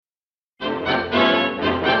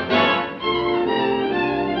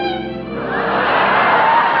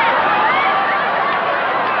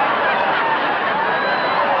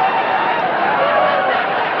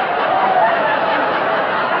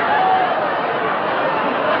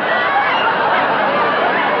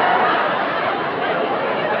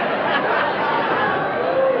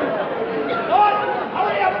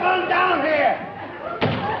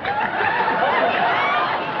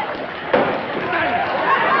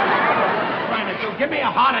give me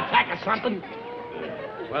a heart attack or something?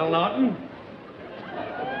 Well, Norton,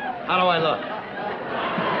 how do I look?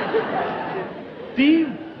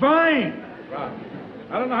 Divine.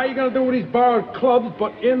 I don't know how you're going to do with these borrowed clubs,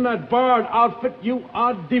 but in that borrowed outfit, you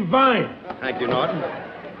are divine. Thank you, Norton.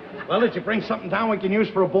 Well, did you bring something down we can use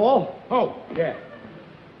for a ball? Oh, yeah.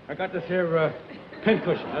 I got this here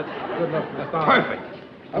pincushion. That's good enough for the start. Perfect.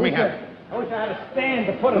 Let me have it. I wish I had a stand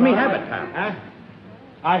to put it Let me on. have it, Tom. Huh?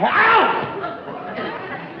 Ow!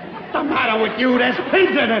 What's the matter with you? There's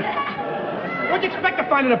pins in it. What'd you expect to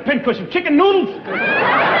find in a pincushion? Chicken noodles?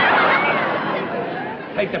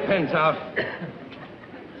 Take the pins out.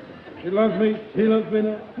 She loves me. She loves me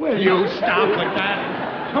now. Will you stop with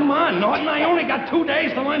that? Come on, Norton. I only got 2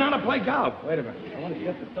 days to learn how to play golf. Wait a minute. I want to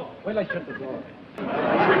shut the door. Wait till I shut the door.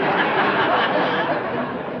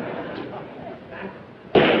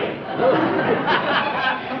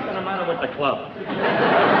 What's the matter with the club?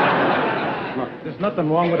 Look, there's nothing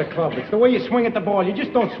wrong with a club. It's the way you swing at the ball. You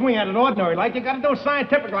just don't swing at it ordinary like. You got to do it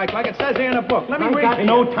scientific like it says here in the book. Let me read I got you.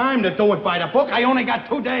 no time to do it by the book. I only got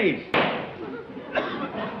 2 days.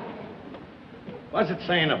 What's it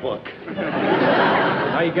say in the book?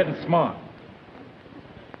 Now you're getting smart.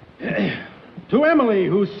 To Emily,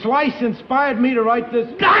 whose slice inspired me to write this.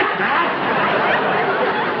 Not that!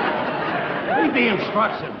 Read the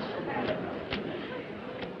instructions.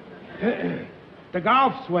 The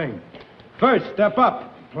golf swing. First, step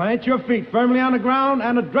up. Plant your feet firmly on the ground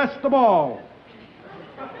and address the ball.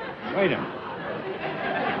 Wait a minute.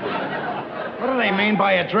 What do they mean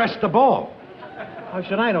by address the ball? How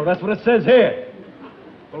should I know? That's what it says here.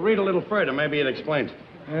 Well, read a little further. Maybe it explains.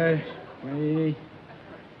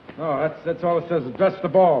 Oh, that's all it says. Address the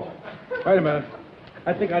ball. Wait a minute.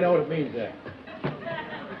 I think I know what it means there.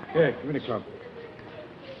 Here, give me the club.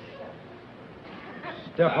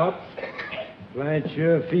 Step up. Plant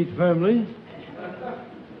your feet firmly.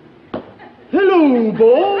 Hello,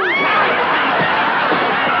 ball.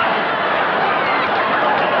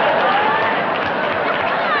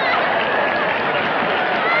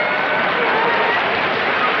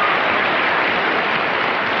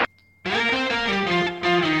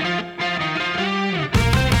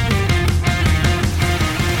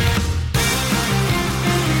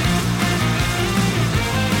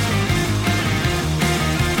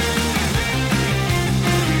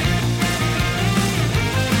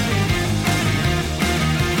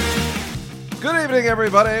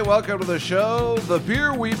 Everybody, welcome to the show. The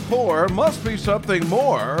beer we pour must be something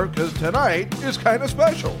more, because tonight is kind of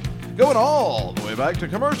special. Going all the way back to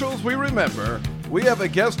commercials we remember, we have a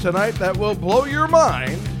guest tonight that will blow your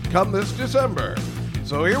mind come this December.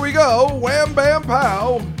 So here we go, wham, bam,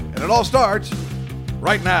 pow, and it all starts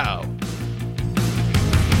right now.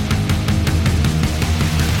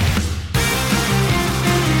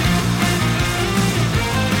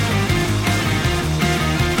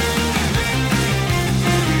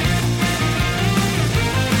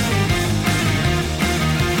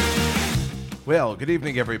 Well, good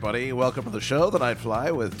evening, everybody. Welcome to the show, The Night Fly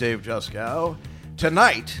with Dave Juskow.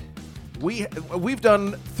 Tonight, we've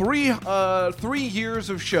done three years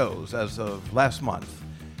of shows as of last month,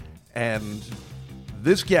 and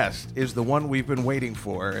this guest is the one we've been waiting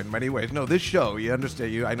for in many ways. No, this show, you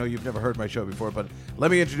understand? I know you've never heard my show before, but let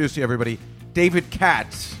me introduce to everybody David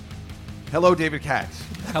Katz. Hello, David Katz.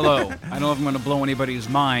 Hello. I don't know if I'm going to blow anybody's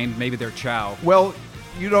mind. Maybe they're chow. Well,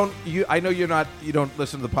 I know you don't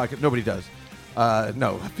listen to the podcast. Nobody does.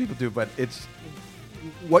 No, people do, but it's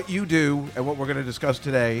what you do and what we're going to discuss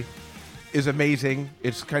today is amazing.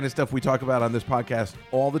 It's kind of stuff we talk about on this podcast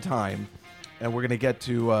all the time, and we're going to get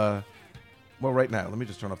to, well, right now. Let me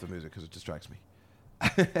just turn off the music because it distracts me.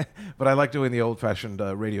 But I like doing the old-fashioned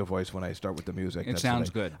radio voice when I start with the music. It sounds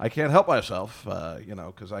good. I can't help myself,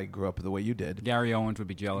 because I grew up the way you did. Gary Owens would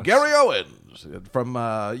be jealous. Gary Owens from,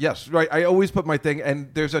 yes, right. I always put my thing, and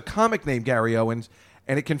there's a comic named Gary Owens,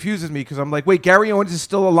 and it confuses me because I'm like, wait, Gary Owens is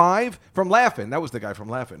still alive? From Laugh-In. That was the guy from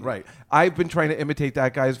Laugh-In, right. I've been trying to imitate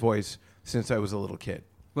that guy's voice since I was a little kid.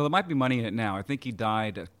 Well, there might be money in it now. I think he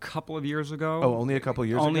died a couple of years ago. Oh, only a couple of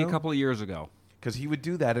years ago? Only a couple of years ago. Because he would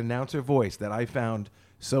do that announcer voice that I found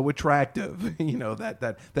so attractive,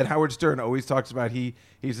 that Howard Stern always talks about. He's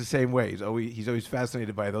the same way. He's always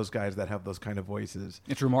fascinated by those guys that have those kind of voices.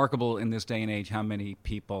 It's remarkable in this day and age how many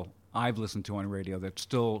people I've listened to on radio that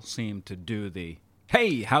still seem to do the,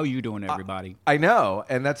 hey, how you doing, everybody? I know,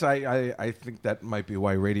 and that's I think that might be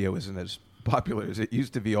why radio isn't as popular as it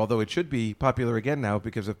used to be, although it should be popular again now,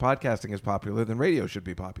 because if podcasting is popular, then radio should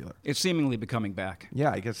be popular. It's seemingly becoming back. Yeah,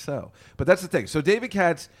 I guess so. But that's the thing. So David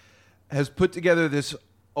Katz has put together this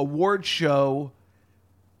award show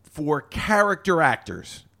for character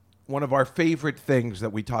actors. one of our favorite things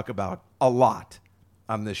that we talk about a lot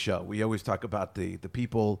on this show. We always talk about the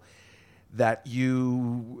people that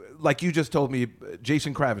you, like you just told me,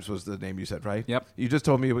 Jason Kravitz was the name you said, right? Yep. You just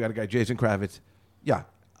told me we got a guy, Jason Kravitz. Yeah.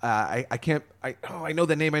 I know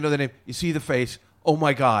the name. You see the face. Oh,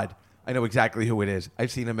 my God. I know exactly who it is. I've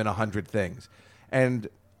seen him in 100 things. And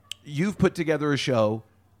you've put together a show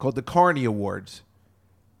called the Carney Awards,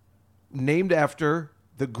 named after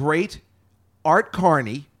the great Art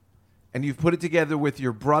Carney, and you've put it together with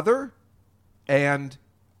your brother and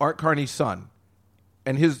Art Carney's son,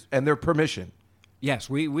 and their permission. Yes,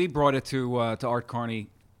 we brought it to Art Carney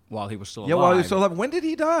while he was still alive. Yeah, while he was still alive. When did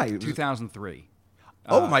he die? 2003.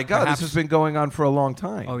 Oh, my God, this has been going on for a long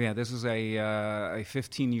time. Oh, yeah, this is a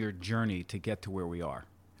 15-year journey to get to where we are.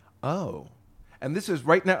 Oh. And this is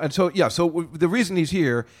right now. And so, the reason he's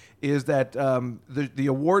here is that the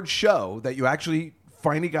award show that you actually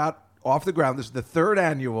finally got off the ground, this is the third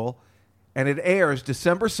annual, and it airs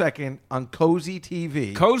December 2nd on Cozy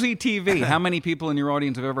TV. Cozy TV. How many people in your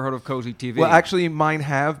audience have ever heard of Cozy TV? Well, actually, mine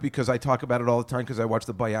have, because I talk about it all the time because I watch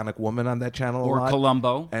The Bionic Woman on that channel a lot. Or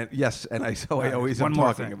Columbo. And yes, and I always am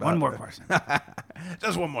talking about One it. more question.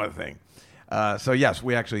 Just one more thing. So, yes,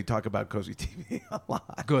 we actually talk about Cozy TV a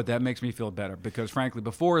lot. Good. That makes me feel better because, frankly,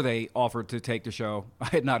 before they offered to take the show, I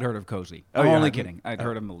had not heard of Cozy. Oh, I'm yeah, only kidding. I'd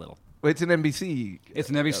heard him a little. Well, it's an NBC. It's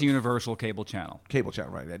an NBC Universal cable channel. Cable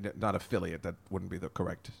channel, right? Not affiliate. That wouldn't be the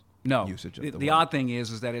correct usage of the the word. odd thing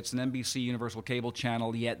is that it's an NBC Universal cable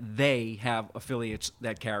channel, yet they have affiliates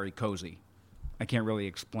that carry Cozy. I can't really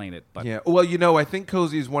explain it, but Yeah. Well, I think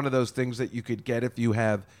Cozy is one of those things that you could get if you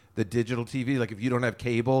have the digital TV. Like if you don't have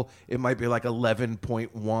cable, it might be like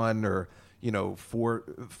 11.1 or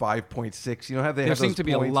 5.6. How they there have seems those to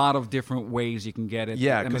be points? a lot of different ways you can get it.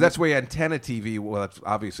 Yeah, I because mean, that's why antenna TV. Well, that's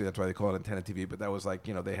why they call it antenna TV. But that was like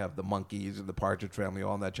they have the Monkeys and the Partridge Family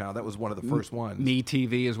all on that channel. That was one of the first ones. Me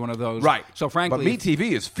TV is one of those. Right. So frankly, but Me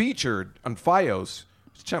TV is featured on FiOS.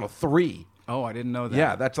 It's channel 3. Oh, I didn't know that.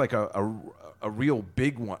 Yeah, that's like a real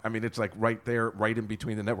big one. I mean, it's like right there, right in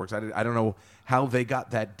between the networks. I don't know how they got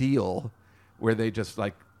that deal where they just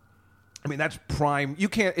like. I mean, that's prime. You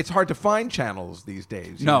can't. It's hard to find channels these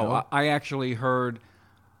days. No, I actually heard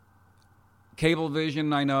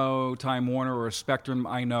Cablevision. I know Time Warner or Spectrum.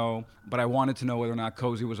 I know, but I wanted to know whether or not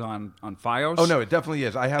Cozy was on FiOS. Oh no, it definitely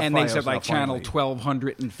is. I have. And FiOS they said like now, channel finally.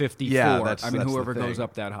 1254. Yeah, I mean, that's whoever the thing. goes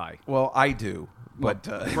up that high. Well, I do, Well, but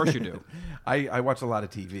of course you do. I watch a lot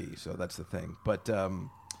of TV, so that's the thing. But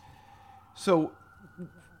so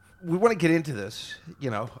we want to get into this.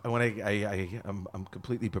 I'm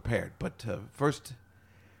completely prepared. But first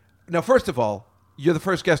of all, you're the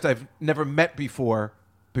first guest I've never met before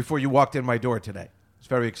you walked in my door today. It's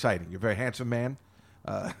very exciting. You're a very handsome man,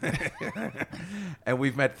 and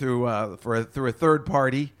we've met through a third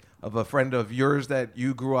party of a friend of yours that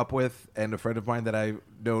you grew up with, and a friend of mine that I've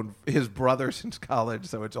known his brother since college.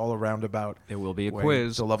 So it's all a roundabout. There will be a way.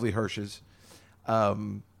 quiz. The lovely Hirsch's,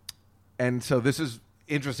 and so this is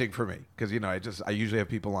interesting for me because I usually have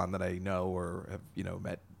people on that I know or have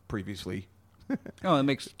met previously. Oh, that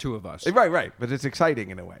makes two of us. Right, but it's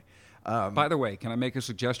exciting in a way. By the way, can I make a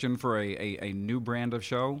suggestion for a new brand of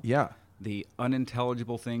show? Yeah. The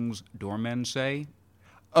unintelligible things doormen say.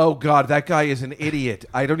 Oh, God, that guy is an idiot.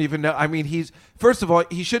 I don't even know. I mean, first of all,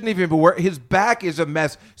 he shouldn't even be wearing. His back is a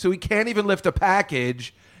mess, so he can't even lift a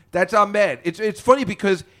package. That's Ahmed. It's funny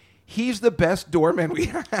because he's the best doorman we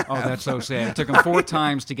have. Oh, that's so sad. It took him 4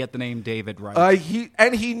 times to get the name David right.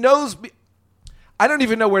 He knows me. I don't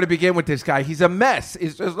even know where to begin with this guy. He's a mess.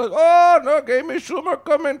 He's just like, oh, no, give me Schumer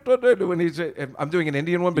coming today. When I'm doing an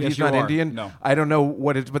Indian one, but Yes, he's not you are. Indian. No. I don't know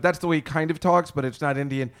what it's, but that's the way he kind of talks, but it's not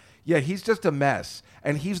Indian. Yeah, he's just a mess,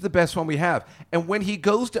 and he's the best one we have. And when he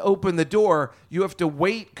goes to open the door, you have to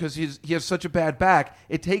wait because he has such a bad back.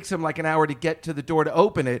 It takes him like an hour to get to the door to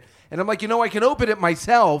open it. And I'm like, I can open it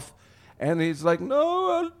myself. And he's like,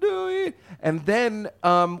 no, I'll do it. And then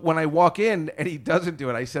when I walk in and he doesn't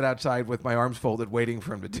do it, I sit outside with my arms folded waiting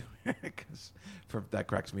for him to do it because that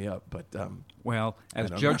cracks me up. But Well,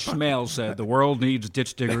 as don't Judge know. Smale said, the world needs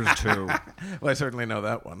ditch diggers too. well, I certainly know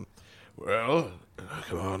that one. Well,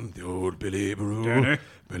 come on, the old Billy Brew. Danny.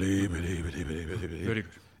 Billy. Very good.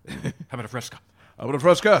 How about a fresca? How about a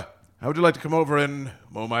fresca? How would you like to come over and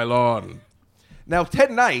mow my lawn? Now,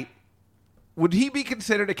 Ted Knight, would he be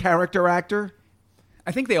considered a character actor?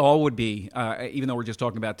 I think they all would be, even though we're just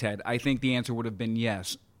talking about Ted. I think the answer would have been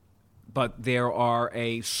yes. But there are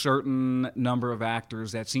a certain number of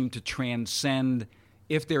actors that seem to transcend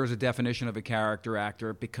if there is a definition of a character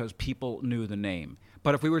actor because people knew the name.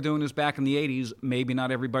 But if we were doing this back in the 80s, maybe not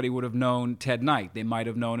everybody would have known Ted Knight. They might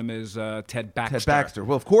have known him as Ted Baxter. Ted Baxter.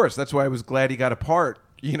 Well, of course. That's why I was glad he got a part,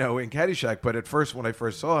 in Caddyshack. But at first, when I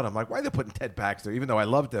first saw it, I'm like, why are they putting Ted Baxter? Even though I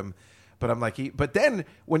loved him. But I'm like, But then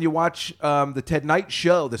when you watch the Ted Knight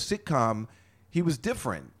show, the sitcom, he was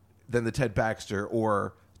different than the Ted Baxter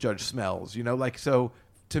or Judge Smells. So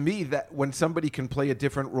to me, that when somebody can play a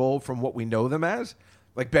different role from what we know them as,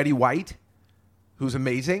 like Betty White, who's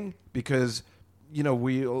amazing because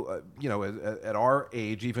we at our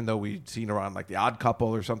age, even though we'd seen her on like The Odd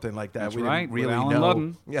Couple or something like that, That's we right, didn't really with Alan know.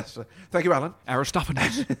 Ludden. Yes, thank you, Alan.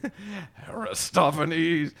 Aristophanes.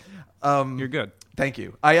 Aristophanes. You're good. Thank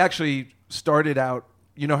you. I actually started out.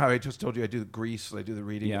 You know how I just told you I do Grease, I do the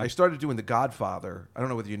reading. Yeah. I started doing The Godfather. I don't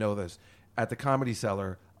know whether you know this. At the Comedy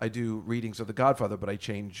Cellar, I do readings of The Godfather, but I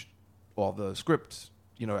changed all the scripts.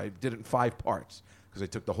 I did it in 5 parts because I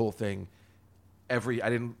took the whole thing. I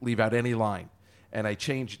didn't leave out any line. And I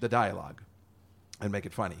changed the dialogue and make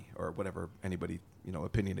it funny or whatever anybody,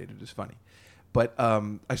 opinionated is funny. But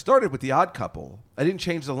I started with The Odd Couple. I didn't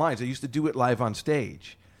change the lines. I used to do it live on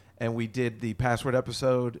stage. And we did the Password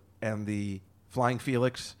episode and the Flying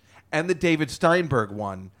Felix and the David Steinberg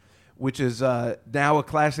one, which is now a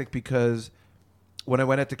classic because when I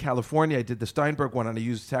went out to California, I did the Steinberg one and I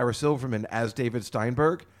used Sarah Silverman as David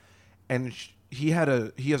Steinberg. And he has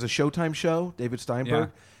a Showtime show, David Steinberg.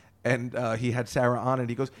 Yeah. And he had Sarah on, and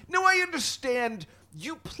he goes, "No, I understand.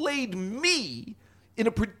 You played me in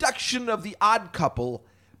a production of The Odd Couple."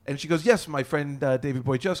 And she goes, "Yes, my friend David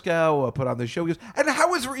Boy Juskow put on the show." He goes, "And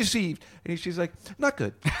how was it received?" And she's like, "Not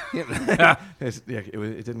good."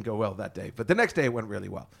 It didn't go well that day. But the next day it went really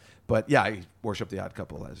well. But yeah, I worship The Odd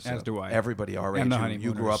Couple as do I. Everybody our And age. the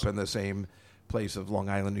You grew Honeymooners. up in the same place of Long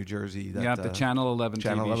Island, New Jersey. The Channel 11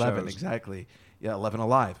 Channel TV 11, shows. exactly. Yeah, 11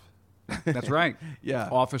 Alive. That's right. Yeah.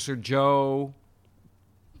 Officer Joe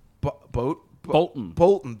Bolton.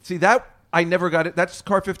 Bolton. See, that, I never got it. That's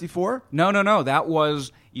Car 54? No. That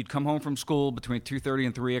was, you'd come home from school between 2:30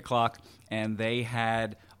 and 3 o'clock, and they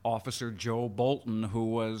had Officer Joe Bolton, who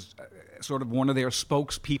was sort of one of their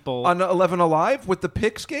spokespeople. On 11 Alive with the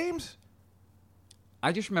Pix games?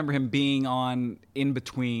 I just remember him being on in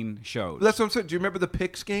between shows. That's what I'm saying. Do you remember the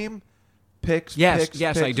Pix game? Pix. Yes, Pix,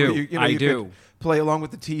 yes, Pix, I do. where you I do. could play along with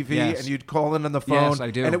the TV, Yes. and you'd call in on the phone. Yes, I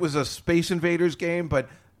do. And it was a Space Invaders game, but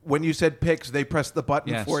when you said Pix, they pressed the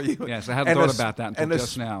button Yes, for you. yes, I hadn't thought about that until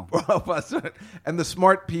just now. And the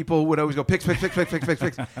smart people would always go, Pix, Pix, Pix, Pix, Pix, Pix,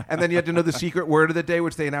 Pix. And then you had to know the secret word of the day,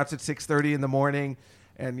 which they announced at 6:30 in the morning.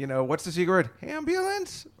 And, what's the secret word?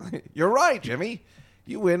 Ambulance? You're right, Jimmy.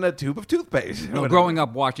 You win a tube of toothpaste. Well, growing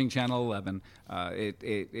up watching Channel 11,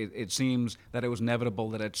 it seems that it was inevitable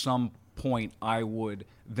that at some point I would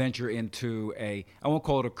venture into I won't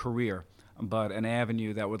call it a career, but an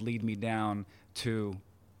avenue that would lead me down to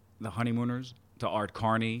the Honeymooners, to Art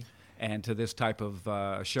Carney, and to this type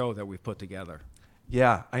of show that we've put together.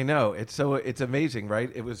 Yeah, I know. It's amazing,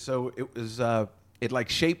 right? It like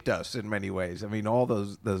shaped us in many ways. I mean, all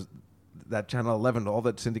that Channel 11, all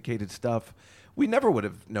that syndicated stuff, we never would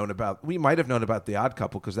have known about. We might have known about The Odd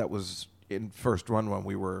Couple because that was in first run when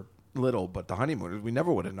we were little, but the Honeymooners we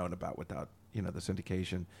never would have known about without the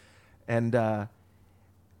syndication. And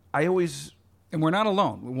And we're not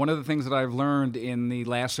alone. One of the things that I've learned in the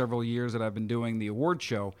last several years that I've been doing the award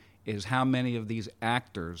show is how many of these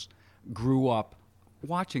actors grew up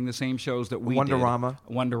watching the same shows that we Wonderama.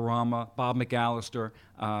 did. Wonderama, Bob McAllister,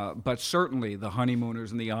 but certainly the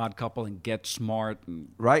Honeymooners and the Odd Couple and Get Smart. And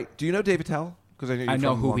right. Do you know David Tell? Because I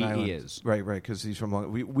know who Long he Island. is. Right, because he's from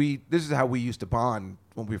Long. This is how we used to bond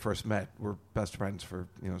when we first met. We're best friends for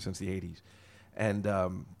since the '80s,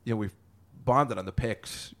 and we've bonded on the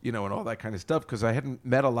Pix, and all that kind of stuff. Because I hadn't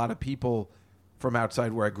met a lot of people from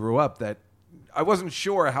outside where I grew up that I wasn't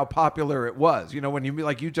sure how popular it was. When you,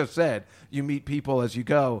 like you just said, you meet people as you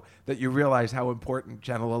go, that you realize how important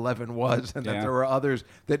Channel 11 was, and that there were others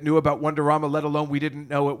that knew about Wonderama, let alone we didn't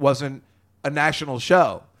know it wasn't a national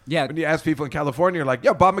show. Yeah. When you ask people in California, you're like,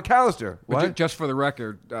 yeah, Bob McAllister. What? Just for the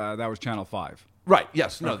record, that was Channel 5. Right,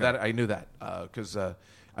 yes. No, Okay. that I knew that. Because I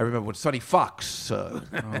remember when Sonny Fox... Oh,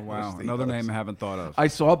 wow. Another name I haven't thought of. I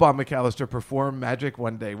saw Bob McAllister perform Magic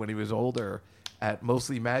one day when he was older at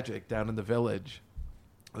Mostly Magic down in the Village.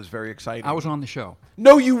 It was very exciting. I was on the show.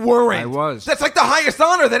 No, you weren't. I was. That's like the highest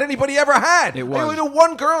honor that anybody ever had. It was. I only knew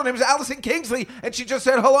one girl, and it was Allison Kingsley, and she just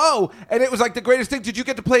said hello, and it was like the greatest thing. Did you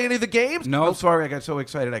get to play any of the games? No. I'm sorry, I got so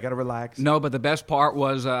excited. I got to relax. No, but the best part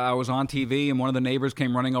was I was on TV, and one of the neighbors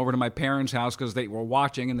came running over to my parents' house because they were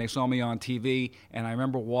watching, and they saw me on TV. And I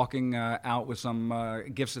remember walking out with some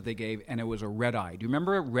gifts that they gave, and it was a red eye. Do you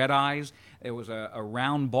remember red eyes? It was a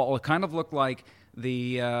round ball. It kind of looked like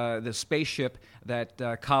the spaceship that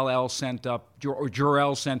Kal-El sent up, or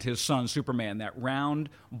Jor-El sent his son Superman, that round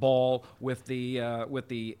ball with the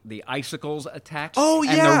icicles attached. Oh,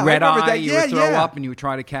 and yeah, the red I remember eye that. you Yeah, would throw yeah. up, and you would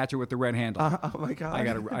try to catch it with the red handle. Oh my God!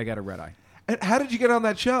 I got a red eye. And how did you get on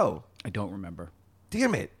that show? I don't remember.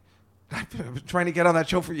 Damn it! I've been trying to get on that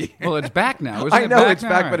show for years. Well, it's back now. Isn't I it know back it's now?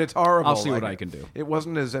 back, All but right. it's horrible. I'll see what I can do. It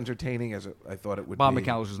wasn't as entertaining as I thought it would Bob be.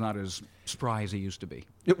 McAllister's not as spry as he used to be.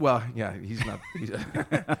 Well, yeah, he's not.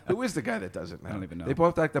 Who is the guy that does it now? I don't even know. They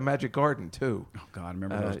both like the Magic Garden too. Oh God,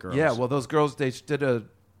 remember those girls? Yeah, well, those girls. They did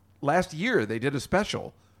last year. They did a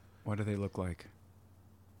special. What do they look like?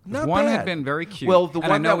 Not one bad. had been very cute. Well, the and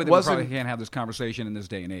one I know that we wasn't. probably can't have this conversation in this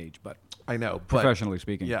day and age, but I know, but professionally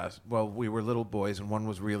speaking. yes. Well, we were little boys, and one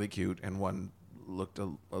was really cute, and one looked a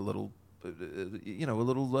little, a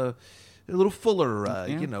little fuller.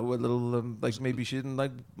 Yeah. A little like maybe she didn't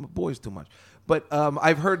like boys too much. But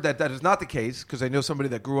I've heard that is not the case because I know somebody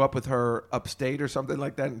that grew up with her upstate or something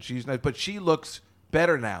like that, and she's nice. But she looks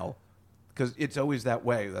better now because it's always that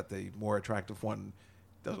way that the more attractive one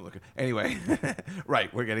doesn't look. Anyway,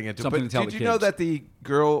 right? We're getting into. Something But to tell did the you know kids. that the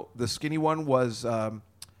girl, the skinny one, was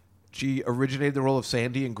she originated the role of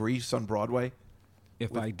Sandy in Grease on Broadway?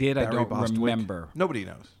 If With I did, I Barry don't Bostwick? remember. Nobody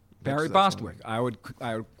knows. Barry That's one Bostwick. way. I would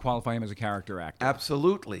qualify him as a character actor.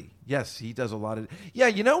 Absolutely. Yes, he does a lot of. Yeah,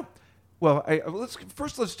 you know. Well, let's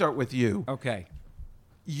start with you. Okay.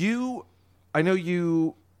 I know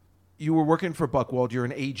you were working for Buchwald. You're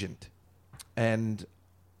an agent, and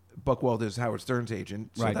Buchwald is Howard Stern's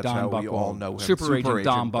agent. So Right, that's Don how Buchwald. we all know him. Super agent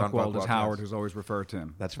Don Buchwald, as yes. Howard has always referred to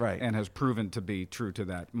him. That's right. And has proven to be true to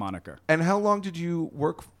that moniker. And how long did you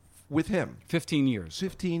work with him? 15 years.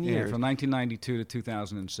 15 Yeah, years. from 1992 to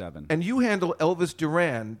 2007. And you handle Elvis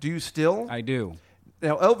Duran. Do you still? I do.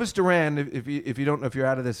 Now, Elvis Duran, if you don't know, if you're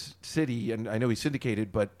out of this city, and I know he's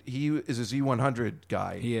syndicated, but he is a Z100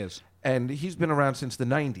 guy. He is. And he's been around since the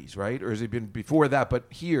 90s, right? Or has he been before that, but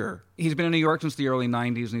here? He's been in New York since the early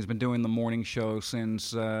 90s, and he's been doing the morning show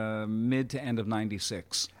since mid to end of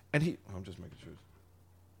 96. And I'm just making sure.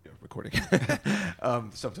 Yeah, recording.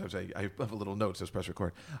 Sometimes I have a little note that says press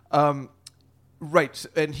record. Right,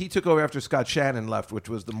 and he took over after Scott Shannon left, which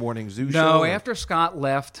was the morning zoo show. No, after Scott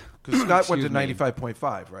left. Because Scott went to Excuse me.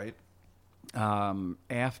 95.5, right?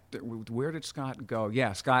 After where did Scott go?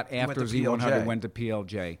 Yeah, Scott after to Z100 PLJ. went to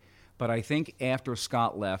PLJ. But I think after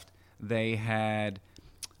Scott left, they had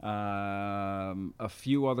a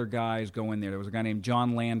few other guys go in there. There was a guy named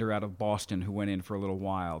John Lander out of Boston who went in for a little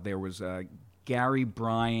while. There was Gary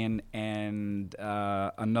Bryan and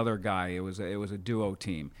another guy. It was a duo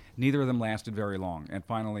team. Neither of them lasted very long. And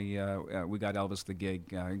finally, we got Elvis the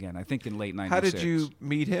gig again. I think in late '96. How did you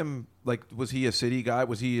meet him? Like, was he a city guy?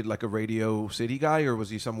 Was he like a Radio City guy, or was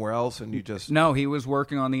he somewhere else? And you just No, he was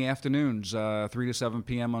working on the afternoons, 3 to 7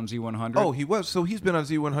 p.m. on Z100. Oh, he was. So he's been on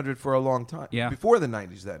Z100 for a long time. Yeah. Before the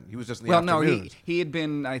 90s, then he was just in the Well, no, afternoons. he had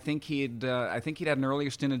been. I think he'd had an earlier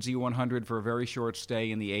stint at Z100 for a very short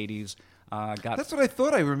stay in the '80s. That's what I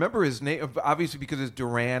thought. I remember his name, obviously because it's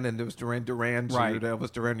Duran, and there was Duran, so Right. Elvis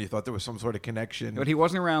Duran. You thought there was some sort of connection. But he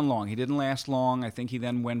wasn't around long. He didn't last long. I think he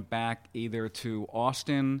then went back either to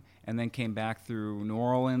Austin and then came back through New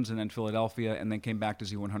Orleans and then Philadelphia and then came back to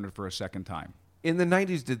Z100 for a second time. In the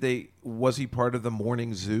 90s, was he part of the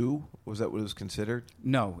morning zoo? Was that what it was considered?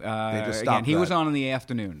 No. They just Again, stopped he that. was on in the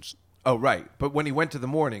afternoons. Oh, right. But when he went to the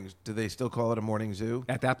mornings, do they still call it a morning zoo?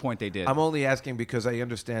 At that point, they did. I'm only asking because I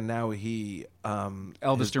understand now he...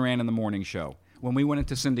 Elvis Duran and the Morning Show. When we went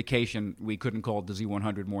into syndication, we couldn't call it the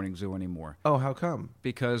Z100 Morning Zoo anymore. Oh, how come?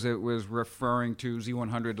 Because it was referring to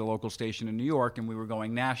Z100, the local station in New York, and we were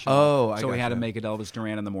going national. Oh, so we had to gotcha. make it Elvis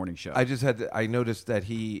Duran and the Morning Show. I noticed that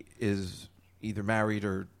he is either married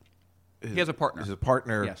or... He has a partner. Is a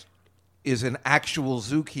partner. Yes. Is an actual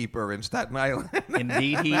zookeeper in Staten Island.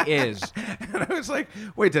 Indeed, he is. And I was like,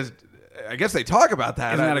 wait, I guess they talk about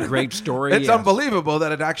that. Isn't that a great story? It's Yes. unbelievable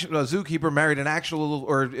that a zookeeper married an actual,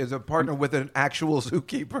 or is a partner with an actual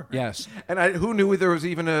zookeeper. Yes. And who knew there was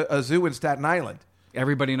even a zoo in Staten Island?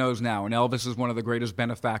 Everybody knows now, and Elvis is one of the greatest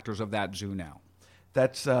benefactors of that zoo now.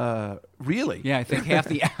 That's really? Yeah, I think half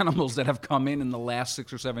the animals that have come in the last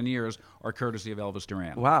 6 or 7 years are courtesy of Elvis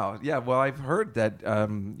Duran. Wow. Yeah, well, I've heard that,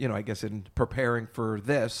 I guess in preparing for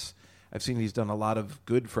this, I've seen he's done a lot of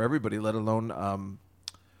good for everybody, let alone,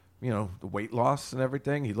 the weight loss and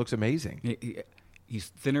everything. He looks amazing. He's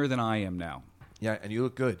thinner than I am now. Yeah, and you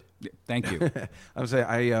look good. Thank you. I'm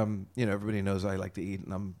saying, everybody knows I like to eat,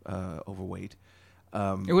 and I'm overweight.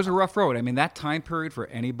 It was a rough road. I mean, that time period for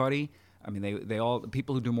anybody, I mean, they all, the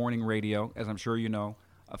people who do morning radio, as I'm sure you know,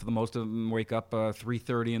 for the most of them wake up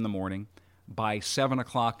 3:30 in the morning. by 7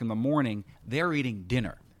 o'clock in the morning, they're eating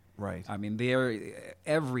dinner. Right. I mean,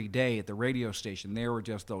 every day at the radio station, there were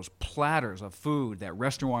just those platters of food that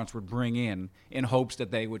restaurants would bring in hopes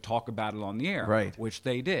that they would talk about it on the air, right, which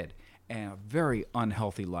they did. And a very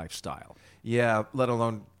unhealthy lifestyle. Yeah, let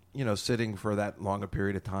alone, sitting for that long a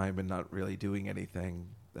period of time and not really doing anything.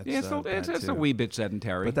 That's, it's a wee bit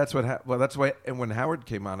sedentary. But that's that's why. And when Howard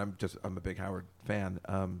came on, I'm a big Howard fan.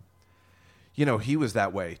 He was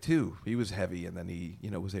that way too. He was heavy, and then he,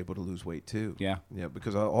 was able to lose weight too. Yeah. Yeah,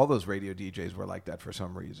 because all those radio DJs were like that for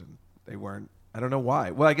some reason. They weren't. I don't know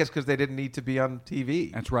why. Well, I guess because they didn't need to be on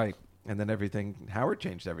TV. That's right. And then Howard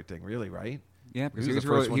changed everything, really, right? Yeah, because he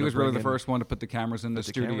was really the first one to put the cameras in the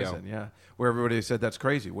studio. Where everybody said, that's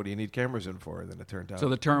crazy. What do you need cameras in for? And then it turned out. So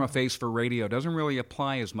the term "a face for radio" doesn't really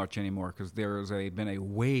apply as much anymore because there's been a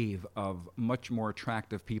wave of much more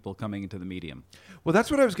attractive people coming into the medium. Well, that's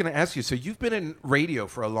what I was going to ask you. So you've been in radio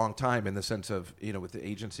for a long time in the sense of, with the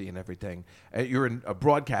agency and everything. You're in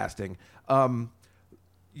broadcasting.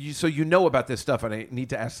 So you know about this stuff, and I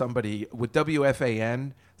need to ask somebody. With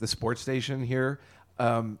WFAN, the sports station here,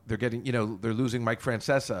 they're getting, they're losing Mike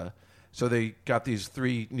Francesa, so they got these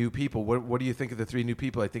 3 new people. What do you think of the 3 new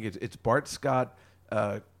people? I think it's Bart Scott,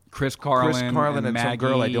 Chris Carlin, and Maggie, some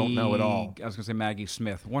girl I don't know at all. I was going to say Maggie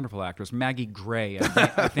Smith, wonderful actress. Maggie Gray,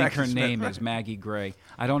 I think her name is Maggie Gray.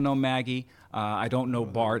 I don't know Maggie. I don't know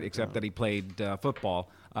Bart, except that he played football.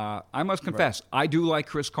 I must confess, I do like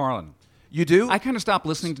Chris Carlin. You do? I kind of stopped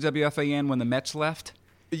listening to WFAN when the Mets left.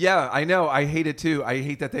 Yeah, I know. I hate it too. I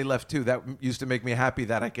hate that they left too. That used to make me happy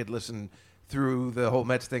that I could listen through the whole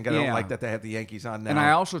Mets thing. I don't like that they have the Yankees on now. And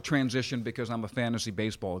I also transitioned because I'm a fantasy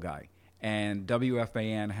baseball guy. And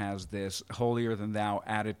WFAN has this holier-than-thou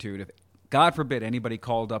attitude. If, God forbid, anybody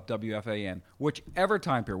called up WFAN, whichever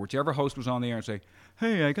time period, whichever host was on the air and say,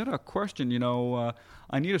 hey, I got a question,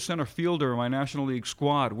 I need a center fielder in my National League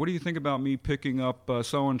squad. What do you think about me picking up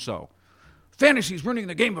so-and-so? Fantasy's ruining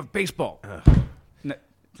the game of baseball.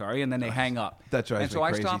 Sorry, and then they hang up. That drives me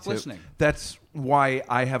crazy. And so I stopped listening. That's why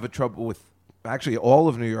I have a trouble with actually all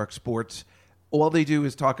of New York sports. All they do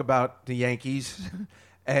is talk about the Yankees.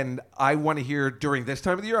 And I want to hear, during this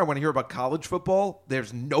time of the year, I want to hear about college football.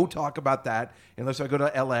 There's no talk about that unless I go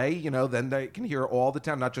to L.A., then they can hear all the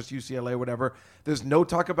time, not just UCLA or whatever. There's no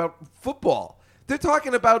talk about football. They're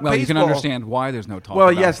talking about baseball. You can understand why there's no talk about football.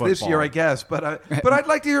 Well, yes, football. This year, I guess. But I'd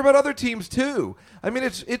like to hear about other teams, too. I mean,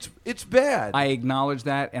 it's bad. I acknowledge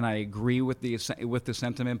that, and I agree with the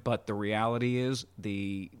sentiment, but the reality is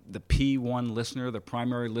the P1 listener, the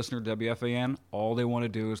primary listener to WFAN, all they want to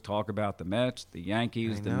do is talk about the Mets, the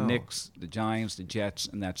Yankees, the Knicks, the Giants, the Jets,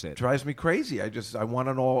 and that's it. Drives me crazy. I want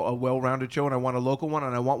a well-rounded show, and I want a local one,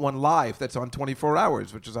 and I want one live that's on 24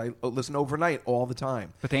 hours, which is I listen overnight all the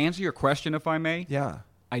time. But to answer your question, if I may, yeah,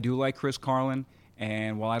 I do like Chris Carlin,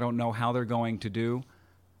 and while I don't know how they're going to do,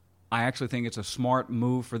 I actually think it's a smart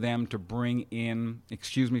move for them to bring in,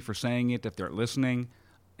 excuse me for saying it if they're listening,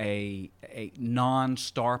 a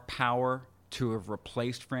non-star power to have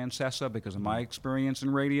replaced Francesa, because of my experience in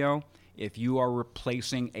radio, if you are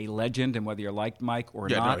replacing a legend, and whether you like Mike or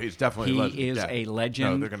not, he's definitely he is a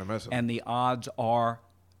legend. No, they're going to miss him. And the odds are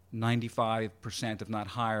 95%, if not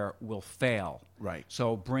higher, will fail. Right.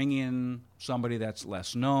 So bring in somebody that's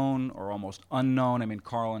less known or almost unknown. I mean,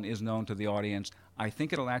 Carlin is known to the audience. I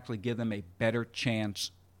think it'll actually give them a better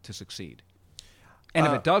chance to succeed. And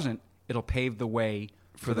if it doesn't, it'll pave the way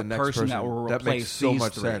for the next person that will replace that makes so these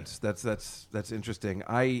much 3. sense. That's interesting.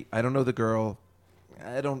 I don't know the girl.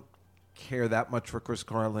 I don't care that much for Chris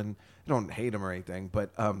Carlin. I don't hate him or anything.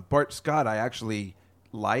 But Bart Scott, I actually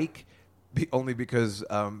like, only because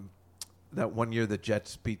that one year the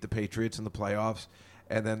Jets beat the Patriots in the playoffs,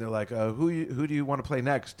 and then they're like, "Who do you want to play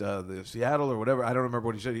next? The Seattle or whatever?" I don't remember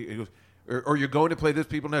what he said. He goes, "Or you're going to play this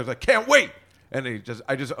people next?" I can't wait. And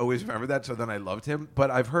I just always remember that. So then I loved him. But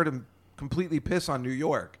I've heard him completely piss on New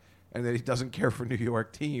York, and that he doesn't care for New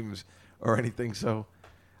York teams or anything. So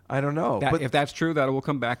I don't know. If that's true, that will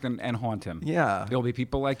come back and haunt him. Yeah. There'll be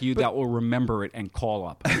people like you that will remember it and call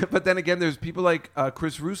up. But then again, there's people like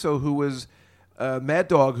Chris Russo, who was Mad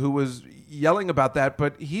Dog, who was yelling about that,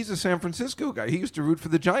 but he's a San Francisco guy. He used to root for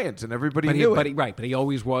the Giants, and everybody knew it. But he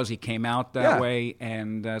always was. He came out that way,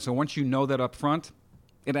 and so once you know that up front,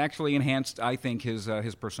 it actually enhanced, I think, his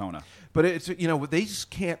persona. But it's they just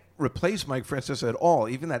can't replace Mike Francesa at all.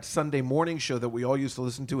 Even that Sunday morning show that we all used to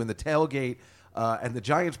listen to in the tailgate and the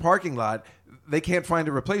Giants parking lot, they can't find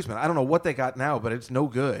a replacement. I don't know what they got now, but it's no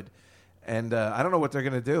good. And I don't know what they're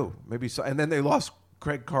going to do. Maybe so. And then they lost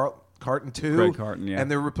Carton too. Greg Carton, yeah.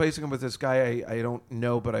 And they're replacing him with this guy I don't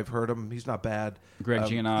know, but I've heard him. He's not bad. Greg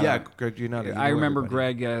Giannotti. Yeah, Greg Giannotti. I remember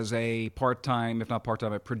Greg as a part-time, if not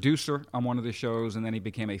part-time, a producer on one of the shows, and then he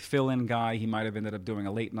became a fill-in guy. He might have ended up doing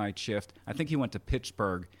a late-night shift. I think he went to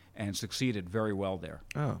Pittsburgh and succeeded very well there.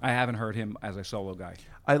 Oh. I haven't heard him as a solo guy.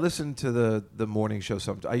 I listened to the morning show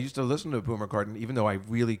sometimes. I used to listen to Boomer Carton, even though I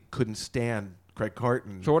really couldn't stand Greg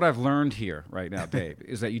Carton. So what I've learned here right now, Dave,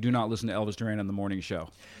 is that you do not listen to Elvis Duran on the morning show.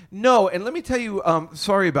 No, and let me tell you,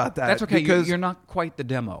 sorry about that. That's okay. Because You're not quite the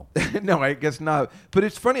demo. no, I guess not. But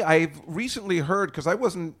it's funny. I've recently heard, because I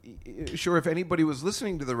wasn't sure if anybody was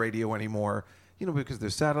listening to the radio anymore, because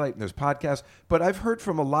there's satellite and there's podcasts. But I've heard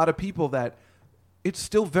from a lot of people that it's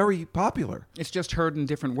still very popular. It's just heard in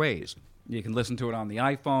different ways. You can listen to it on the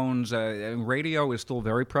iPhones. Radio is still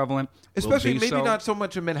very prevalent. Especially maybe not so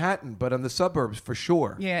much in Manhattan, but in the suburbs for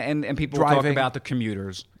sure. Yeah, and people Driving. talk about the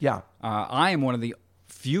commuters. Yeah. I am one of the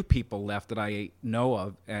few people left that I know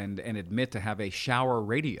of and admit to have a shower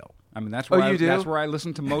radio. I mean, that's where that's where I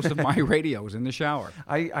listen to most of my radios, in the shower.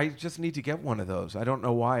 I just need to get one of those. I don't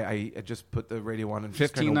know why. I just put the radio on and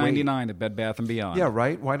just kind of $15.99 at Bed Bath & Beyond. Yeah,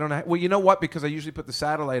 right? Why don't I? Well, you know what? Because I usually put the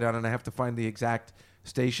satellite on and I have to find the exact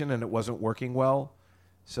station and it wasn't working well.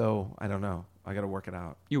 So, I don't know. I got to work it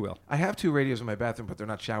out. You will. I have 2 radios in my bathroom, but they're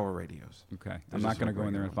not shower radios. Okay. I'm not going to go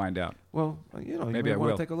in there and find out. Well, maybe I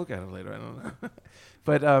want will to take a look at it later. I don't know.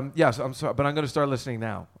 But, yes, I'm sorry. But I'm going to start listening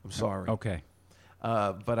now. I'm sorry. Okay.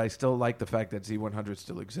 But I still like the fact that Z100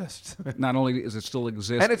 still exists. Not only does it still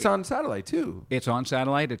exist, and it's on satellite too. It's on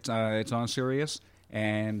satellite. It's on Sirius,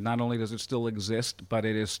 and not only does it still exist, but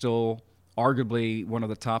it is still arguably one of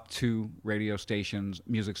the top 2 radio stations,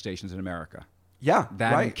 music stations in America. Yeah,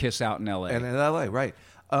 that right. And Kiss out in L.A. And in L.A., right.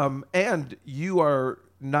 And you are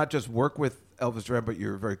not just work with Elvis Duran, but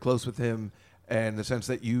you're very close with him, in the sense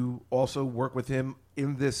that you also work with him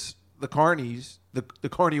in the Carneys, the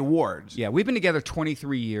Carney Awards. Yeah, we've been together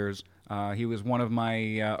 23 years. He was one of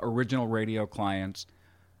my original radio clients.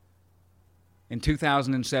 In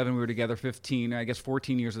 2007, we were together 14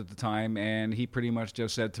 years at the time, and he pretty much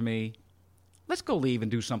just said to me, let's go leave and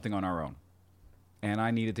do something on our own. And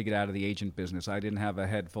I needed to get out of the agent business. I didn't have a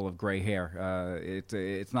head full of gray hair.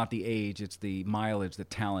 It's not the age, it's the mileage that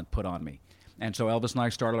talent put on me. And so Elvis and I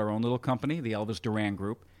started our own little company, the Elvis Duran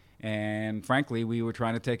Group. And frankly, we were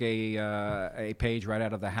trying to take a page right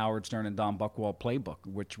out of the Howard Stern and Don Buchwald playbook,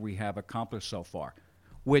 which we have accomplished so far.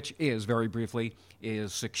 Which is, very briefly,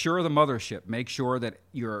 is secure the mothership. Make sure that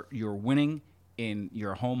you're winning in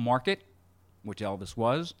your home market, which Elvis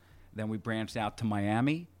was. Then we branched out to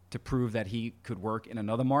Miami to prove that he could work in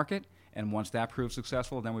another market. And once that proved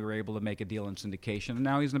successful, then we were able to make a deal in syndication. And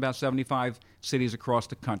now he's in about 75 cities across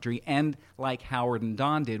the country. And like Howard and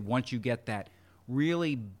Don did, once you get that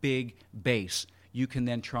really big base, you can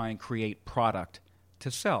then try and create product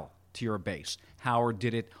to sell to your base. Howard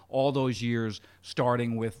did it all those years,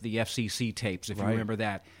 starting with the FCC tapes, if you remember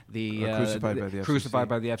that. Crucified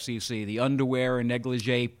by the FCC, the underwear and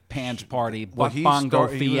negligee pants party, Butt Bongo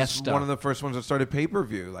Fiesta. He was one of the first ones that started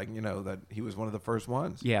pay-per-view, that he was one of the first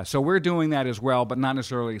ones. Yeah, so we're doing that as well, but not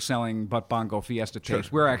necessarily selling Butt Bongo Fiesta tapes.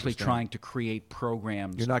 Sure, we're actually trying to create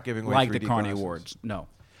programs. You're not giving away like 3D the Carney glasses. Awards. No.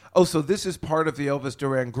 Oh, so this is part of the Elvis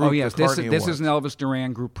Duran Group. Oh, yes. The Carney This Awards. is an Elvis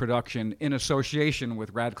Duran Group production in association with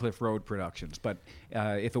Radcliffe Road Productions. But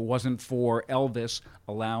if it wasn't for Elvis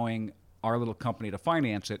allowing our little company to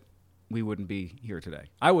finance it, we wouldn't be here today.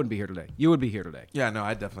 I wouldn't be here today. You would be here today. Yeah, no,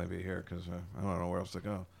 I'd definitely be here because I don't know where else to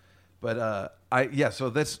go. But so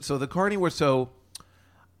the Carney Awards. So,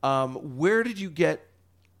 where did you get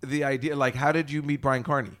the idea? Like, how did you meet Brian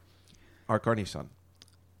Carney, our Carney son?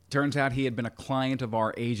 Turns out he had been a client of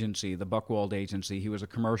our agency, the Buchwald agency. He was a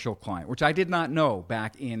commercial client, which I did not know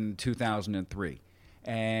back in 2003.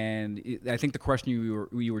 And I think the question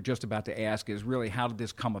you were just about to ask is really, how did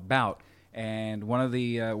this come about? And one of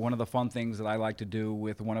the fun things that I like to do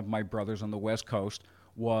with one of my brothers on the West Coast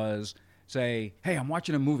was say, hey, I'm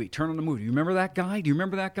watching a movie. Turn on the movie. Do you remember that guy? Do you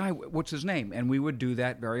remember that guy? What's his name? And we would do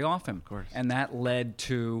that very often. Of course. And that led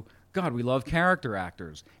to, God, we love character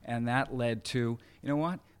actors. And that led to, you know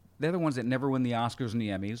what? They're the ones that never win the Oscars and the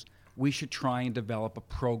Emmys. We should try and develop a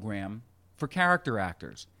program for character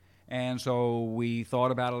actors. And so we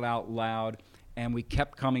thought about it out loud, and we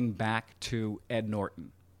kept coming back to Ed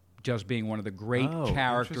Norton, just being one of the great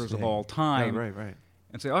characters of all time. Yeah, right.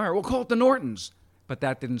 And say, all right, we'll call it the Nortons. But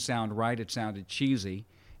that didn't sound right. It sounded cheesy.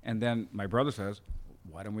 And then my brother says,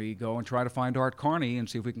 why don't we go and try to find Art Carney and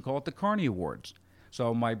see if we can call it the Carney Awards?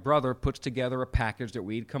 So my brother puts together a package that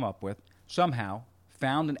we'd come up with, somehow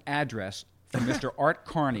found an address from Mr. Art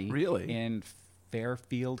Carney Really? in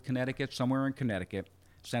Fairfield, Connecticut, somewhere in Connecticut,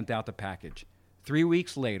 sent out the package. 3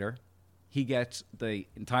 weeks later, he gets the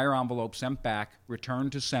entire envelope sent back,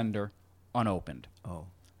 returned to sender, unopened. Oh.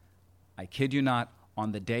 I kid you not,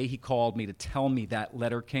 on the day he called me to tell me that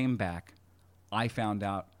letter came back, I found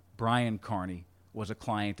out Brian Carney was a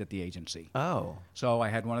client at the agency. Oh. So I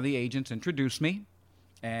had one of the agents introduce me,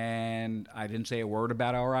 and I didn't say a word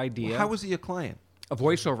about our idea. Well, how was he a client? A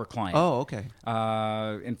voiceover client. Oh, okay.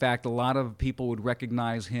 In fact, a lot of people would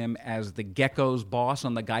recognize him as the Gecko's boss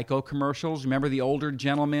on the Geico commercials. Remember the older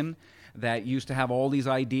gentleman that used to have all these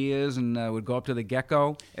ideas and would go up to the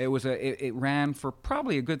Gecko? It ran for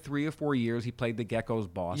probably a good 3 or 4 years. He played the Gecko's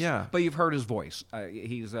boss. Yeah. But you've heard his voice.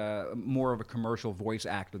 He's more of a commercial voice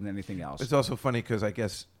actor than anything else. It's also funny because I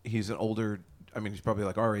guess he's an older. I mean, he's probably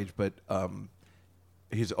like our age, but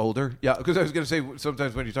he's older. Yeah, because I was going to say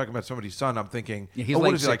sometimes when you're talking about somebody's son, I'm thinking, he's what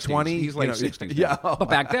late is he, like 20? He's late 60s. Yeah. But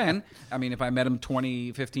back then, I mean, if I met him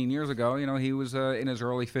 15 years ago, he was in his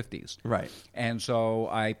early 50s. Right. And so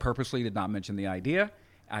I purposely did not mention the idea.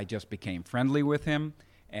 I just became friendly with him,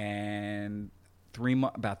 and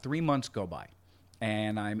about 3 months go by.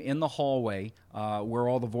 And I'm in the hallway where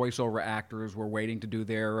all the voiceover actors were waiting to do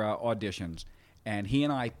their auditions. And he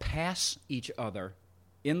and I pass each other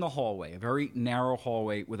in the hallway, a very narrow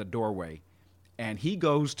hallway with a doorway, and he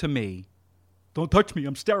goes to me, "Don't touch me,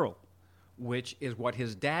 I'm sterile," which is what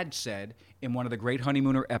his dad said in one of the Great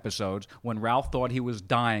Honeymooner episodes when Ralph thought he was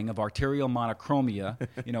dying of arterial monochromia,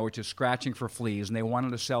 which is scratching for fleas, and they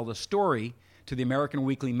wanted to sell the story to the American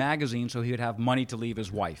Weekly magazine so he would have money to leave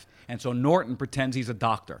his wife. And so Norton pretends he's a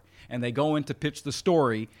doctor, and they go in to pitch the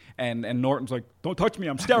story, and Norton's like, "Don't touch me,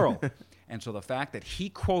 I'm sterile." And so the fact that he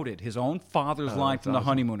quoted his own father's line from the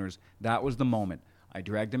Honeymooners, that was the moment. I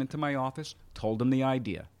dragged him into my office, told him the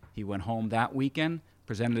idea. He went home that weekend,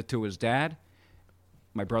 presented it to his dad.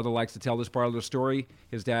 My brother likes to tell this part of the story.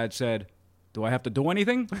 His dad said, "Do I have to do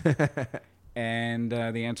anything?" And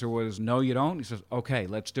the answer was, "No, you don't." He says, "Okay,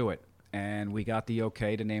 let's do it." And we got the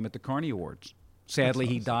okay to name it the Carney Awards. Sadly,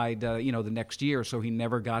 he died, the next year, so he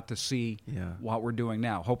never got to see what we're doing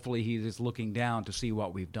now. Hopefully, he is looking down to see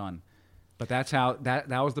what we've done. But that's how that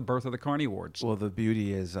was the birth of the Carney Awards. Well, the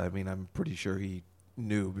beauty is, I mean, I'm pretty sure he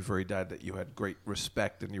knew before he died that you had great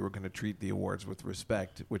respect and you were going to treat the awards with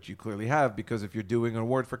respect, which you clearly have, because if you're doing an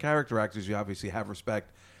award for character actors, you obviously have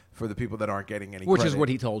respect for the people that aren't getting any Which credit. is what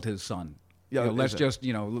he told his son. Yeah, let's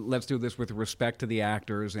let's do this with respect to the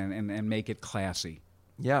actors and make it classy.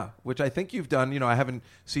 Yeah, which I think you've done. I haven't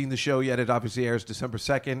seen the show yet. It obviously airs December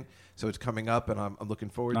 2nd, so it's coming up, and I'm looking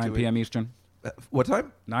forward to it. 9 p.m. Eastern. What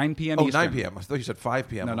time? 9 p.m. Oh, Eastern. 9 p.m. I thought you said 5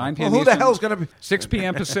 p.m. No, 9 p.m. Well, who Eastern. the hell's going to be 6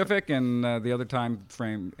 p.m. Pacific and the other time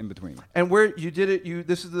frame in between. And where you did it, you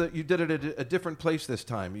did it at a different place this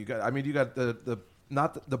time. You got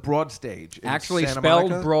not the Broad stage. In Actually Santa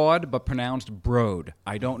spelled Monica? Broad, but pronounced Broad.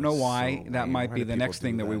 I don't know why. So that lame. might Why be do the people next do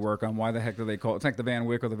thing that we that? work on. Why the heck do they call it? It's like the Van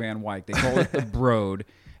Wyck or the Van Wyck. They call it the Broad.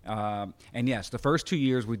 And yes, the first 2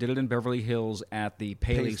 years we did it in Beverly Hills at the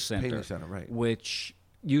Paley Center. Paley Center, right. Which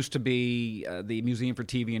used to be the Museum for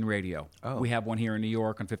TV and Radio. Oh. We have one here in New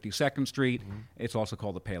York on 52nd Street. Mm-hmm. It's also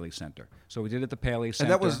called the Paley Center. So we did it at the Paley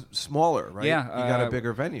Center. And that was smaller, right? Yeah. You got a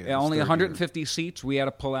bigger venue. Yeah, only this third 150 seats. We had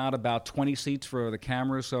to pull out about 20 seats for the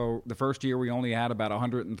cameras. So the first year we only had about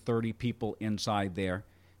 130 people inside there.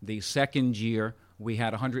 The second year we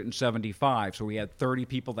had 175. So we had 30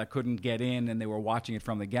 people that couldn't get in and they were watching it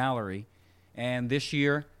from the gallery. And this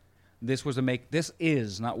year, this is a make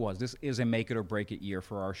it or break it year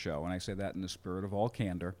for our show. And I say that in the spirit of all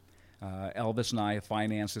candor. Elvis and I have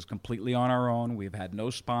financed this completely on our own. We've had no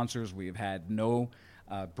sponsors. We've had no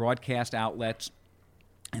broadcast outlets.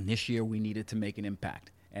 And this year we needed to make an impact.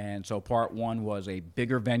 And so part one was a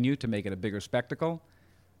bigger venue to make it a bigger spectacle.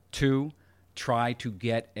 2, try to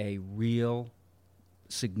get a real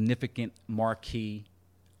significant marquee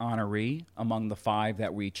honoree among the 5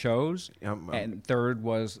 that we chose. And 3rd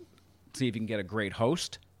was see if you can get a great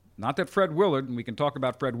host. Not that Fred Willard, and we can talk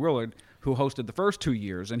about Fred Willard, who hosted the first 2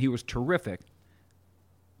 years, and he was terrific,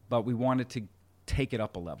 but we wanted to take it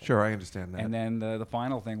up a level. Sure, I understand that. And then the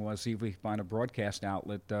final thing was see if we could find a broadcast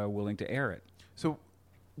outlet willing to air it. So,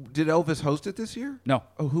 did Elvis host it this year? No.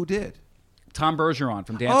 Oh, who did? Tom Bergeron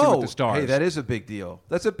from Dancing with the Stars. Hey, that is a big deal.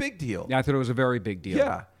 That's a big deal. Yeah, I thought it was a very big deal.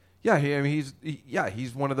 Yeah. Yeah,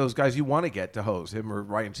 he's one of those guys you want to get to host, him or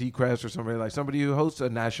Ryan Seacrest or somebody who hosts a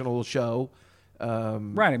national show.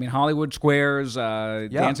 Right. I mean, Hollywood Squares,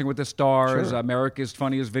 Dancing with the Stars, Sure. America's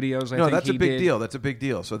Funniest Videos. That's a big deal. That's a big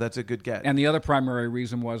deal. So that's a good get. And the other primary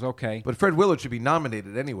reason was, okay. But Fred Willard should be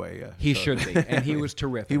nominated anyway. He should be. And he was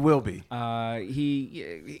terrific. He will be.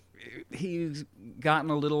 He's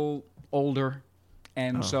gotten a little older.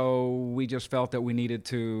 And so we just felt that we needed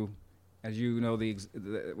to, as you know,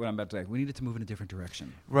 what I'm about to say, we needed to move in a different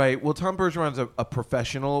direction. Right. Well, Tom Bergeron's a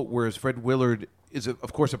professional, whereas Fred Willard is,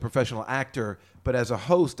 of course, a professional actor. But as a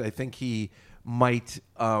host, I think he might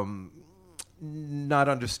not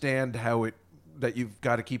understand that you've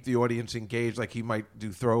got to keep the audience engaged. Like he might do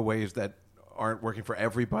throwaways that aren't working for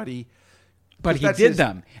everybody. But he did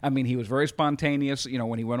them. I mean, he was very spontaneous,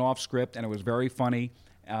 when he went off script, and it was very funny.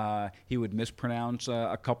 He would mispronounce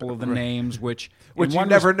a couple of the names, which you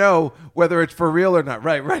never know whether it's for real or not.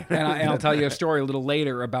 Right. And I'll tell you a story a little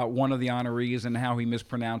later about one of the honorees and how he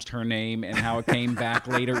mispronounced her name and how it came back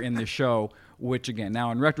later in the show, which, again,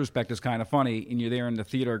 now in retrospect is kind of funny, and you're there in the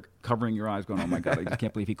theater covering your eyes going, oh, my God, I just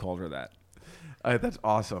can't believe he called her that. That's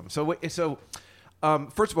awesome. So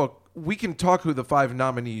first of all, we can talk who the 5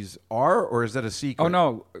 nominees are, or is that a secret? Oh,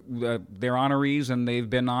 no. They're honorees, and they've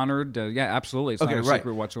been honored. Yeah, absolutely. It's not a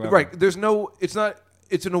secret whatsoever. Right.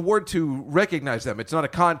 It's an award to recognize them. It's not a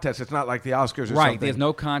contest. It's not like the Oscars or something. Right. There's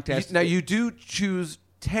no contest. Now, you do choose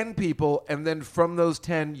 10 people, and then from those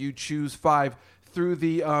 10, you choose 5 through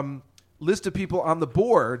the list of people on the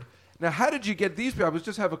board. Now, how did you get these people? I was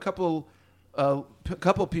just have a couple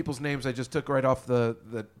people's names I just took right off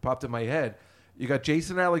that popped in my head. You got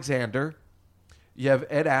Jason Alexander. You have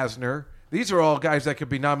Ed Asner. These are all guys that could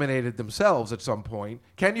be nominated themselves at some point.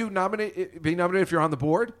 Can you be nominated if you're on the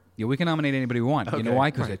board? Yeah, we can nominate anybody we want. Okay, you know why?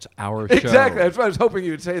 Because it's our show. Exactly. That's what I was hoping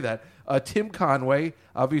you would say that. Tim Conway,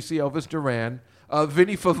 obviously Elvis Duran.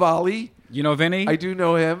 Vinny Favale. You know Vinny? I do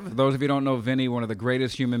know him. For those of you who don't know Vinny, one of the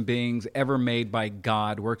greatest human beings ever made by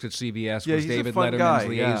God, works at CBS, was David Letterman's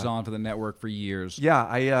liaison for the network for years. Yeah,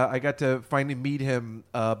 I got to finally meet him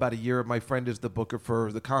about a year. My friend is the booker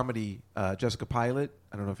for the comedy Jessica Pilot.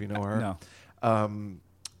 I don't know if you know her. No.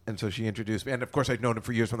 And so she introduced me. And, of course, I'd known him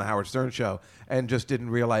for years from the Howard Stern show and just didn't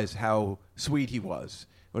realize how sweet he was.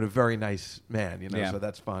 What a very nice man, so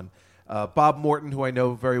that's fun. Bob Morton, who I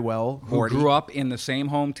know very well. Who grew up in the same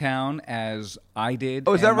hometown as I did.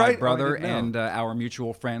 Oh, is that right? My brother and our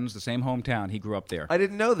mutual friends, the same hometown. He grew up there. I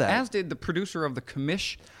didn't know that. As did the producer of The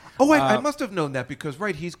Commish. Oh, I must have known that because,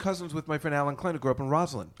 he's cousins with my friend Alan Klein, who grew up in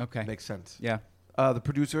Roslyn. Okay. Makes sense. Yeah. The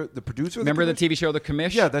producer. Remember the TV show The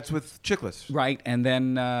Commish? Yeah, that's with Chickless. Right, and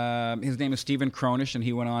then his name is Stephen Cronish, and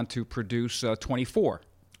he went on to produce 24.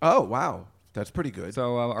 Oh, wow. That's pretty good.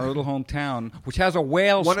 So our little hometown, which has a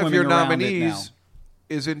whale one swimming around it now. One of your nominees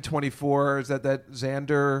is in 24. Is that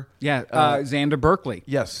Xander? Yeah, Xander Berkeley.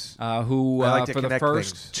 Yes. Who like for the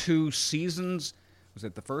first things. 2 seasons, was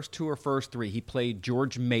it the first 2 or first 3? He played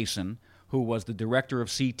George Mason, who was the director of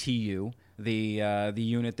CTU, the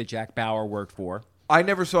unit that Jack Bauer worked for. I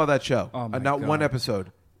never saw that show. Oh my not God. one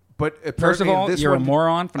episode. But first of all, you're a one,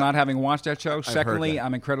 moron for not having watched that show. I've Secondly, heard that.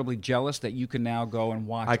 I'm incredibly jealous that you can now go and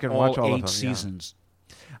watch all all of 8 them, seasons.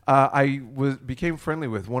 I became friendly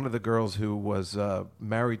with one of the girls who was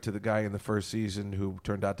married to the guy in the first season who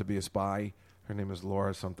turned out to be a spy. Her name is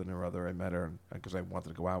Laura something or other. I met her because I wanted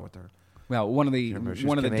to go out with her. Well, one of the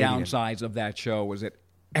Canadian. downsides of that show was that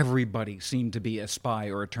everybody seemed to be a spy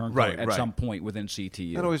or a turncoat at some point within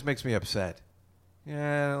CTU. That always makes me upset.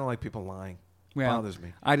 Yeah, I don't like people lying. Well, bothers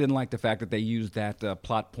me. I didn't like the fact that they used that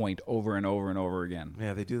plot point over and over and over again.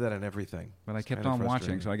 Yeah, they do that in everything. But I kept on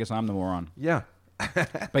watching, so I guess I'm the moron. Yeah.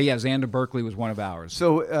 But yeah, Xander Berkeley was one of ours.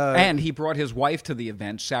 So, and he brought his wife to the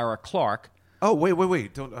event, Sarah Clark. Oh,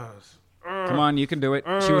 wait. Don't. Come on, you can do it.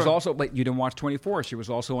 She was also, but you didn't watch 24. She was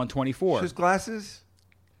also on 24. She has glasses?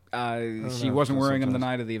 She wasn't wearing them the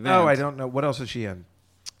night of the event. Oh, I don't know. What else is she in?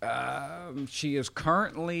 She is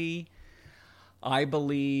currently, I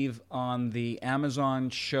believe, on the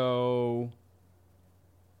Amazon show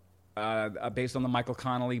based on the Michael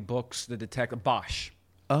Connelly books, The Detective Bosch.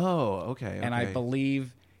 Oh, okay. And I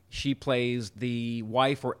believe she plays the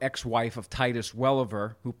wife or ex-wife of Titus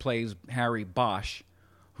Welliver, who plays Harry Bosch,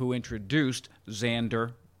 who introduced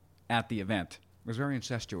Xander at the event. It was very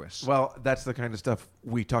incestuous. Well, that's the kind of stuff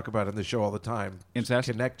we talk about in the show all the time. Incest?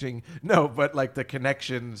 Connecting. No, but like the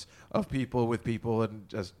connections of people with people and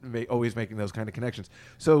just always making those kind of connections.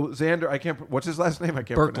 So Xander, what's his last name? I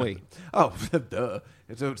can't Berkeley. pronounce it. Oh, duh.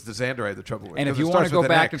 It's the Xander I had the trouble with. And if you want to go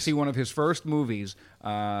back and see one of his first movies,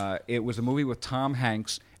 it was a movie with Tom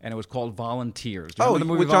Hanks, and it was called Volunteers. Do you remember the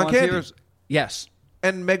movie with John Volunteers? Candy? Yes.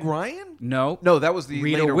 And Meg Ryan? No, that was the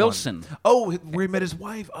Rita later Wilson. One. Oh, where he met his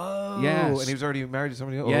wife. Oh, yes. And he was already married to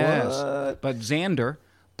somebody else. Yes, What? but Xander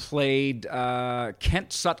played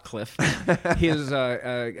Kent Sutcliffe. His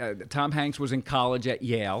Tom Hanks was in college at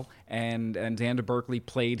Yale, and Xander Berkeley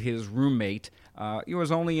played his roommate. He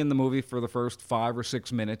was only in the movie for the first 5 or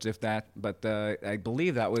 6 minutes, if that, but I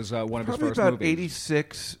believe that was one of his first about movies.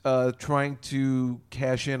 86, trying to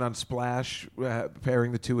cash in on Splash,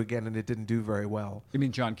 pairing the two again, and it didn't do very well. You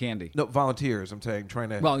mean John Candy? No, Volunteers, I'm saying, trying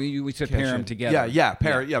to... Well, we said pair them together. Yeah,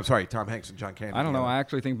 I'm sorry, Tom Hanks and John Candy. I don't know. I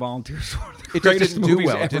actually think Volunteers were one of the It just greatest didn't do movies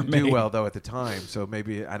well. It ever didn't made. do well, though, at the time, so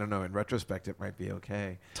maybe, I don't know, in retrospect, it might be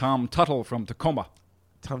okay. Tom Tuttle from Tacoma.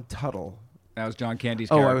 Tom Tuttle. That was John Candy's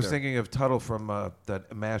character. I was thinking of Tuttle from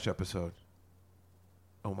that MASH episode.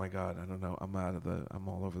 Oh my God, I don't know. I'm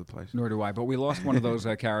all over the place. Nor do I. But we lost one of those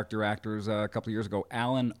character actors a couple of years ago,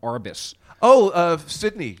 Alan Arbus. Oh,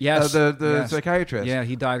 Sydney. Yes. The yes. psychiatrist. Yeah,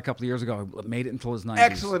 he died a couple of years ago. Made it until his 90s.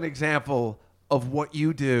 Excellent example of what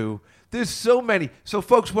you do. There's so many. So,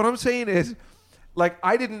 folks, what I'm saying is, like,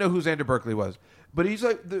 I didn't know who Xander Berkeley was, but he's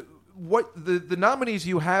like the nominees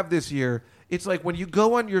you have this year. It's like when you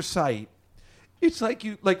go on your site, it's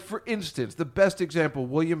like for instance, the best example,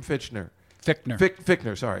 William Fichtner.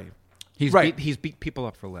 Fichtner, sorry. He's beat people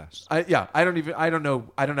up for less. I don't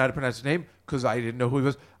know how to pronounce his name because I didn't know who he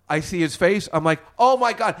was. I see his face. I'm like, oh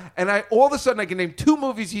my God. And all of a sudden I can name 2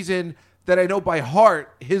 movies he's in that I know by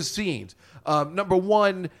heart his scenes. Number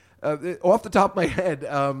one, off the top of my head,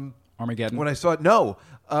 Armageddon. When I saw it,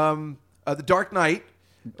 The Dark Knight.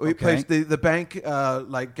 He plays the bank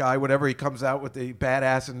guy, whatever. He comes out with the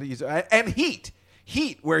badass, and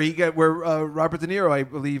Heat, where Robert De Niro, I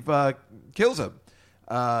believe, kills him.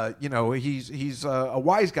 He's a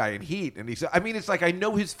wise guy in Heat, and it's like I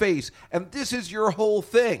know his face, and this is your whole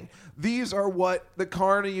thing. These are what the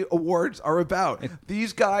Carney Awards are about.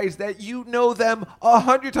 These guys that you know them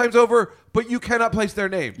 100 times over, but you cannot place their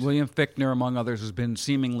names. William Fichtner, among others, has been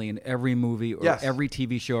seemingly in every movie or every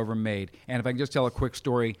TV show ever made. And if I can just tell a quick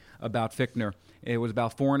story about Fichtner, it was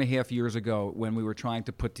about 4.5 years ago when we were trying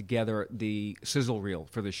to put together the sizzle reel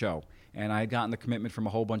for the show. And I had gotten the commitment from a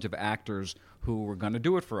whole bunch of actors who were going to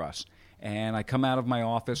do it for us. And I come out of my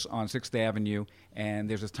office on 6th Avenue, and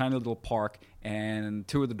there's this tiny little park, and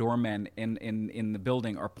 2 of the doormen in the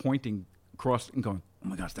building are pointing across and going, oh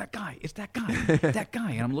my God, it's that guy, that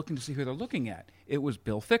guy. And I'm looking to see who they're looking at. It was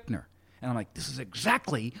Bill Fichtner. And I'm like, this is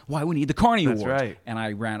exactly why we need the Carney Awards. That's right. And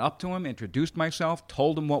I ran up to him, introduced myself,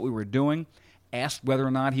 told him what we were doing, asked whether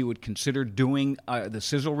or not he would consider doing the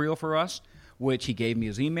sizzle reel for us, which he gave me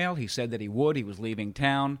his email. He said that he would. He was leaving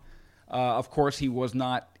town. Of course, he was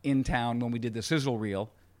not in town when we did the sizzle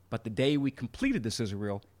reel, but the day we completed the sizzle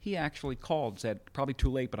reel, he actually called, said, probably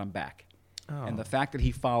too late, but I'm back. Oh. And the fact that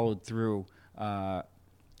he followed through, as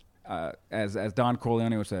Don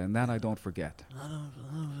Corleone would say, and that I don't forget. I don't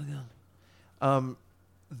forget.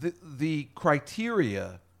 The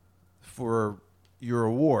criteria for your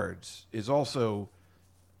awards is also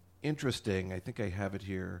interesting. I think I have it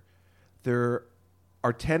here. There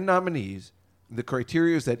are 10 nominees. The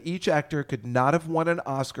criteria is that each actor could not have won an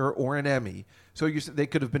Oscar or an Emmy. So they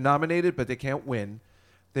could have been nominated, but they can't win.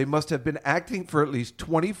 They must have been acting for at least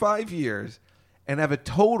 25 years and have a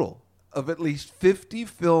total of at least 50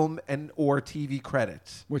 film and or TV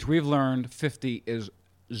credits. Which we've learned 50 is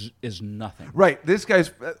nothing. Right. This guy's...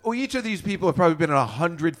 each of these people have probably been in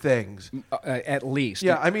 100 things. At least.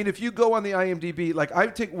 Yeah, I mean, if you go on the IMDb, like I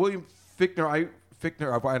take William Fichtner... I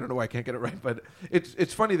don't know why I can't get it right, but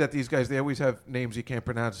it's funny that these guys, they always have names you can't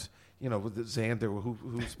pronounce, with Xander,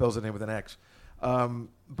 who spells the name with an X.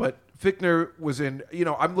 But Fichtner was in,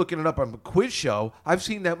 I'm looking it up on the quiz show. I've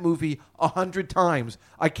seen that movie 100 times.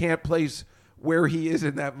 I can't place where he is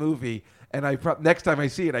in that movie, and next time I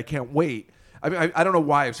see it, I can't wait. I mean, I don't know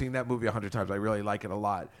why I've seen that movie 100 times. I really like it a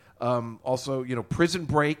lot. Also, Prison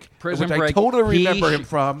Break, which I totally remember him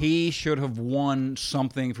from. He should have won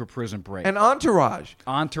something for Prison Break. And Entourage.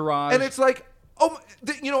 And it's like,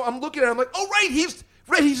 I'm looking at it, I'm like, oh, right, he's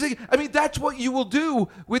like, I mean, that's what you will do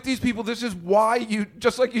with these people. This is why you,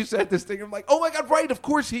 just like you said, this thing. I'm like, oh, my God, right, of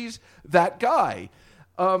course he's that guy.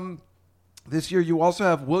 This year you also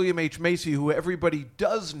have William H. Macy, who everybody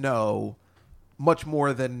does know much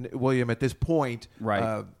more than William at this point.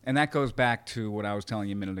 Right. And that goes back to what I was telling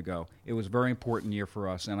you a minute ago. It was a very important year for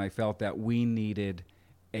us, and I felt that we needed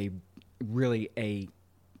a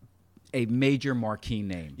major marquee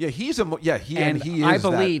name. Yeah, he is. I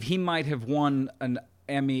believe he might have won an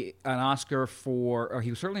Emmy, an Oscar or he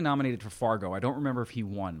was certainly nominated for Fargo. I don't remember if he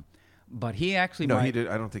won, but he actually he did.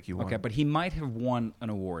 I don't think he won. Okay, but he might have won an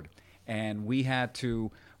award, and we had to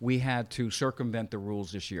circumvent the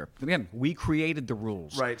rules this year. Again, we created the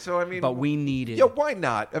rules. Right. So, I mean... But we needed... Yeah, why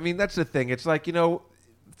not? I mean, that's the thing. It's like,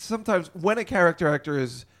 sometimes when a character actor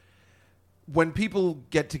is when people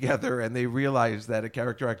get together and they realize that a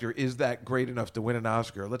character actor is that great enough to win an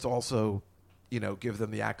Oscar, let's also, give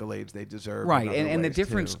them the accolades they deserve. Right, in other and the ways,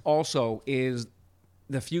 difference too. also is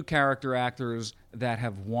the few character actors that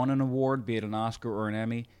have won an award, be it an Oscar or an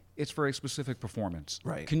Emmy, it's for a specific performance.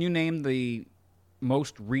 Right. Can you name the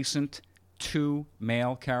most recent 2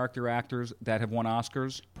 male character actors that have won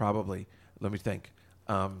Oscars? Probably. Let me think.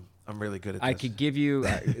 I'm really good at this. I could give you.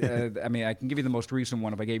 I can give you the most recent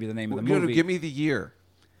one if I gave you the name of the movie. Give me the year.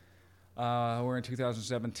 We're in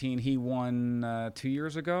 2017. He won 2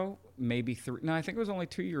 years ago, maybe 3. No, I think it was only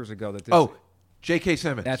 2 years ago that this. Oh, J.K.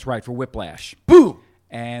 Simmons. That's right, for Whiplash. Boom.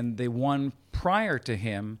 And the one prior to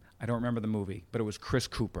him, I don't remember the movie, but it was Chris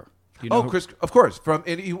Cooper. Do you know Chris, of course.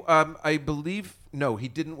 I believe he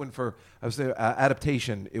didn't win for. I was there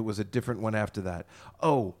adaptation. It was a different one after that.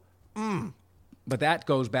 But that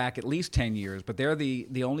goes back at least 10 years. But they're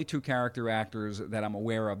the only 2 character actors that I'm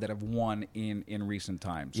aware of that have won in recent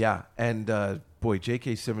times. Yeah, and boy,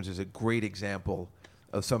 J.K. Simmons is a great example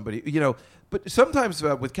of somebody. But sometimes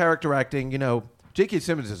with character acting, J.K.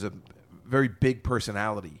 Simmons is a very big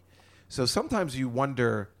personality. So sometimes you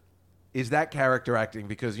wonder, is that character acting?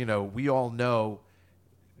 Because we all know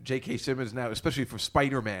J.K. Simmons now, especially for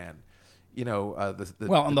Spider-Man. On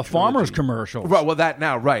the Farmers commercials. Well, that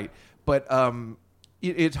now, right. But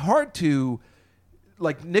it's hard to,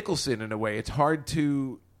 like Nicholson in a way, it's hard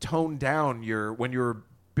to tone down when you're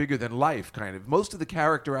bigger than life, kind of. Most of the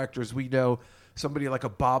character actors we know, somebody like a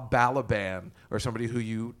Bob Balaban or somebody who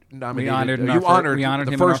you nominated. We honored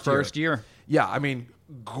him in our first year. Yeah, I mean,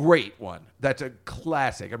 great one. That's a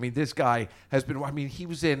classic. I mean, this guy has been, he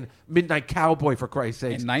was in Midnight Cowboy, for Christ's sake.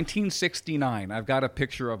 In 1969, I've got a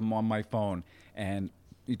picture of him on my phone. And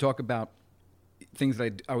you talk about things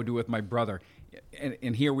that I would do with my brother.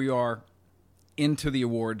 And here we are into the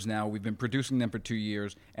awards now. We've been producing them for 2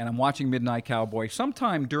 years. And I'm watching Midnight Cowboy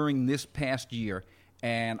sometime during this past year.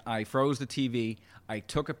 And I froze the TV. I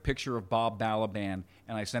took a picture of Bob Balaban,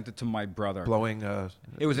 and I sent it to my brother. Blowing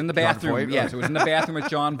It was in the John bathroom. Voight, Yes, right? it was in the bathroom with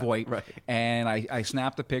John Voight. Right. And I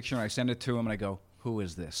snapped the picture, and I sent it to him, and I go, who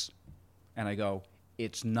is this? And I go,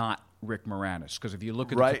 it's not Rick Moranis. Because if you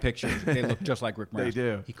look at the pictures, they look just like Rick Moranis. They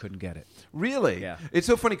do. He couldn't get it. Really? Yeah. It's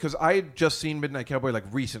so funny because I had just seen Midnight Cowboy like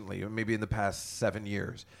recently, maybe in the past 7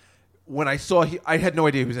 years. When I saw I had no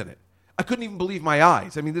idea he was in it. I couldn't even believe my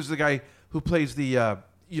eyes. I mean, this is the guy who plays the,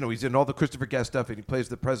 he's in all the Christopher Guest stuff, and he plays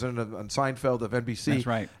the president on Seinfeld of NBC. That's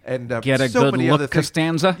right. And Get a so good many look, other things.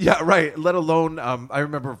 Costanza. Yeah, right. Let alone, I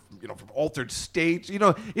remember, from Altered States.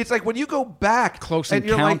 It's like when you go back. Close and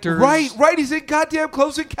Encounters. You're like, right. He's in goddamn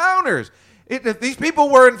Close Encounters. These people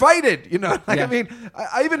were invited. Yeah. I mean,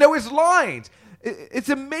 I even know his lines. It's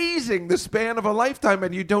amazing the span of a lifetime,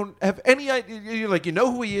 and you don't have any idea. You're like,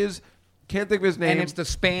 who he is. Can't think of his name. And it's the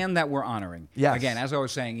span that we're honoring. Yes. Again, as I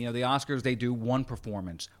was saying, the Oscars, they do one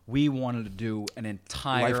performance. We wanted to do an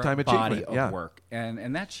entire Lifetime body achievement, of yeah. work.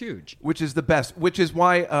 And that's huge. Which is the best. Which is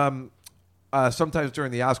why sometimes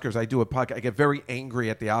during the Oscars, I do a podcast. I get very angry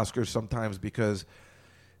at the Oscars sometimes because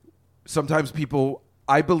sometimes people,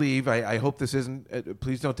 I believe, I hope this isn't,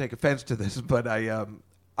 please don't take offense to this, but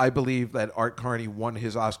I believe that Art Carney won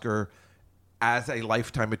his Oscar as a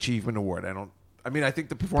Lifetime Achievement Award. I think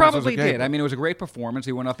the performance Probably was okay. did. It was a great performance.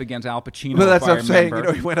 He went up against Al Pacino. But that's if what I I'm saying.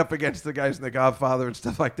 remember. He went up against the guys in The Godfather and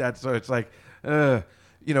stuff like that. So it's like, but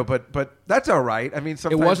that's all right. It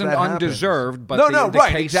Sometimes wasn't that happens. undeserved, but the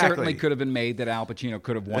right, case exactly. certainly could have been made that Al Pacino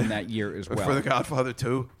could have won that year as well. For The Godfather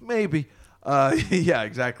 2, maybe. Yeah,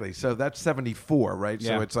 exactly. So that's 74, right?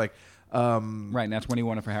 Yeah. So it's like... right, and that's when he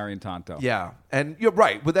won it for Harry and Tonto. Yeah, and you're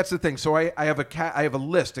right. But that's the thing. So I have a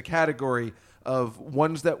list, a category of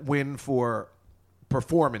ones that win for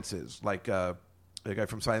performances, like the guy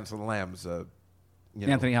from Silence of the Lambs,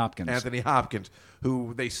 Anthony Hopkins,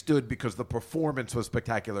 who they stood because the performance was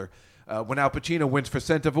spectacular. When Al Pacino wins for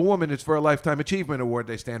Scent of a Woman, it's for a Lifetime Achievement Award.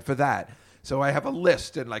 They stand for that. So I have a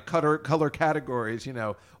list and like color categories,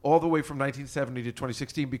 all the way from 1970 to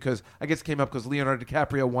 2016, because I guess it came up because Leonardo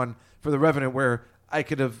DiCaprio won for The Revenant, where I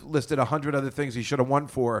could have listed 100 other things he should have won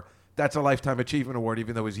for. That's a Lifetime Achievement Award,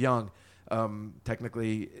 even though he's young.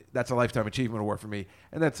 Technically, that's a Lifetime Achievement Award for me.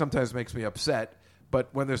 And that sometimes makes me upset. But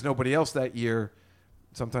when there's nobody else that year,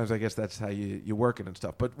 sometimes I guess that's how you work it and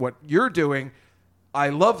stuff. But what you're doing, I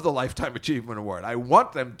love the Lifetime Achievement Award. I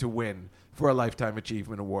want them to win for a Lifetime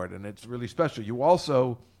Achievement Award, and it's really special. You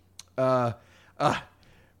also,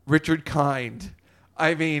 Richard Kind.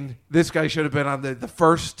 This guy should have been on the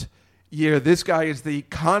first year. This guy is the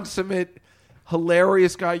consummate,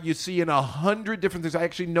 hilarious guy you see in 100 different things. I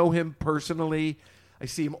actually know him personally. I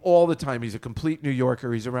see him all the time. He's a complete New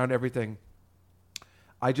Yorker. He's around everything.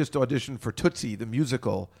 I just auditioned for Tootsie, the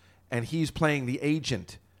musical, and he's playing the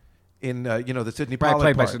agent in, the Sidney Pollack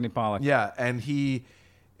played by part. Sidney Pollack. Yeah, and he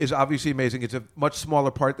is obviously amazing. It's a much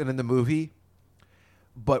smaller part than in the movie,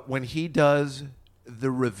 but when he does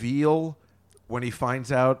the reveal, when he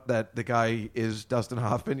finds out that the guy is Dustin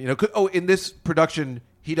Hoffman, in this production,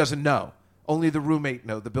 he doesn't know. Only the roommate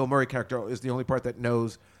knows. The Bill Murray character is the only part that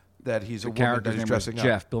knows that he's a woman that he's dressing up.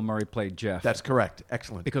 Jeff. Bill Murray played Jeff. That's correct.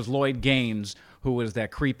 Excellent. Because Lloyd Gaines, who was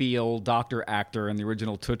that creepy old doctor actor in the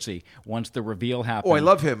original Tootsie, once the reveal happened... Oh, I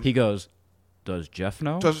love him. He goes, does Jeff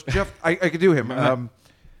know? Does Jeff... I could do him.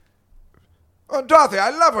 Dorothy, I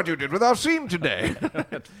love what you did with our scene today.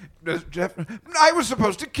 Does Jeff... I was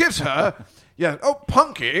supposed to kiss her. Yeah. Oh,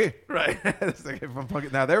 Punky. Right.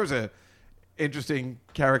 Now, there was a... interesting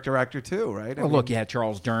character actor too, right? Look, you had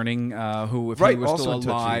Charles Durning, who, if right, he was also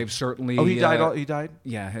still alive, certainly. Oh, he died. He died.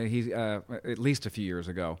 Yeah, he at least a few years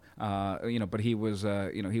ago. But he was,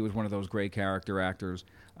 he was one of those great character actors.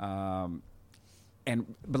 But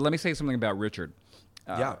let me say something about Richard.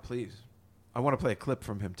 Yeah, please. I want to play a clip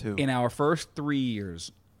from him too. In our first 3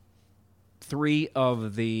 years, three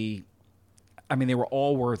of the. I mean, they were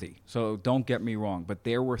all worthy, so don't get me wrong. But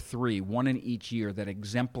there were three, one in each year, that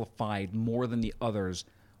exemplified more than the others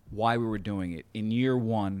why we were doing it. In year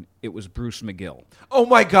one, it was Bruce McGill. Oh,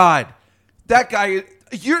 my God. That guy,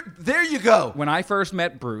 there you go. When I first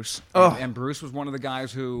met Bruce, and Bruce was one of the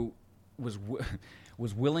guys who was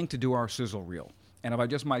willing to do our sizzle reel. And if I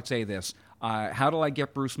just might say this, how did I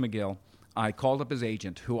get Bruce McGill? I called up his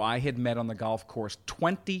agent, who I had met on the golf course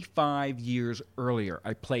 25 years earlier.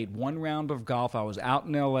 I played one round of golf. I was out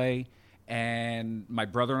in L.A., and my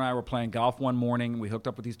brother and I were playing golf one morning. We hooked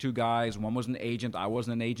up with these two guys. One was an agent. I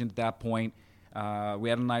wasn't an agent at that point. We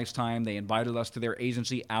had a nice time. They invited us to their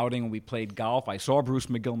agency outing, and we played golf. I saw Bruce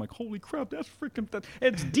McGill. I'm like, holy crap, that's freaking...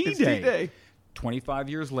 It's D-Day. It's D-Day. 25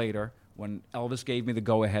 years later, when Elvis gave me the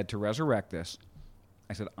go-ahead to resurrect this,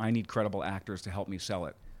 I said, I need credible actors to help me sell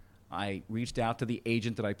it. I reached out to the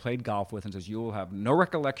agent that I played golf with and says, you will have no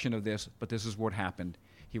recollection of this, but this is what happened.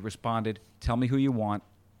 He responded, tell me who you want,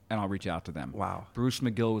 and I'll reach out to them. Wow. Bruce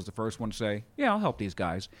McGill was the first one to say, yeah, I'll help these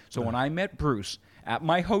guys. So when I met Bruce at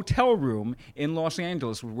my hotel room in Los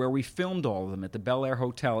Angeles, where we filmed all of them at the Bel Air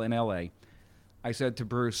Hotel in L.A., I said to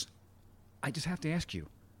Bruce, I just have to ask you,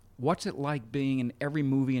 what's it like being in every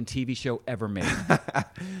movie and TV show ever made?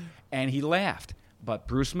 And he laughed. But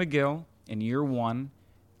Bruce McGill, in year one...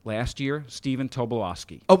 Last year, Stephen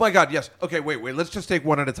Tobolowsky. Oh, my God, yes. Okay, wait. Let's just take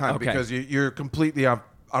one at a time Okay. because you're completely on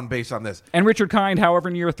base on this. And Richard Kind, however,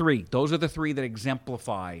 in year three. Those are the three that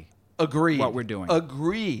exemplify Agreed. what we're doing.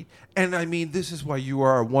 Agreed. And, I mean, this is why you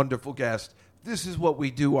are a wonderful guest. This is what we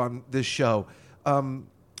do on this show.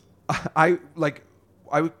 I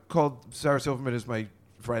called Sarah Silverman as my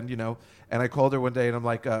friend, and I called her one day, and I'm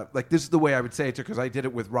like, this is the way I would say it to her, because I did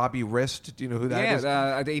it with Robbie Rist. Do you know who that is?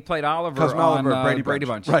 Yeah, he played Oliver Cousin on Oliver, Brady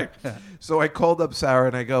Bunch. Right. So I called up Sarah,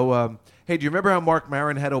 and I go, hey, do you remember how Mark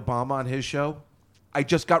Maron had Obama on his show? I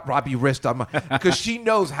just got Robbie Rist on my... Because she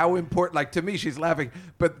knows how important... Like, to me, she's laughing,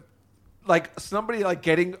 but... Like, somebody like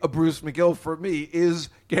getting a Bruce McGill for me is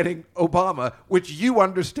getting Obama, which you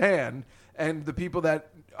understand, and the people that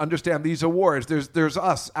understand these awards, there's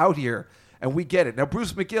us out here, and we get it. Now,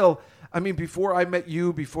 Bruce McGill, I mean, before I met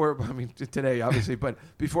you, today, obviously, but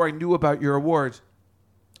before I knew about your awards,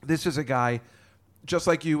 this is a guy, just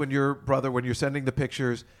like you and your brother, when you're sending the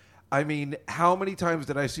pictures, I mean, how many times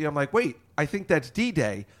did I see, I'm like, wait, I think that's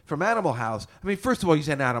D-Day from Animal House. I mean, first of all, he's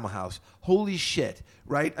in Animal House. Holy shit,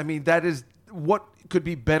 right? I mean, that is, what could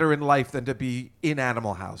be better in life than to be in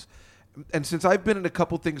Animal House? And since I've been in a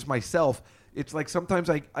couple things myself, it's like sometimes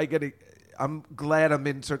I'm glad I'm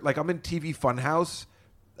in, I'm in TV Funhouse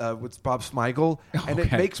with Bob Smigel, and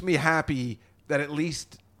it makes me happy that at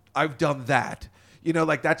least I've done that.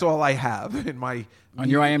 Like that's all I have in my on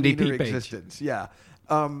your IMDb page. Existence. Yeah.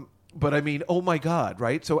 But I mean, oh my God,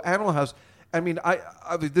 right? So Animal House, I mean, I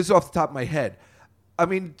this is off the top of my head. I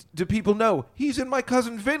mean, do people know he's in My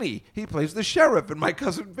Cousin Vinny? He plays the sheriff in My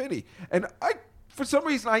Cousin Vinny. And for some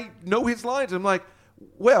reason, I know his lines. I'm like,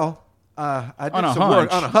 well, I did some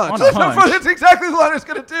work on a hunch. That's exactly the line I was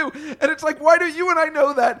going to do. And it's like, why do you and I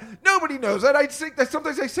know that? Nobody knows that. I think that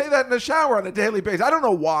sometimes I say that in the shower on a daily basis. I don't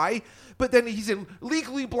know why. But then he's in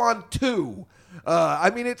Legally Blonde 2. I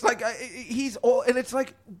mean, it's like he's all, and it's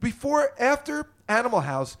like after Animal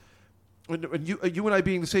House, and you and I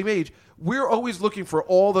being the same age, we're always looking for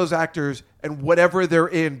all those actors and whatever they're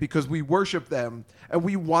in because we worship them and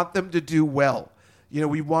we want them to do well.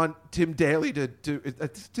 We want Tim Daly to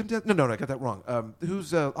Tim. No, I got that wrong.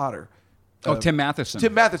 Who's Otter? Tim Matheson.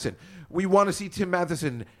 Tim Matheson. We want to see Tim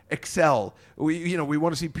Matheson excel. We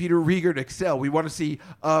want to see Peter Riegert excel. We want to see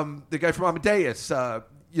the guy from Amadeus.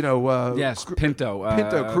 Yes,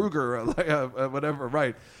 Pinto. Kruger, whatever.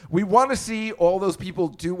 Right. We want to see all those people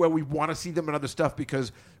do well. We want to see them in other stuff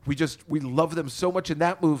because we love them so much in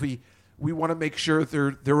that movie. We want to make sure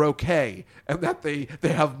they're okay and that they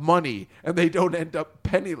have money and they don't end up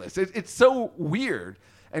penniless. It's so weird.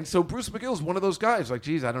 And so Bruce McGill is one of those guys. Like,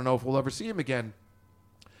 geez, I don't know if we'll ever see him again.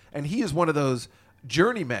 And he is one of those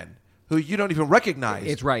journeymen who you don't even recognize.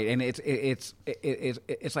 It's right, and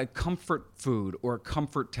it's like comfort food or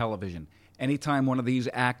comfort television. Anytime one of these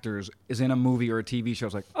actors is in a movie or a TV show,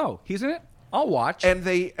 it's like, oh, he's in it. I'll watch. And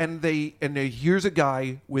here's a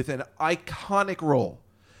guy with an iconic role.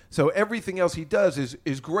 So everything else he does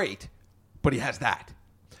is great, but he has that.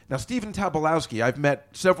 Now, Stephen Tobolowsky, I've met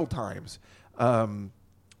several times.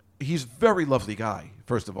 He's a very lovely guy,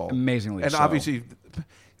 first of all. Amazingly and so. Obviously,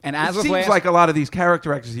 and as it seems like a lot of these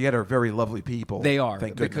character actors he had are very lovely people. They are.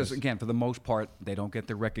 Thank Because, goodness. again, for the most part, they don't get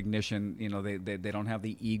the recognition. They don't have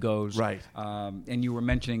the egos. Right. And you were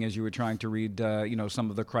mentioning as you were trying to read, some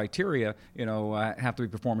of the criteria, have to be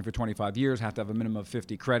performing for 25 years, have to have a minimum of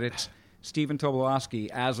 50 credits. Stephen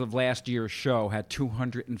Tobolowsky, as of last year's show, had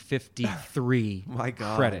 253 My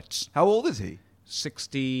God. credits. How old is he?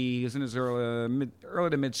 60, is in his early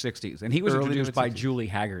to mid 60s, and he was Early to introduced by mid-60s. Julie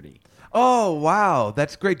Haggerty. Oh, wow.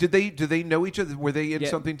 That's great. Did they know each other? Were they in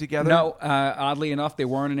something together? No, oddly enough, they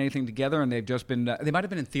weren't in anything together, and they've just been. They might have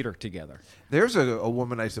been in theater together. There's a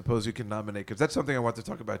woman I suppose you can nominate because that's something I want to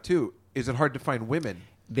talk about too. Is it hard to find women?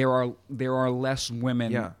 There are less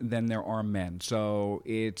women Yeah. than there are men, so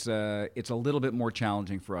it's a little bit more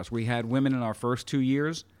challenging for us. We had women in our first 2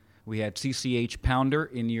 years. We had CCH Pounder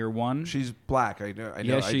in year one. She's black. I know.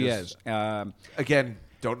 Yes, she is. Again,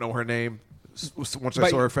 don't know her name. Once I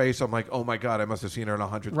saw her face, I'm like, oh my God, I must have seen her in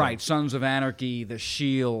 100 Right, things. Sons of Anarchy, The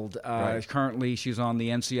Shield. Right. Currently, she's on the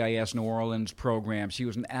NCIS New Orleans program. She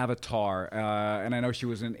was an Avatar, and I know she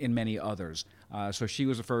was in many others. So she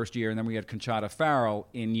was the first year, and then we had Conchata Farrell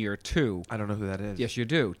in year two. I don't know who that is. Yes, you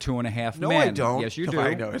do. 2.5 No, Men. I don't. Yes, you No, do.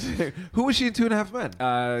 I know. Who was she in 2.5 Men?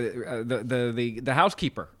 The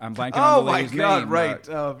housekeeper. I'm blanking Oh on the my lady's God! name. Right.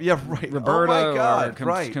 Yeah. Right. Roberta. Oh my God! Or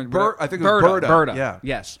Right. I think it was Berta. Berta. Yeah.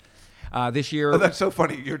 Yes. This year. Oh, that's so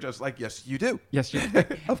funny. You're just like, yes, you do. Yes, you.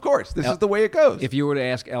 Of course. This is the way it goes. If you were to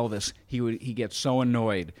ask Elvis, he gets so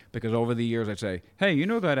annoyed because over the years I'd say, "Hey, you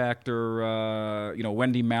know that actor,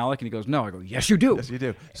 Wendy Malick?" And he goes, "No." I go, "Yes, you do." Yes, you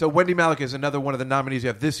do. So Wendy Malick is another one of the nominees you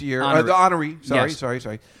have this year. Honoree. The honoree. Yes.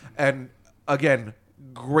 Sorry. And again,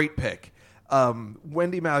 great pick.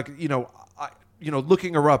 Wendy Malick.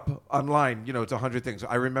 Looking her up online, it's 100 things.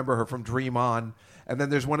 I remember her from Dream On. And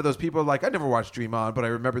then there's one of those people like, I never watched Dream On, but I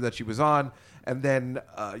remember that she was on. And then,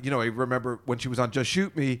 I remember when she was on Just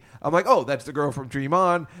Shoot Me, I'm like, oh, that's the girl from Dream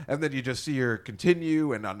On. And then you just see her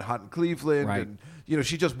continue and on Hot in Cleveland. Right. And,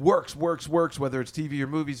 she just works, whether it's TV or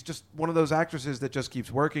movies. Just one of those actresses that just keeps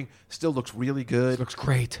working. Still looks really good. Looks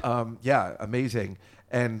great. Yeah, amazing.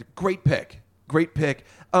 And great pick.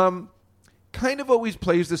 Kind of always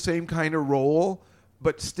plays the same kind of role,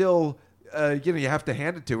 but still... you have to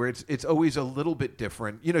hand it to her. It's always a little bit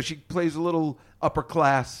different. She plays a little upper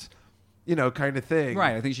class, kind of thing.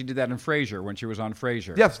 Right. I think she did that in Frasier when she was on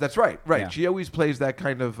Frasier. Yes, that's right. Right. Yeah. She always plays that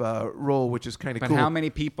kind of role, which is kind of cool. But how many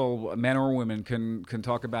people, men or women, can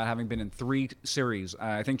talk about having been in 3 series?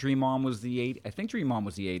 I think Dream On was the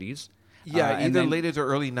 80s. Yeah, and either then, late or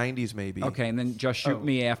early 90s, maybe. Okay, and then Just Shoot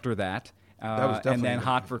Me after that. That was definitely and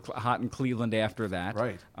then Hot in Cleveland after that.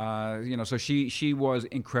 Right. So she was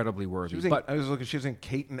incredibly worthy. She was in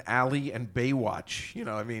Kate and Alley and Baywatch.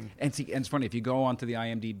 And it's funny, if you go onto the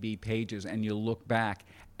IMDb pages and you look back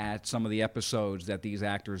at some of the episodes that these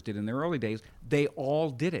actors did in their early days, they all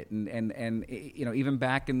did it. And even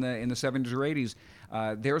back in the 70s or 80s,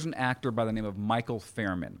 there's an actor by the name of Michael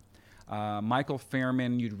Fairman. Michael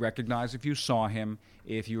Fairman, you'd recognize if you saw him.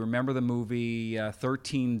 If you remember the movie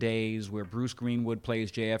 13 Days, where Bruce Greenwood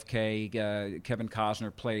plays JFK, Kevin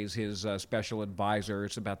Costner plays his special advisor.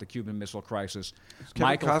 It's about the Cuban Missile Crisis.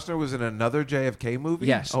 Kevin Costner was in another JFK movie?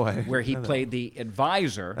 Yes, Oh, where he played the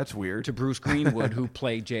advisor. That's weird. To Bruce Greenwood, who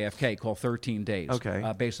played JFK, called 13 Days.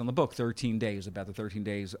 Okay. Based on the book 13 Days, about the 13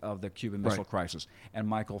 days of the Cuban Missile Crisis. And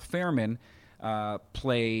Michael Fairman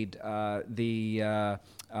played the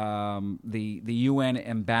UN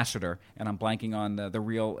ambassador, and I'm blanking on the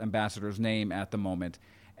real ambassador's name at the moment.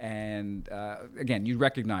 And again, you'd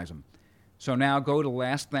recognize him. So now go to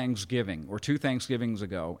last Thanksgiving or 2 Thanksgivings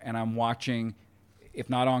ago, and I'm watching if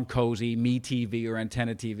not on Cozy, Me TV, or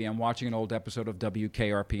Antenna TV, I'm watching an old episode of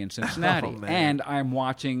WKRP in Cincinnati. Oh, man. And I'm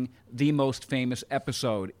watching the most famous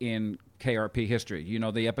episode in KRP history. You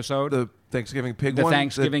know the episode? The Thanksgiving pig The one?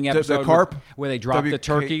 Thanksgiving the episode carp? where they drop the WK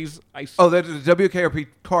turkeys. Oh, that's the WKRP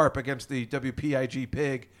carp against the WPIG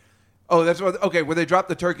pig. Oh, that's what. Okay, where they drop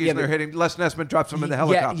the turkeys and they're hitting. Les Nessman drops them in the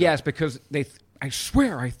helicopter. Yes, because I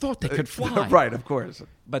swear, I thought they could fly. Right, of course.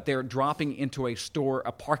 But they're dropping into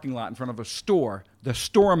a parking lot in front of a store. The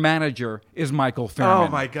store manager is Michael Fairman.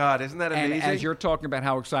 Oh, my God. Isn't that amazing? And as you're talking about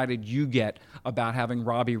how excited you get about having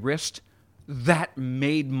Robbie Rist, that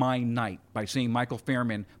made my night by seeing Michael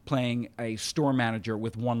Fairman playing a store manager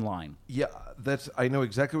with one line. Yeah, I know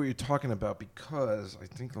exactly what you're talking about because I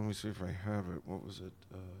think, let me see if I have it. What was it?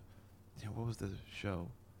 What was the show?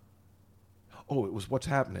 Oh, it was What's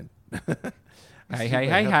Happening.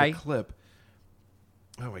 Hey. Clip.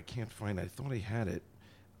 Oh, I can't find it. I thought I had it.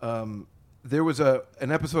 There was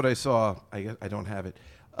an episode I saw. I don't have it.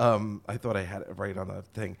 I thought I had it right on the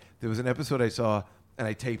thing. There was an episode I saw, and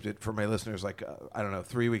I taped it for my listeners like,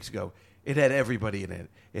 3 weeks ago. It had everybody in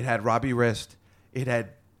it. It had Robbie Rist. It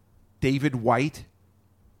had David White,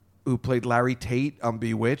 who played Larry Tate on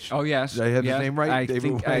Bewitched. Oh, yes. Did I have his name right? I David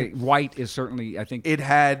think White. White is certainly, I think. It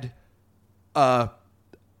had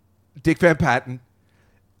Dick Van Patten.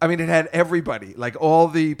 I mean, it had everybody, like all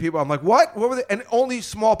the people. I'm like, what? What were they? And only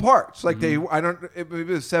small parts. Like it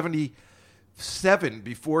was 77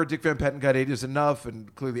 before Dick Van Patten got 8 is Enough,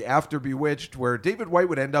 and clearly after Bewitched, where David White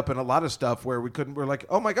would end up in a lot of stuff where we're like,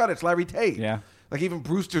 oh my God, it's Larry Tate. Yeah. Like even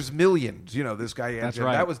Brewster's Millions, this guy. That's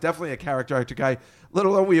right. That was definitely a character actor guy. Let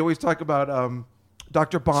alone we always talk about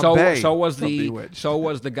Dr. Bombay. So was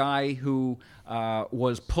the guy who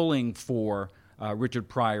was pulling for Richard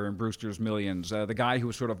Pryor in Brewster's Millions, the guy who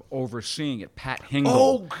was sort of overseeing it, Pat Hingle.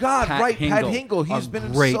 Oh God, right, Pat Hingle. Hingle. He's been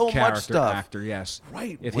in great so much character stuff. Actor, yes.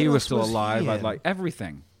 Right. If What he was else still was he alive, I'd in? like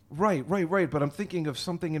everything. Right. But I'm thinking of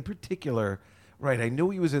something in particular. Right. I knew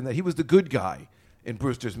he was in that. He was the good guy in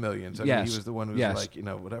Brewster's Millions. I mean, he was the one who was like,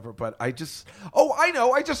 whatever. But I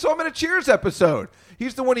know. I just saw him in a Cheers episode.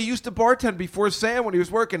 He's the one who used to bartend before Sam when he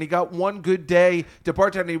was working. He got one good day to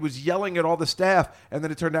bartend, and he was yelling at all the staff. And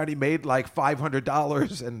then it turned out he made like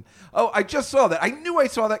 $500. And, I just saw that. I knew I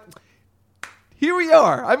saw that. Here we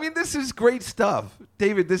are. I mean, this is great stuff.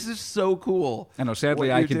 David, this is so cool. I know.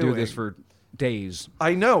 Sadly, I could do this for days.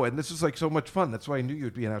 I know, and this is like so much fun. That's why I knew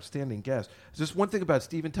you'd be an outstanding guest. Just one thing about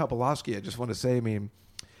Stephen Tobolowsky, I just want to say, I mean,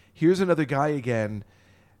 here's another guy again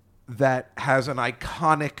that has one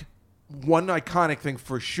iconic thing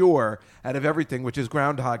for sure out of everything, which is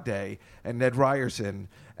Groundhog Day and Ned Ryerson.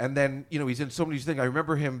 And then, he's in so many things. I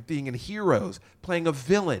remember him being in Heroes, playing a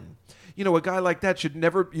villain. A guy like that you'd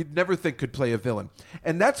never think could play a villain.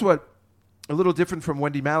 And that's what, a little different from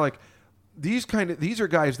Wendy Malick, these are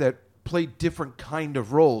guys that play different kind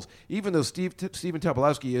of roles. Even though Stephen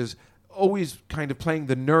Tobolowsky is always kind of playing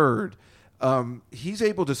the nerd, he's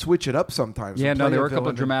able to switch it up sometimes. Yeah, no, there were a couple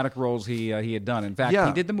of dramatic roles he had done. In fact,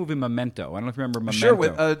 he did the movie Memento. I don't know if you remember Memento. Sure,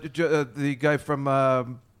 with the guy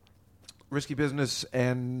from Risky Business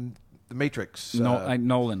and The Matrix. Christopher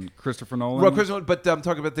Nolan. Well, Christopher, but I'm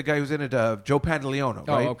talking about the guy who's in it, Joe Pantoliano,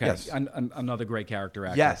 right? Oh, okay. Yes. Another great character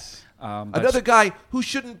actor. Yes. Another guy who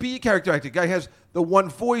shouldn't be a character actor. Guy has the one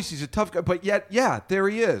voice. He's a tough guy, but yet, there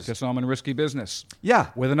he is. Just saw him in Risky Business. Yeah.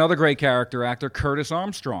 With another great character actor, Curtis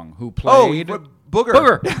Armstrong, who played...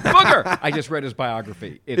 Booger. Booger! I just read his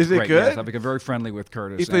biography. It's Is it great. good? Yes, I've become very friendly with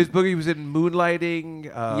Curtis. He plays Booger. He was in Moonlighting.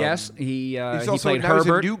 Yes, he also played now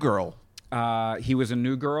Herbert. He's a New Girl. He was a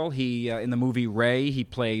New Girl. He in the movie Ray, he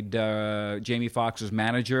played Jamie Foxx's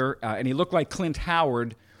manager, and he looked like Clint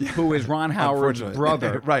Howard, who is Ron Howard's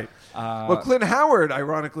brother. Right. Well, Clint Howard,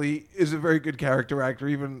 ironically, is a very good character actor,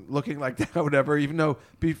 even looking like that, whatever. Even though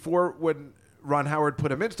before when Ron Howard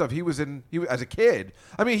put him in stuff, he was as a kid.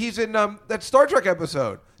 I mean, he's in that Star Trek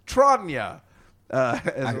episode, Tranya.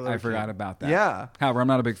 I forgot about that. Yeah. However, I'm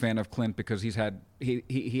not a big fan of Clint because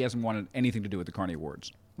he hasn't wanted anything to do with the Carney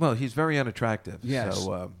Awards. Well, he's very unattractive. Yes.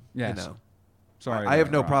 So, yes. Sorry, I have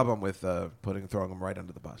no problem with throwing him right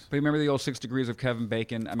under the bus. But remember the old 6 degrees of Kevin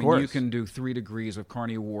Bacon? I mean, you can do 3 degrees of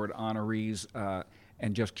Carney Award honorees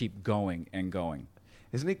and just keep going and going.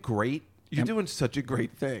 Isn't it great? You're doing such a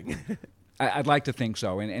great thing. I'd like to think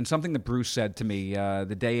so. And something that Bruce said to me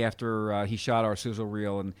the day after he shot our sizzle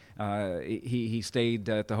reel, and he stayed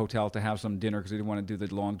at the hotel to have some dinner because he didn't want to do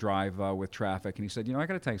the long drive with traffic. And he said, I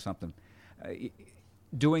got to tell you something.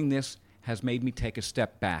 Doing this has made me take a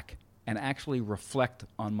step back and actually reflect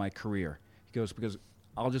on my career. He goes, because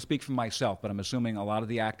I'll just speak for myself, but I'm assuming a lot of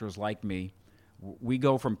the actors like me We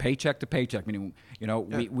go from paycheck to paycheck. Meaning,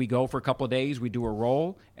 we go for a couple of days, we do a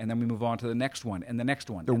role, and then we move on to the next one and the next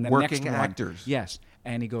one. They're and the working next actors. One. Yes.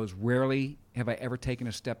 And he goes, rarely have I ever taken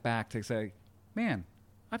a step back to say, man,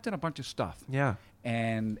 I've done a bunch of stuff. Yeah.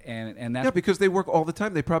 And that's because they work all the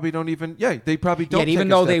time. They probably don't even. Yeah, they probably don't. Yet even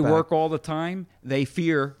take a though step they back. work all the time, they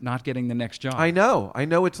fear not getting the next job. I know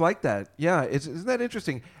it's like that. Yeah, isn't that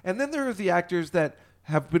interesting? And then there are the actors that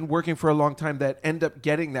have been working for a long time that end up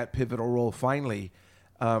getting that pivotal role finally,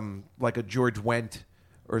 like a George Wendt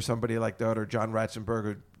or somebody like that, or John Ratzenberger,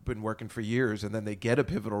 who'd been working for years, and then they get a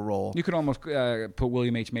pivotal role. You could almost put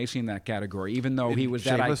William H. Macy in that category, even though he was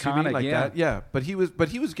that Shameless, you mean, iconic. like Yeah, that? Yeah. But he was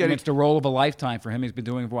and getting. it's the role of a lifetime for him. He's been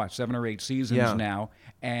doing 7 or 8 seasons now,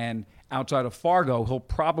 and outside of Fargo, he'll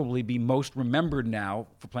probably be most remembered now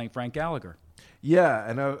for playing Frank Gallagher. Yeah,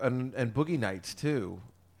 and Boogie Nights too.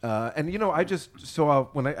 And I just saw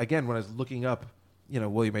when I was looking up,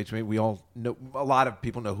 William H. Macy. We all know, a lot of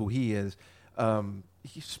people know who he is.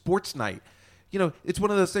 He's Sports Night. It's one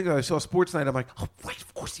of those things. I saw Sports Night. I'm like, oh, right,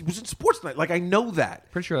 of course he was in Sports Night. Like, I know that.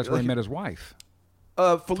 Pretty sure that's where he met his wife,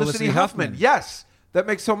 Felicity Huffman. Yes, that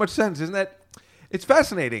makes so much sense, isn't that? It's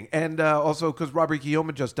fascinating, and also because Robert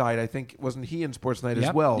Guillaume just died. I think wasn't he in Sports Night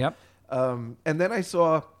as well? Yep. And then I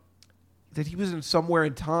saw that he was in Somewhere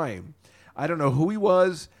in Time. I don't know who he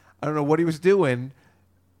was. I don't know what he was doing,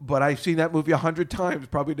 but I've seen that movie 100 times.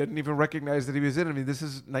 Probably didn't even recognize that he was in it. I mean, this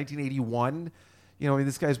is 1981.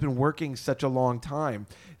 This guy's been working such a long time.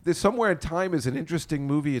 This Somewhere in Time is an interesting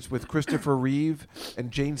movie. It's with Christopher Reeve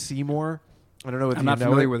and Jane Seymour. I don't know if I'm not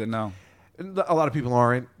familiar with it. No. And a lot of people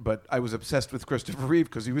aren't, but I was obsessed with Christopher Reeve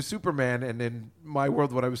because he was Superman. And in my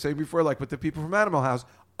world, what I was saying before, like with the people from Animal House,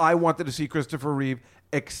 I wanted to see Christopher Reeve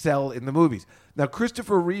excel in the movies. Now,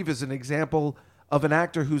 Christopher Reeve is an example of an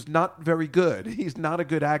actor who's not very good. He's not a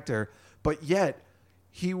good actor, but yet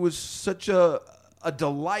he was such a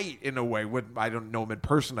delight in a way. When I don't know him in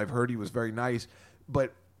person, I've heard he was very nice,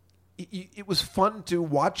 but it was fun to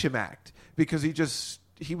watch him act because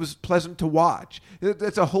he was pleasant to watch.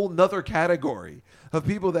 That's a whole nother category of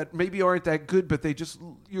people that maybe aren't that good, but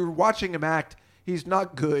you're watching him act. He's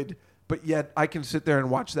not good, but yet I can sit there and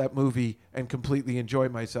watch that movie and completely enjoy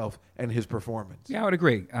myself and his performance. Yeah, I would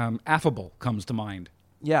agree. Affable comes to mind.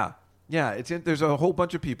 Yeah. There's a whole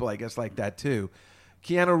bunch of people, I guess, like that too.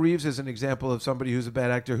 Keanu Reeves is an example of somebody who's a bad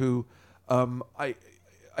actor who I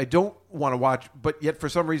don't want to watch, but yet for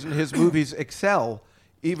some reason his movies excel,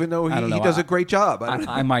 even though he does a great job.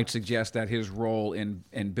 I might suggest that his role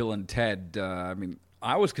in Bill and Ted,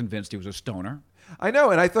 I was convinced he was a stoner. I know,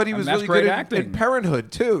 and I thought he was really good in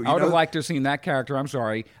Parenthood, too. I would have liked to have seen that character,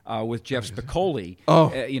 with Jeff Spicoli. Oh.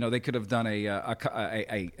 They could have done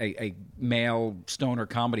a male stoner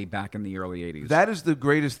comedy back in the early 80s. That is the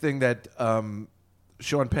greatest thing that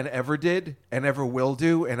Sean Penn ever did and ever will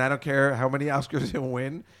do, and I don't care how many Oscars he'll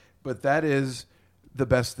win, but that is the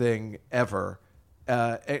best thing ever.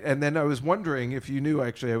 And then I was wondering if you knew,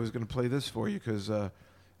 actually, I was going to play this for you, because I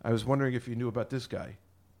was wondering if you knew about this guy.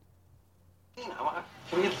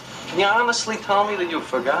 Can you honestly tell me that you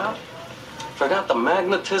forgot? Forgot the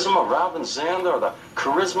magnetism of Robin Zander or the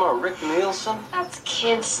charisma of Rick Nielsen? That's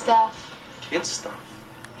kid stuff. Kid stuff?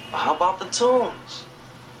 How about the tunes?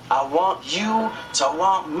 I want you to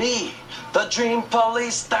want me. The Dream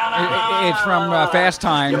Police. It's from Fast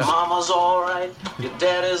Times. Your mama's all right. Your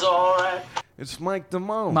dad is all right. It's Mike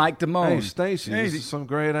Damone. Mike Damone. Hey, Stacy, this is some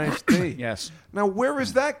great iced tea. Yes. Now, where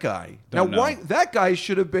is that guy? Don't know. Why that guy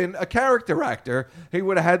should have been a character actor. He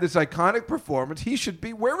would have had this iconic performance. He should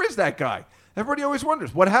be. Where is that guy? Everybody always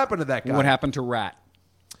wonders what happened to that guy. What happened to Rat?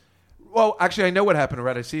 Well, actually, I know what happened to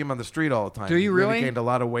Red. I see him on the street all the time. Do you really? He gained a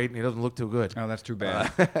lot of weight, and he doesn't look too good. Oh, that's too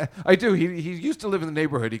bad. I do. He used to live in the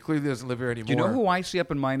neighborhood. He clearly doesn't live here anymore. Do you know who I see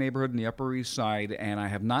up in my neighborhood in the Upper East Side, and I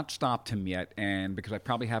have not stopped him yet, and because I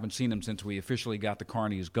probably haven't seen him since we officially got the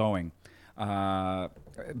Carneys going.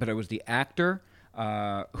 But it was the actor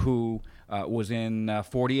who was in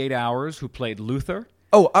 48 Hours, who played Luther.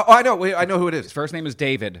 Oh, I know. Wait, I know who it is. His first name is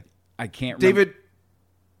David. I can't remember. David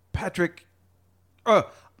Patrick.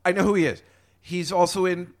 I know who he is. He's also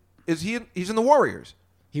in. He's in the Warriors.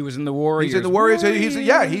 He was in the Warriors. He's in the Warriors.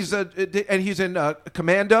 And he's in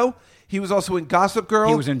Commando. He was also in Gossip Girl.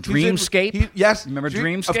 He was in Dreamscape. Yes. Remember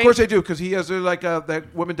Dreamscape? Of course I do, because he has that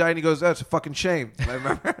woman died and he goes, that's a fucking shame. I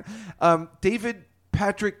remember. David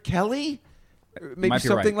Patrick Kelly? Maybe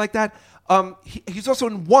something like that. He's also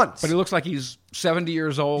in Once. But he looks like he's 70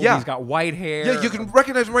 years old. Yeah. He's got white hair. Yeah, you can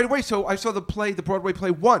recognize him right away. So I saw the Broadway play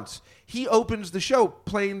Once. He opens the show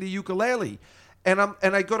playing the ukulele. And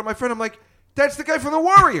I go to my friend, I'm like, that's the guy from the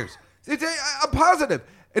Warriors. I'm positive.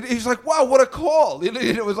 And he's like, wow, what a call.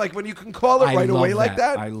 It was like when you can call it I right love away like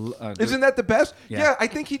that. that. Isn't that the best? Yeah. Yeah, I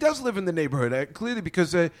think he does live in the neighborhood, clearly,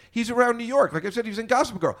 because he's around New York. Like I said, he was in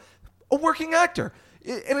Gossip Girl. A working actor.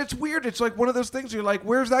 And it's weird. It's like one of those things you're like,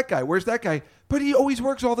 where's that guy? Where's that guy? But he always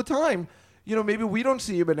works all the time. Maybe we don't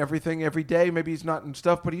see him in everything every day. Maybe he's not in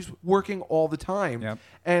stuff, but he's working all the time. Yep.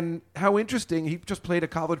 And how interesting. He just played a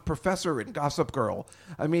college professor in Gossip Girl.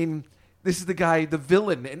 I mean, this is the guy, the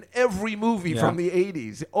villain in every movie from the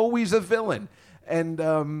 80s. Always a villain. And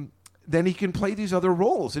then he can play these other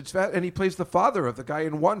roles. And he plays the father of the guy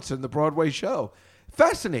in Once in the Broadway show.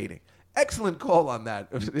 Fascinating. Excellent call on that.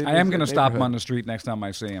 I am going to stop him on the street next time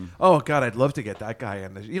I see him. Oh, God, I'd love to get that guy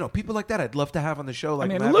on the people like that I'd love to have on the show. Like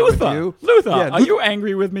Matt Luther. Luther, Are you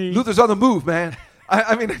angry with me? Luther's on the move, man.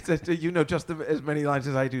 I mean, just as many lines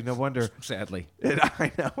as I do. No wonder. Sadly.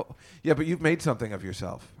 I know. Yeah, but you've made something of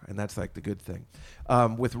yourself, and that's like the good thing.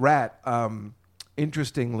 With Rat,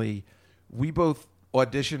 interestingly, we both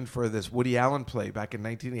auditioned for this Woody Allen play back in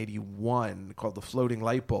 1981 called The Floating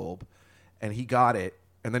Light Bulb, and he got it.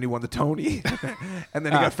 And then he won the Tony, and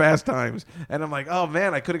then he got Fast Times. And I'm like, oh,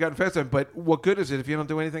 man, I could have gotten Fast Times. But what good is it if you don't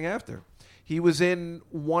do anything after? He was in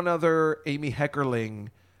one other Amy Heckerling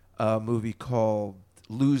movie called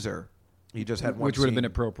Loser. He just had one Which would have scene. been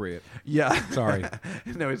appropriate. Yeah. Sorry.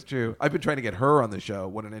 No, it's true. I've been trying to get her on the show.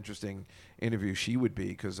 What an interesting interview she would be,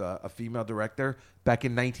 because a female director back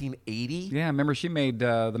in 1980. Yeah, I remember she made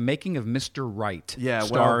The Making of Mr. Right. Yeah,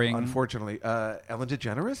 starring unfortunately, Ellen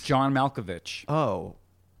DeGeneres? John Malkovich. Oh.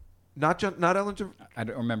 Not Ellen DeGeneres? I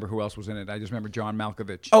don't remember who else was in it. I just remember John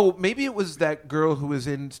Malkovich. Oh, maybe it was that girl who was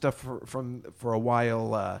in stuff for a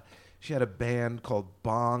while. She had a band called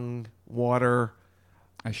Bong Water.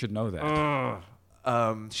 I should know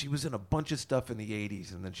that. She was in a bunch of stuff in the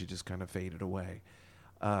 80s, and then she just kind of faded away.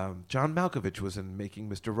 John Malkovich was in Making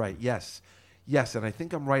Mr. Right. Yes, and I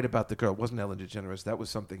think I'm right about the girl. It wasn't Ellen DeGeneres. That was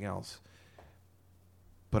something else.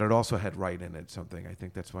 But it also had right in it, something. I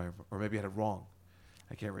think that's why, or maybe I had it wrong.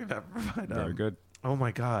 I can't remember. But, Very good. Oh,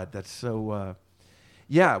 my God. That's so...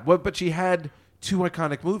 yeah, well, but she had two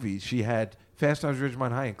iconic movies. She had Fast Times at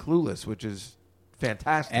Ridgemont High and Clueless, which is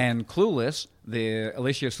fantastic. And Clueless, the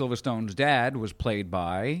Alicia Silverstone's dad, was played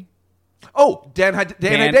by... Oh, Dan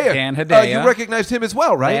Hedaya. Dan Hedaya. You recognized him as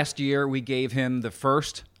well, right? Last year, we gave him the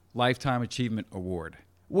first Lifetime Achievement Award.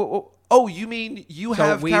 Well, oh, you mean you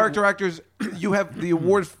have character actors, you have the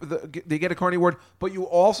awards, they get a Carney Award, but you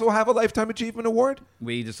also have a Lifetime Achievement Award?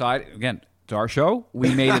 We decided, again, it's our show.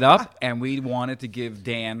 We made it up, and we wanted to give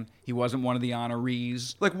Dan, he wasn't one of the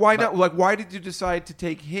honorees. Like, why not? Like, why did you decide to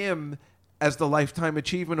take him as the Lifetime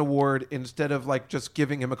Achievement Award instead of, like, just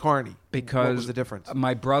giving him a Carney? Because what was the difference?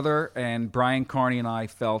 My brother and Brian Carney and I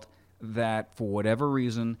felt that for whatever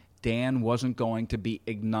reason, Dan wasn't going to be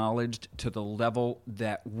acknowledged to the level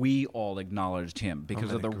that we all acknowledged him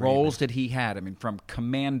because of the roles that he had. I mean, from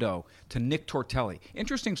Commando to Nick Tortelli.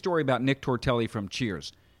 Interesting story about Nick Tortelli from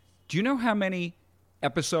Cheers. Do you know how many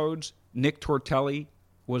episodes Nick Tortelli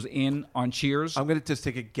was in on Cheers? I'm going to just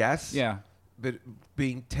take a guess. Yeah. But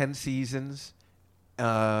being 10 seasons,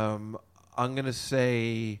 I'm going to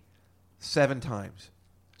say 7 times.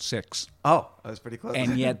 6. Oh, that was pretty close.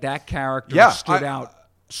 And yet that character stood out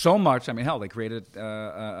so much. I mean, hell, they created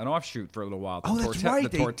an offshoot for a little while. Oh, that's right.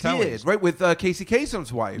 The They Tortellis. did. Right, with Casey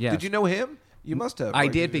Kasem's wife. Yes. Did you know him? You must have. I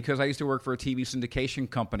right? did because I used to work for a TV syndication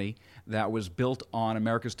company that was built on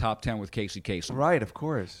America's Top 10 with Casey Kasem. Right, of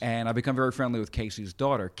course. And I've become very friendly with Casey's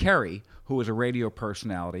daughter, Kerry, who is a radio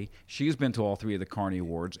personality. She's been to all 3 of the Carney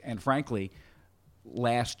Awards. And frankly,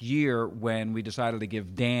 last year when we decided to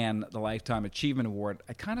give Dan the Lifetime Achievement Award,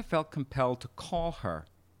 I kind of felt compelled to call her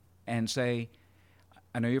and say,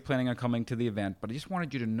 I know you're planning on coming to the event, but I just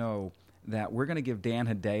wanted you to know that we're going to give Dan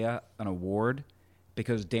Hedaya an award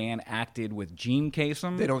because Dan acted with Gene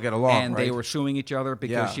Kasem. They don't get along, and right? they were suing each other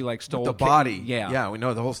because she stole with the body. Yeah, we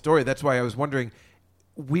know the whole story. That's why I was wondering.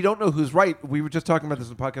 We don't know who's right. We were just talking about this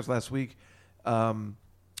in the podcast last week.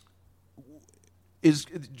 Is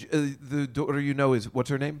the daughter is what's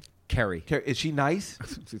her name? Kerry. Is she nice?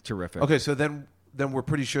 Terrific. Okay, so then we're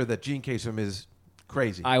pretty sure that Gene Kasem is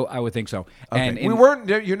crazy. I would think so. Okay. And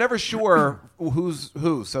you're never sure who's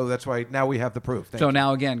who, so that's why now we have the proof. Thank you.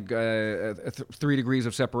 Now again, 3 degrees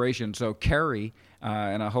of separation. So Kerry,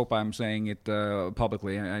 and I hope I'm saying it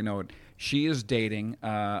publicly, I know it, she is dating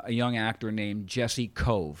a young actor named Jesse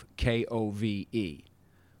Cove, Kove,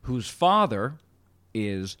 whose father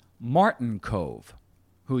is Martin Cove,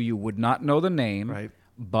 who you would not know the name, right?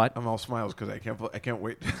 But I'm all smiles because I can't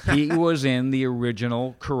wait. He was in the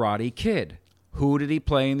original Karate Kid. Who did he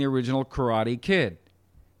play in the original Karate Kid?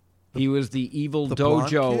 He was the evil the blonde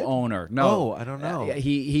dojo kid? owner. No, Oh, I don't know.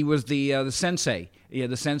 He was the sensei. Yeah,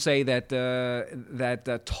 the sensei that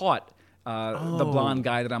taught the blonde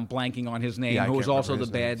guy that I'm blanking on his name, Yeah, I who can't was also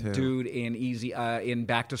remember the his name, bad too. dude in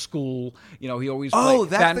Back to School. You know, he always Oh, played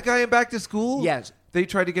that's the guy in Back to School? Yes. They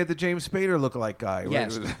tried to get the James Spader lookalike guy.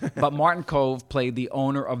 Yes, but Martin Kove played the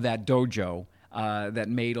owner of that dojo that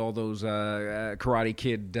made all those Karate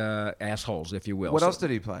Kid assholes, if you will. What else did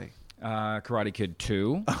he play? Karate Kid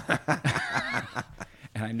 2.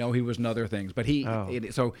 And I know he was in other things, but he's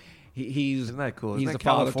Isn't that cool? He's Isn't the that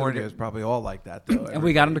father California to is probably all like that, though. and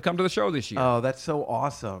we got him to come to the show this year. Oh, that's so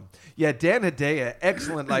awesome. Yeah, Dan Hedaya,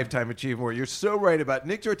 excellent Lifetime Achievement Award. You're so right about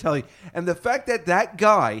Nick Tortelli. And the fact that that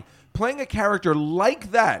guy, playing a character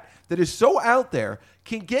like that is so out there,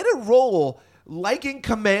 can get a role like in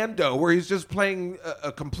Commando, where he's just playing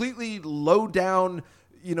a completely low-down,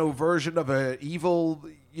 version of a evil,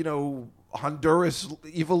 Honduras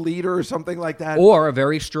evil leader or something like that. Or a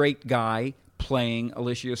very straight guy playing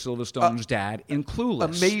Alicia Silverstone's dad in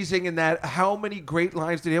Clueless. Amazing in that. How many great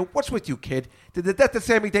lines did he have? What's with you, kid? Did the death of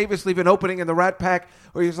Sammy Davis leave an opening in the Rat Pack?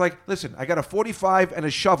 Or he's like, listen, I got a 45 and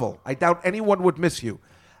a shovel. I doubt anyone would miss you.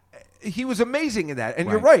 He was amazing in that. And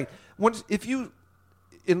you're right.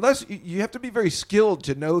 Unless you have to be very skilled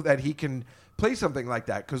to know that he can play something like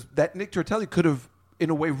that, because that Nick Tortelli could have, in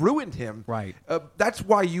a way, ruined him. Right. That's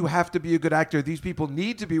why you have to be a good actor. These people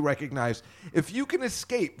need to be recognized. If you can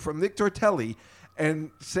escape from Nick Tortelli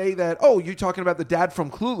and say that, oh, you're talking about the dad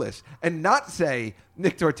from Clueless, and not say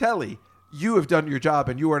Nick Tortelli, you have done your job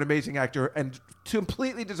and you are an amazing actor and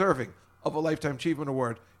completely deserving of a Lifetime Achievement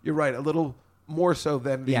Award. You're right, a little more so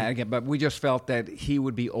than the... Yeah, again, but we just felt that he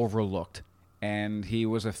would be overlooked. And he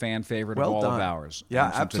was a fan favorite Well of all done. of ours. Yeah,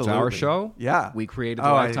 and since absolutely. It's our show. Yeah. We created the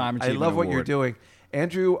Lifetime Achievement I love what Award. you're doing.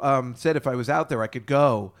 Andrew said if I was out there, I could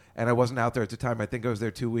go, and I wasn't out there at the time. I think I was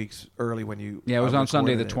there 2 weeks early when you... Yeah, it was on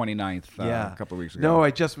Sunday the recorded it. 29th, a couple of weeks ago. No,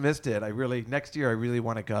 I just missed it. Next year, I really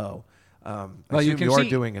want to go. Well, you can are see-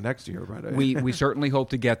 doing it next year, right? We certainly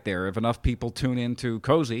hope to get there. If enough people tune in to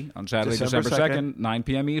Cozy on Saturday, December December 2nd, 2nd, 9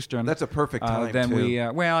 p.m. Eastern. That's a perfect time, Then too. we,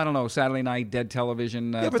 I don't know, Saturday night, dead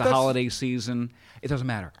television, but it's the that's- holiday season. It doesn't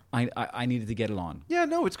matter. I needed to get it on. Yeah,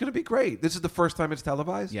 no, it's going to be great. This is the first time it's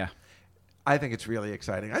televised? Yeah. I think it's really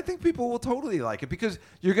exciting. I think people will totally like it because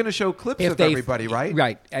you're going to show clips of everybody, right?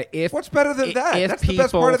 Right. What's better than that? If That's the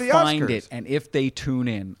best part of the people find Oscars. it, and if they tune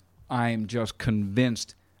in, I'm just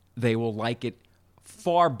convinced they will like it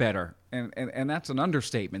far better, and that's an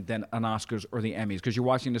understatement, than an Oscars or the Emmys, because you're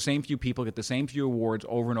watching the same few people get the same few awards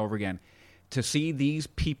over and over again. To see these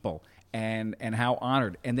people and how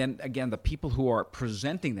honored, and then again the people who are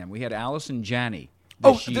presenting them. We had Allison Janney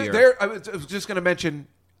this year. I was just going to mention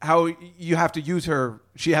how you have to use her.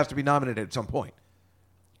 She has to be nominated at some point.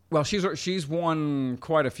 Well, she's won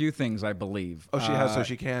quite a few things, I believe. Oh, she has, so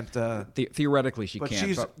she can't. Theoretically, she but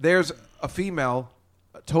can't. There's a female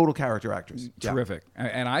total character actress. Terrific.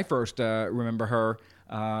 And I first remember her.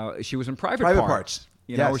 She was in Private Parts.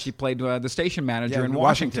 You know, Yes. where she played the station manager in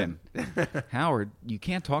Washington. Howard, you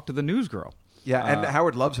can't talk to the newsgirl. Yeah, and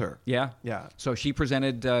Howard loves her. Yeah. Yeah. So she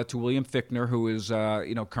presented to William Fichtner, who is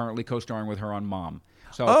currently co-starring with her on Mom.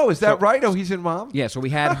 So, Oh, is that right? Oh, he's in Mom? Yeah, so we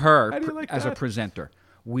had her How do you like as a that? presenter.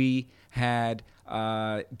 We had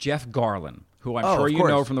Jeff Garlin, who I'm Oh, sure of you course.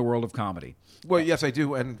 know from the world of comedy. Well, yes, I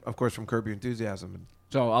do, and of course from Curb Your Enthusiasm.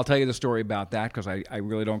 So I'll tell you the story about that because I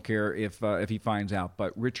really don't care if he finds out.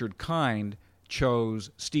 But Richard Kind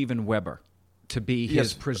chose Steven Weber to be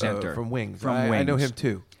his presenter. From Wings. From I Wings. know him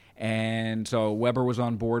too. And so Weber was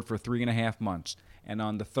on board for 3.5 months. And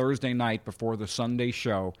on the Thursday night before the Sunday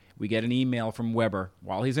show, we get an email from Weber.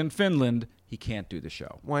 While he's in Finland, he can't do the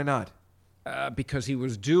show. Why not? Because he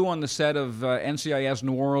was due on the set of NCIS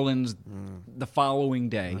New Orleans the following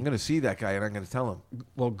day. I'm going to see that guy, and I'm going to tell him.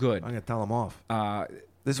 Well, good. I'm going to tell him off.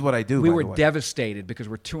 This is what I do, We by were the way. devastated because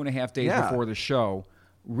we're 2.5 days Yeah. before the show.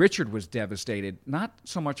 Richard was devastated, not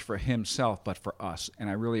so much for himself, but for us. And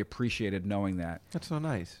I really appreciated knowing that. That's so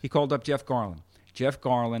nice. He called up Jeff Garlin. Jeff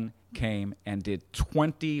Garlin came and did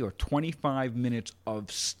 20 or 25 minutes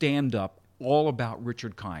of stand-up all about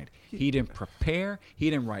Richard Kind. He didn't prepare.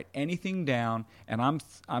 He didn't write anything down. And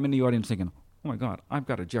I'm in the audience thinking, oh, my God, I've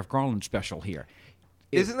got a Jeff Garlin special here.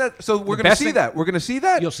 Isn't that so? We're The going to best see thing- that. We're going to see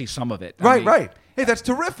that. You'll see some of it. I Right, mean, right. Hey, that's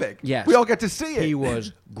terrific. Yes. We all get to see it. He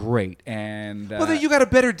was great. And Well, then you got a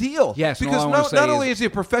better deal. Yes, and because all I wanna say not only is- is he a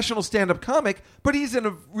professional stand-up comic, but he's in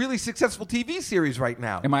a really successful TV series right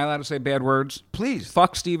now. Am I allowed to say bad words? Please.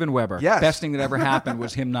 Fuck Steven Weber. Yes. Best thing that ever happened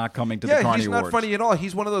was him not coming to the Yeah, Carney he's not Awards. funny at all.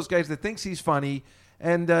 He's one of those guys that thinks he's funny,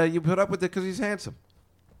 and you put up with it because he's handsome.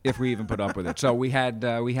 If we even put up with it. So we had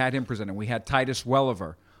him presenting. We had Titus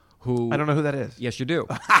Welliver, who... I don't know who that is. Yes, you do.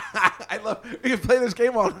 I love... You can play this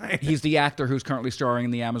game all night. He's the actor who's currently starring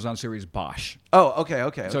in the Amazon series Bosch. Oh,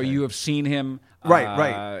 okay. So you have seen him... Right.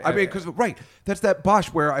 I mean, because that's that Bosch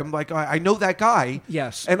where I'm like, I know that guy.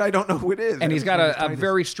 Yes. And I don't know who it is. And he's got a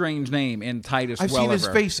very strange name in Titus I've Welliver. seen his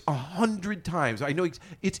face 100 times. I know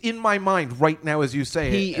it's in my mind right now as you say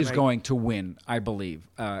it. He is going to win, I believe.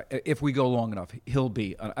 If we go long enough, he'll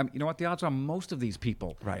be. You know what? The odds are most of these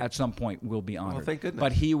people at some point will be honored. Well, thank goodness.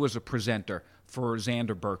 But he was a presenter for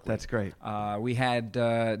Xander Berkeley. That's great. We had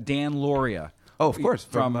Dan Lauria. Oh, of course,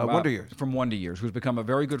 from Wonder Years. From Wonder Years, who's become a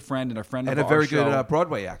very good friend and a friend of our show. And a very good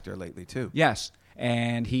Broadway actor lately, too. Yes,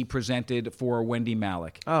 and he presented for Wendy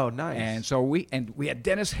Malick. Oh, nice. And so we had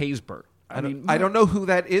Dennis Haysbert. I don't know who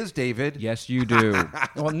that is, David. Yes, you do.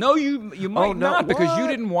 Well, no, you might not because you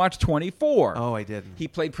didn't watch 24. Oh, I didn't. He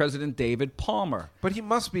played President David Palmer. But he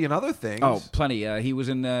must be in other things. Oh, plenty. He was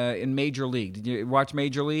in Major League. Did you watch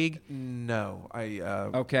Major League? No, I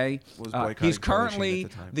okay. Was boycotting he's currently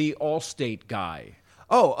at the time. the Allstate guy.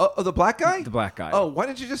 Oh, the black guy? The black guy. Oh, why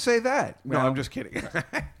didn't you just say that? Well, no, I'm just kidding.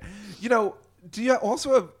 Do you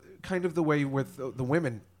also have kind of the way with the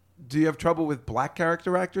women? Do you have trouble with black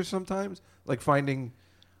character actors sometimes? Like finding...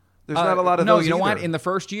 There's not a lot of those. No, you know either. what? In the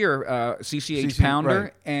first year, CCH CC Pounder,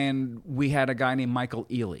 right. and we had a guy named Michael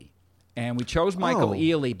Ealy. And we chose Michael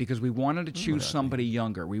Ealy because we wanted to choose somebody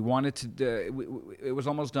younger. We wanted to... it was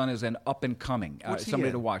almost done as an up-and-coming,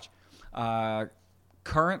 somebody to watch.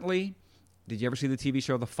 Currently... Did you ever see the TV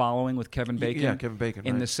show The Following with Kevin Bacon? Yeah, Kevin Bacon.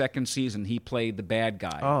 In the second season, he played the bad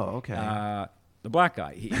guy. Oh, okay. The black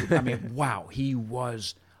guy. Wow. He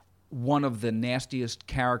was one of the nastiest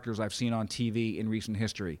characters I've seen on TV in recent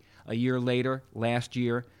history. A year later, last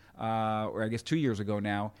year, or I guess 2 years ago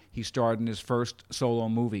now, he starred in his first solo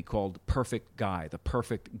movie called Perfect Guy, The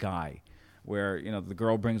Perfect Guy, where the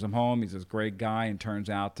girl brings him home. He's this great guy and turns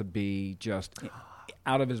out to be just...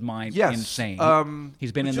 out of his mind, insane.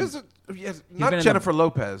 He's been in the... not Jennifer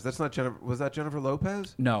Lopez. That's not Jennifer... Was that Jennifer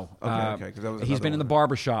Lopez? No. Okay. He's been in the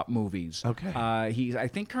barbershop movies. Okay. I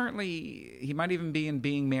think currently he might even be in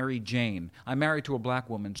Being Mary Jane. I'm married to a black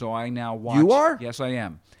woman, so I now watch... You are? Yes, I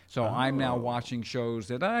am. So I'm now watching shows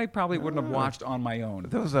that I probably wouldn't have watched on my own.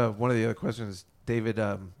 That was one of the other questions. David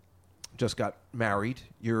just got married.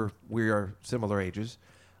 We are similar ages.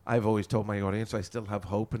 I've always told my audience I still have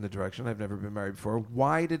hope in the direction. I've never been married before.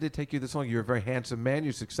 Why did it take you this long? You're a very handsome man.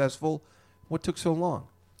 You're successful. What took so long?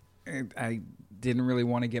 I didn't really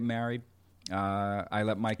want to get married. I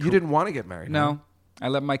let my... You didn't want to get married? No. Huh? I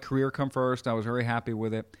let my career come first. I was very happy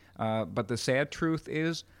with it. But the sad truth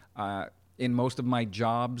is, in most of my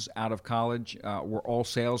jobs out of college were all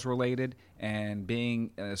sales related. And being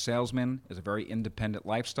a salesman is a very independent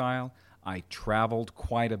lifestyle. I traveled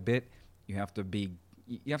quite a bit. You have to be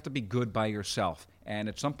good by yourself. And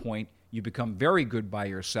at some point, you become very good by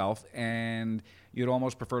yourself, and you'd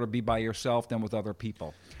almost prefer to be by yourself than with other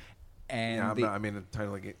people. And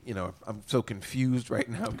I'm so confused right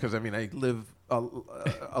now because, I live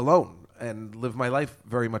alone and live my life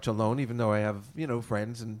very much alone, even though I have,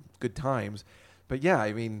 friends and good times. But, yeah,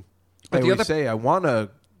 I always say I want to,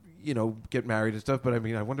 get married and stuff, but,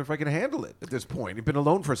 I wonder if I can handle it at this point. I've been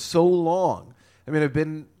alone for so long. I've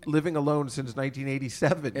been living alone since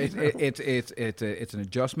 1987. It's an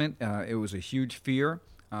adjustment. It was a huge fear.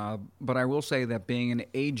 But I will say that being an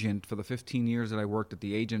agent for the 15 years that I worked at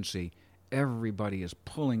the agency, everybody is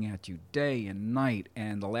pulling at you day and night.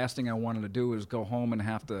 And the last thing I wanted to do is go home and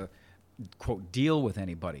have to, quote, deal with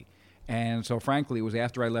anybody. And so, frankly, it was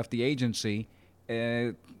after I left the agency,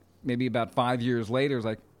 maybe about 5 years later, it was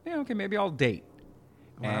like, okay, maybe I'll date.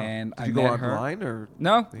 Wow. And Did you go online or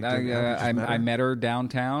no? I met her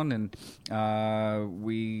downtown, and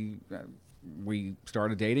we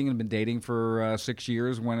started dating and been dating for 6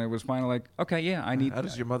 years. When it was finally like, okay, yeah, I need. How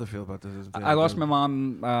does your mother feel about this? I lost my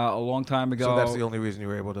mom a long time ago. So that's the only reason you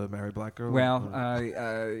were able to marry a black girl. Well,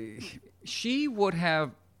 she would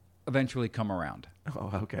have eventually come around.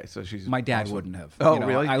 Oh, okay. So she's my dad awesome. wouldn't have. Oh,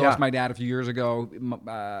 really? I lost my dad a few years ago. And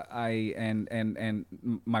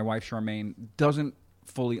my wife Charmaine doesn't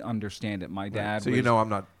fully understand it. My dad. Right. So I'm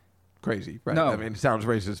not crazy, right? No. It sounds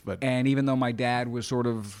racist, but... And even though my dad was sort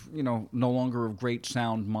of, no longer of great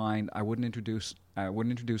sound mind, I wouldn't introduce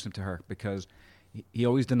him to her because he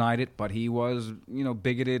always denied it, but he was,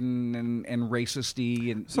 bigoted and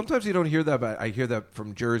racist-y. And sometimes you don't hear that, but I hear that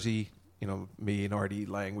from Jersey. Me and Artie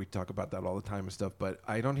Lang, we talk about that all the time and stuff, but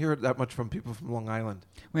I don't hear it that much from people from Long Island.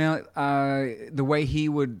 Well, the way he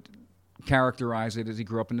would characterize it is he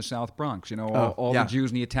grew up in the South Bronx. All the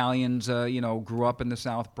Jews and the Italians, grew up in the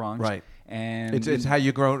South Bronx. Right. And It's how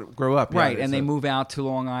you grow up. Right, Yeah, and they move out to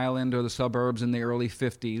Long Island or the suburbs in the early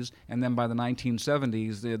 50s, and then by the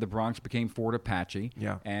 1970s, the Bronx became Fort Apache,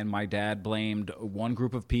 Yeah. and my dad blamed one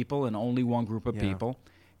group of people and only one group of people,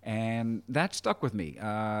 and that stuck with me.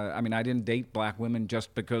 I mean, I didn't date black women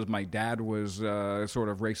just because my dad was sort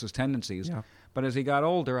of racist tendencies, but as he got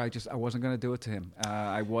older, I wasn't going to do it to him.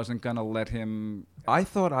 I wasn't going to let him... I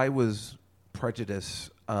thought I was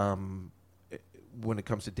prejudiced when it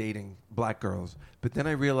comes to dating black girls, but then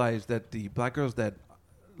I realized that the black girls that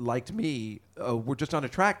liked me were just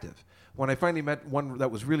unattractive. When I finally met one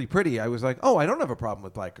that was really pretty, I was like, oh, I don't have a problem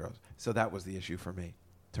with black girls. So that was the issue for me.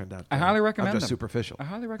 Turned out I highly recommend I'm just them. superficial. I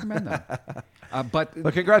highly recommend them. But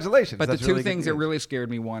congratulations. But That's the two really things good that news. really scared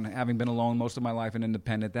me, one, having been alone most of my life and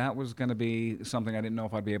independent, that was going to be something I didn't know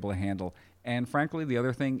if I'd be able to handle. And frankly, the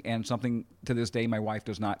other thing, and something to this day my wife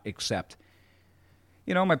does not accept.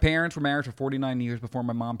 You know, my parents were married for 49 years before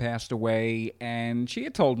my mom passed away, and she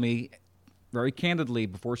had told me very candidly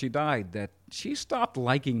before she died that she stopped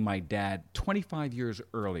liking my dad 25 years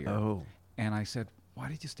earlier. Oh. And I said, why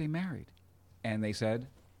did you stay married? And they said,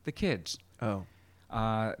 the kids. Oh.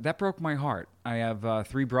 That broke my heart. I have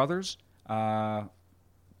 3 brothers. 2 are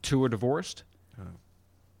divorced.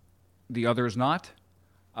 The other is not.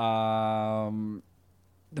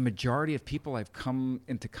 The majority of people I've come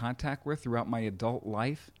into contact with throughout my adult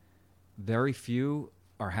life, very few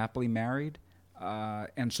are happily married.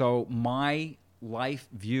 And so my life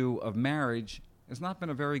view of marriage has not been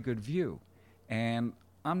a very good view. And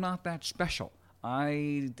I'm not that special.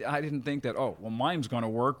 I didn't think that, oh, well, mine's going to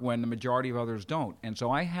work when the majority of others don't. And so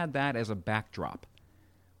I had that as a backdrop.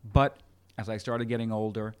 But as I started getting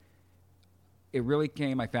older, it really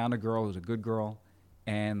came, I found a girl who was a good girl,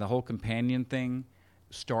 and the whole companion thing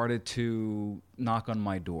started to knock on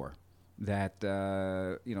my door. That,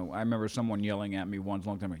 I remember someone yelling at me once a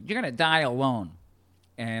long time ago, you're going to die alone.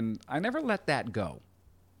 And I never let that go.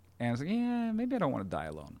 And I was like, yeah, maybe I don't want to die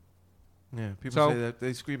alone. Yeah, people say that.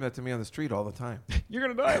 They scream that to me on the street all the time. You're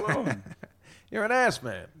going to die alone. You're an ass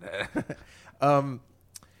man.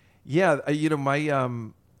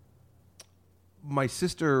 My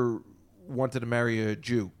sister wanted to marry a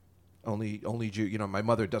Jew, only Jew. You know, my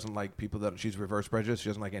mother doesn't like people that she's reverse prejudiced. She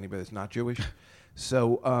doesn't like anybody that's not Jewish.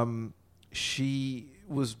 So she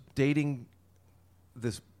was dating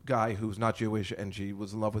this guy who's not Jewish, and she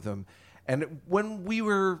was in love with him. And when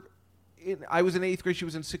I was in 8th grade, she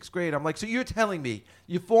was in 6th grade. I'm like, so you're telling me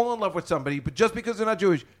you fall in love with somebody, but just because they're not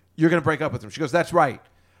Jewish, you're going to break up with them? She goes, that's right.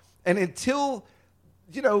 And until,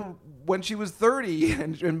 when she was 30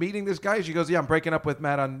 and meeting this guy, she goes, yeah, I'm breaking up with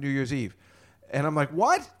Matt on New Year's Eve. And I'm like,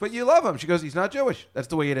 what? But you love him. She goes, he's not Jewish. That's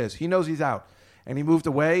the way it is. He knows he's out. And he moved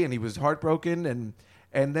away, and he was heartbroken.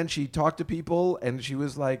 And then she talked to people, and she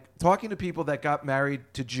was like talking to people that got married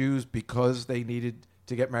to Jews because they needed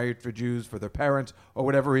to get married for Jews for their parents or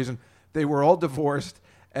whatever reason. They were all divorced,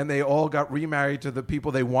 and they all got remarried to the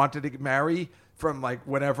people they wanted to marry from like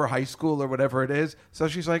whatever high school or whatever it is. So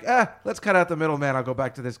she's like, let's cut out the middleman. I'll go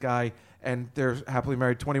back to this guy. And they're happily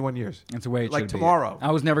married 21 years. That's the way it like should tomorrow. be.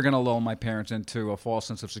 I was never going to lull my parents into a false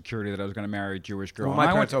sense of security that I was going to marry a Jewish girl. Well,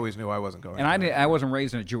 my parents always knew I wasn't going. And I wasn't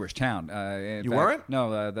raised in a Jewish town. You weren't?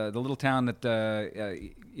 No, the little town that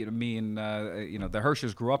me and the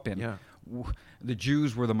Hirschs grew up in. Yeah. The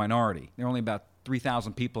Jews were the minority. There were only about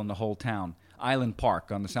 3,000 people in the whole town. Island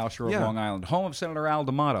Park on the South Shore of Long Island, home of Senator Al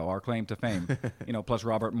D'Amato, our claim to fame. Plus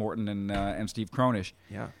Robert Morton and Steve Kronish.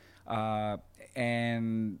 Yeah.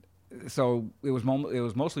 And so it was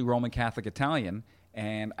mostly Roman Catholic Italian,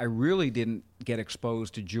 and I really didn't get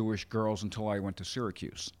exposed to Jewish girls until I went to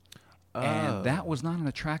Syracuse. And that was not an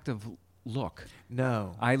attractive look.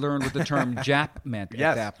 No. I learned what the term Jap meant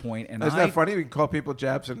at that point. And isn't that funny? We can call people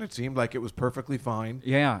Japs, and it seemed like it was perfectly fine.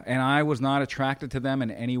 Yeah, and I was not attracted to them in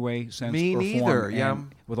any way, sense, Me or neither, form. yeah.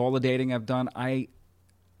 And with all the dating I've done,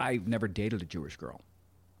 I've never dated a Jewish girl.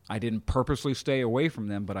 I didn't purposely stay away from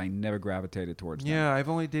them, but I never gravitated towards them. Yeah, I've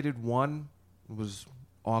only dated one. It was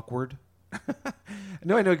awkward.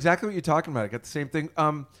 No, I know exactly what you're talking about. I got the same thing.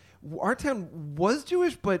 Our town was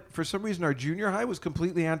Jewish, but for some reason our junior high was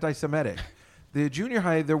completely anti-Semitic. The junior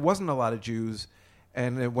high, there wasn't a lot of Jews.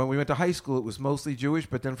 And when we went to high school, it was mostly Jewish,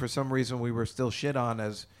 but then for some reason we were still shit on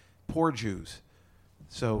as poor Jews.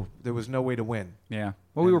 So there was no way to win. Yeah.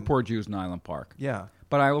 Well, we were poor Jews in Island Park. Yeah.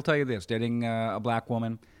 But I will tell you this, dating a black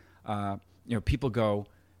woman, people go,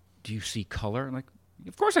 do you see color? I'm like,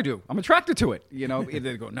 of course I do. I'm attracted to it.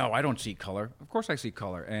 They go, no, I don't see color. Of course I see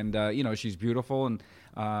color. And, she's beautiful. And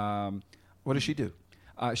what does she do?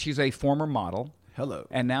 She's a former model. Hello.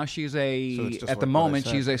 And now she's So it's just at the like what I moment,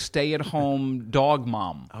 said. she's a stay-at-home dog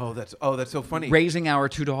mom, Oh, that's so funny. raising our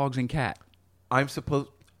 2 dogs and cat.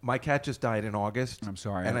 My cat just died in August. I'm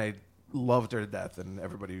sorry. And I loved her to death, and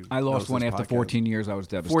everybody. I lost knows one this after podcast. 14 years. I was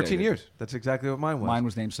devastated. 14 years. That's exactly what mine was. Mine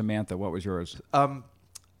was named Samantha. What was yours? Oh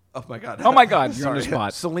my God. Oh, my God, you're on the Sorry.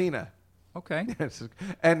 spot. Selena. Okay.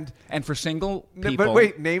 And And for single people... but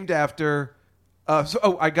wait, named after.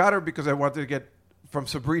 I got her because I wanted to get from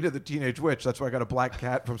Sabrina the Teenage Witch. That's why I got a black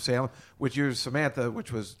cat from Salem, which is Samantha,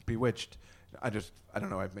 which was Bewitched. I don't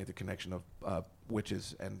know. I've made the connection of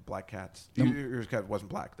witches and black cats. Your cat wasn't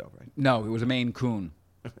black though, right? No, it was a Maine Coon.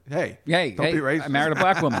 Hey, Hey, don't be racist. I married a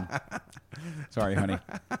black woman. Sorry, honey.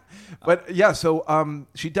 But yeah, so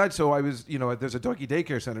she died. So I was, there's a doggy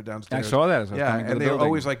daycare center downstairs. I saw that as I was yeah, coming to and the they were building.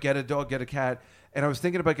 always like, get a dog, get a cat. And I was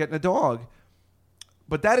thinking about getting a dog,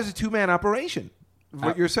 but that is a 2-man operation.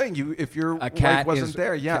 What you're saying, if your A cat wife wasn't is,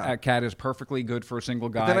 there, yeah. A cat is perfectly good for a single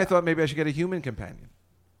guy. But then I thought maybe I should get a human companion.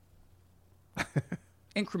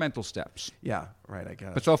 Incremental steps. Yeah, right. I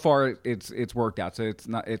guess. But so far, it's worked out. So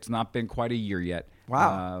it's not been quite a year yet. Wow!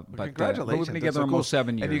 Well, Well, congratulations. we've been That's together so cool. almost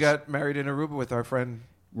 7 years. And you got married in Aruba with our friend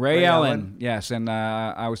Ray Ellen. Yes, and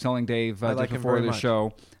I was telling Dave I like just him before very the much.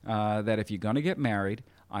 show that if you're going to get married,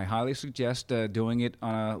 I highly suggest doing it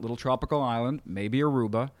on a little tropical island, maybe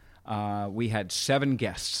Aruba. We had 7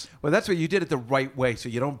 guests. Well, that's what you did it the right way, so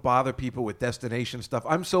you don't bother people with destination stuff.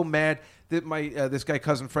 I'm so mad that my this guy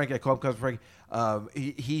cousin Frankie, I call him cousin Frankie.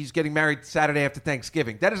 He's getting married Saturday after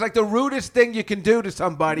Thanksgiving. That is like the rudest thing you can do to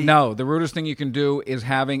somebody. No, the rudest thing you can do is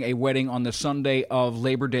having a wedding on the Sunday of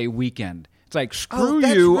Labor Day weekend. It's like, screw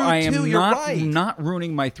that's you, rude I am too, you're not right. not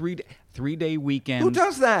ruining my three-day weekend. Who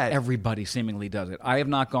does that? Everybody seemingly does it. I have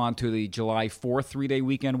not gone to the July 4th 3-day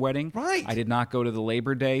weekend wedding. Right. I did not go to the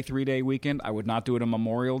Labor Day 3-day weekend. I would not do it on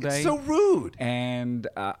Memorial Day. It's so rude. And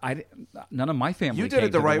none of my family You did came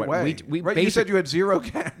it the to right wedding. way. We Right? You said you had 0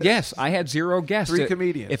 guests. Yes, I had 0 guests. 3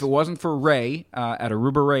 comedians. If it wasn't for Ray at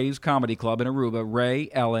Aruba Ray's Comedy Club in Aruba, Ray,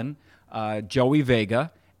 Ellen, Joey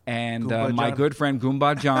Vega, and Goomba my Johnny. good friend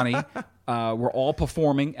Goomba Johnny were all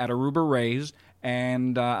performing at Aruba Ray's.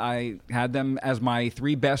 And I had them as my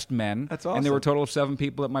 3 best men. That's And there were a awesome. total of 7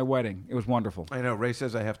 people at my wedding. It was wonderful. I know. Ray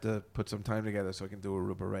says I have to put some time together so I can do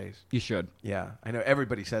Aruba Rays. You should. Yeah, I know.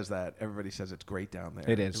 Everybody says that. Everybody says it's great down there.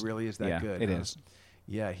 It is. It really is that Yeah, good. it huh? is.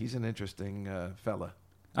 Yeah, he's an interesting fella.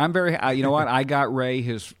 I'm very. You know what? I got Ray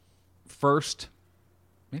his first,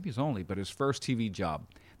 maybe his only, but his first TV job.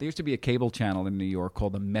 There used to be a cable channel in New York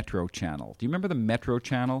called the Metro Channel. Do you remember the Metro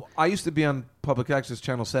Channel? I used to be on Public Access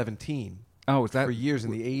Channel 17 Oh, is that for years in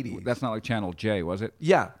the 80s. That's not like Channel J, was it?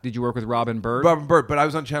 Yeah. Did you work with Robin Bird? Robin Bird, but I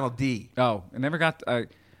was on Channel D. Oh, I never got.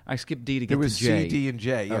 I skipped D to get There was to J. C, D, and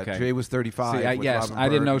J. Yeah, Okay. J was 35. See, with yes, Robin I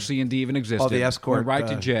didn't Bird know and- C and D even existed. Oh, the escort. Went right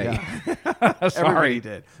to J. Yeah. Sorry. Everybody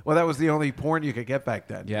did. Well, that was the only porn you could get back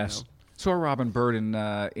then. Yes. Saw Robin Bird in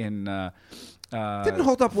Didn't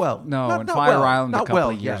hold up well. No, Not- in not Fire well. Island a Not couple well,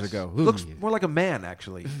 of years yes. ago. Looks Ooh. more like a man,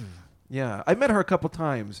 actually. Yeah, I met her a couple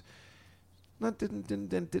times.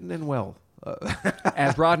 Didn't end well.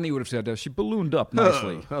 As Rodney would have said, she ballooned up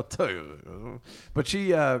nicely. I'll tell you. But she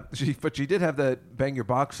did have that "Bang Your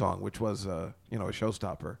Box" song, which was a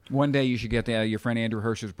showstopper. One day you should get your friend Andrew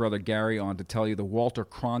Hirsch's brother Gary on to tell you the Walter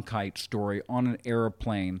Cronkite story on an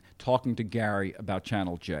airplane, talking to Gary about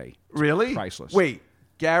Channel J. Really? Priceless. Wait,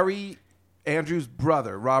 Gary, Andrew's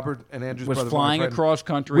brother, Robert and Andrew's Was brother, flying my friend, across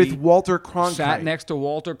country with Walter Cronkite. Sat next to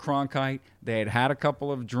Walter Cronkite. They had a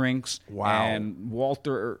couple of drinks. Wow. And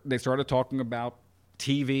they started talking about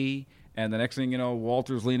TV. And the next thing you know,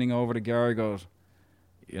 Walter's leaning over to Gary, goes,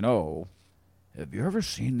 have you ever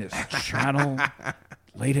seen this channel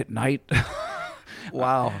late at night?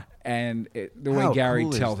 Wow. And the way How Gary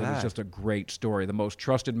cool is tells it that? is just a great story. The most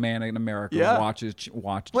trusted man in America Yeah. watches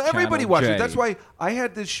Well, Channel everybody watches J. it. That's why I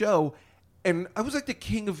had this show, and I was like the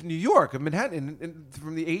king of New York, of Manhattan, and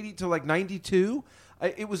from the 80 to like 92.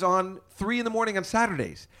 It was on 3 in the morning on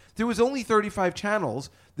Saturdays. There was only 35 channels.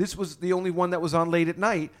 This was the only one that was on late at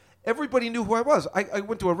night. Everybody knew who I was. I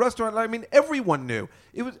went to a restaurant. I mean, everyone knew.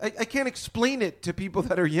 It was. I can't explain it to people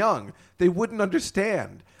that are young. They wouldn't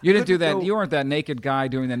understand. You didn't do Couldn't that. go- You weren't that naked guy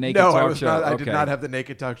doing the naked No, talk I was show. not. I Okay. did not have the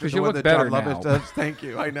naked talk show. 'Cause the you one look that better John Lovitz now. does. Thank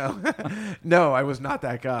you. I know. No, I was not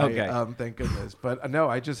that guy. Okay. Thank goodness. But no,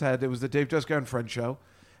 I just had. It was the Dave Juskow and Friends show,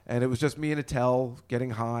 and it was just me and Attell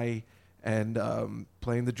getting high and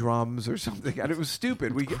playing the drums or something. And it was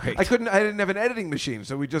stupid. I didn't have an editing machine,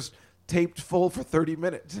 so we just taped full for 30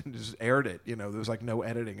 minutes and just aired it. There was like no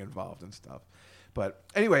editing involved and stuff. But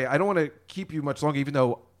anyway, I don't want to keep you much longer, even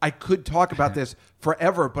though I could talk about this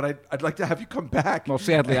forever, but I'd like to have you come back. Well,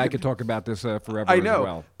 sadly, I could talk about this forever I know, as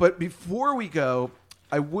well. but before we go,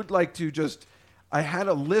 I would like to just... I had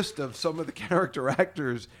a list of some of the character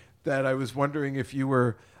actors that I was wondering if you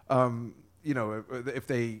were, if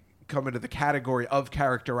they come into the category of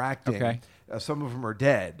character acting. Okay. Some of them are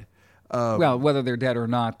dead. Well, whether they're dead or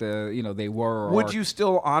not, they were. Or Would you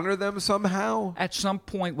still honor them somehow? At some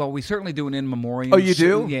point, well, we certainly do an in memoriam. Oh, you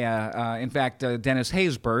do? Yeah. In fact, Dennis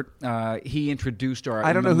Haysbert, he introduced our...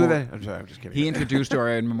 I don't know who that... I'm sorry, I'm just kidding. He introduced our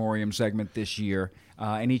in memoriam segment this year,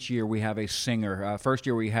 and each year we have a singer. First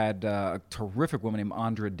year we had a terrific woman named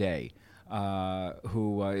Andra Day,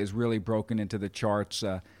 who is really broken into the charts.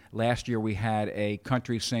 Last year we had a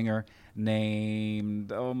country singer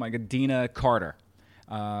named, Dina Carter.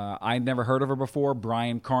 I'd never heard of her before.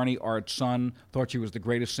 Brian Carney, Art's son, thought she was the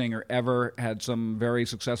greatest singer ever, had some very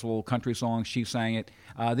successful country songs. She sang it.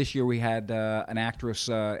 This year we had an actress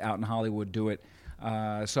out in Hollywood do it.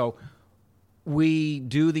 So we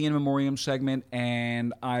do the in memoriam segment,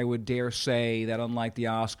 and I would dare say that unlike the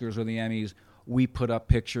Oscars or the Emmys, we put up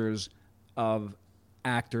pictures of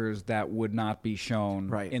actors that would not be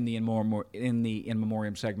shown in the in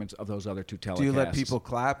memoriam segments of those other two telecasts. Do you let people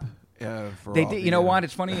clap? They did. You know what?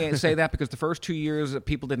 It's funny you say that because the first 2 years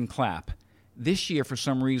people didn't clap. This year, for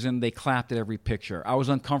some reason, they clapped at every picture. I was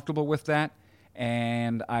uncomfortable with that,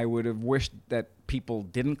 and I would have wished that people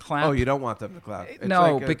didn't clap. Oh, you don't want them to clap? It's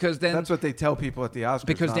no, like because then that's what they tell people at the Oscars.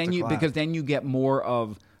 Because then you get more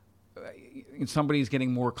of somebody's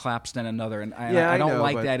getting more claps than another, and I don't know,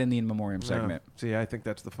 like that in the in memoriam segment. See, I think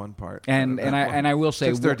that's the fun part. And I will say,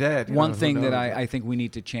 since they're dead, one thing that I think we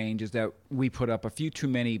need to change is that we put up a few too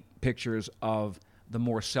many pictures of the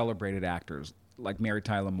more celebrated actors, like Mary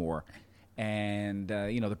Tyler Moore, and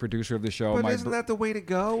the producer of the show. But isn't that the way to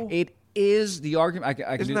go? It is the argument.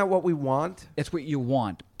 Isn't that what we want? It's what you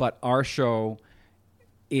want, but our show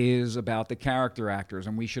is about the character actors,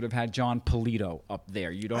 and we should have had John Polito up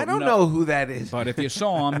there. I don't know who that is. But if you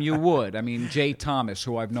saw him, you would. I mean, Jay Thomas,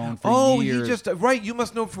 who I've known for years. You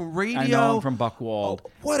must know him from radio. I know him from Buckwald.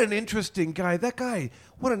 Oh, what an interesting guy. That guy,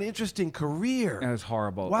 what an interesting career. That was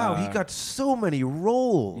horrible. Wow, he got so many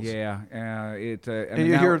roles. Yeah. And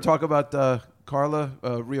you hear him talk about Carla,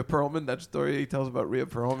 Rhea Perlman, that story he tells about Rhea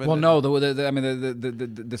Perlman. Well, no,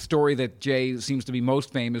 the story that Jay seems to be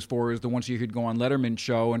most famous for is the one you could go on Letterman's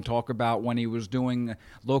show and talk about when he was doing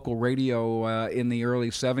local radio in the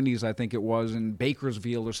early 70s, I think it was, in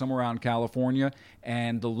Bakersfield or somewhere around California,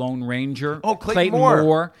 and the Lone Ranger, Clayton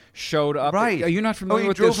Moore, showed up. Right. Are you not familiar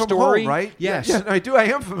with this story? Home, right? Yes. Yeah, I do. I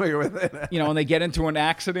am familiar with it. And they get into an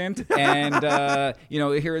accident, and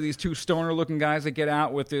here are these two stoner-looking guys that get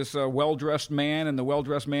out with this well-dressed man, and the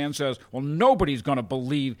well-dressed man says, "Well, nobody's going to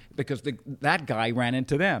believe," because that guy ran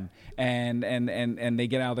into them, and they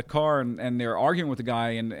get out of the car, and they're arguing with the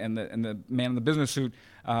guy and the man in the business suit.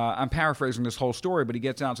 I'm paraphrasing this whole story, but he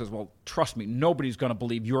gets out and says, "Well, trust me, nobody's going to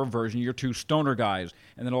believe your version. You're two stoner guys."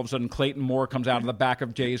 And then all of a sudden, Clayton Moore comes out of the back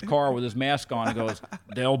of Jay's car with his mask on and goes,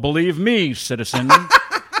 "They'll believe me, citizen."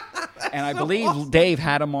 And I believe awesome. Dave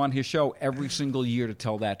had him on his show every single year to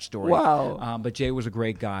tell that story. Wow! But Jay was a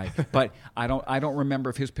great guy. But I don't remember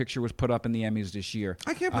if his picture was put up in the Emmys this year.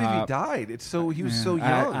 I can't believe he died. He was so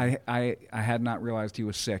young. I had not realized he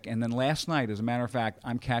was sick. And then last night, as a matter of fact,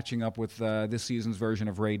 I'm catching up with this season's version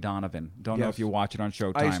of Ray Donovan. Don't know if you watch it on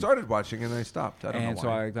Showtime. I started watching and I stopped. I don't know why. And so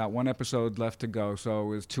I got one episode left to go. So it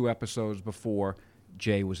was 2 episodes before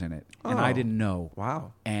Jay was in it, and I didn't know.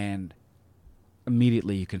 Wow! And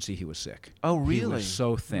immediately you can see he was sick. Oh, really? He was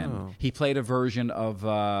so thin. Oh. He played a version of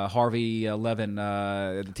Harvey Levin,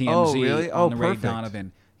 the TMZ, on the Ray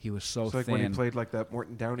Donovan. He was so thin. Like when he played like that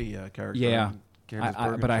Morton Downey character. Yeah.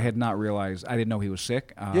 But I had not realized. I didn't know he was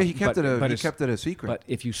sick. He kept it a secret. But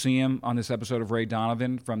if you see him on this episode of Ray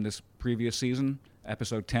Donovan from this previous season,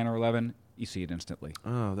 episode 10 or 11, you see it instantly.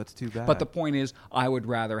 Oh, that's too bad. But the point is, I would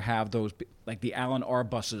rather have those, like the Alan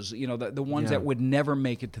Arbuses, the ones that would never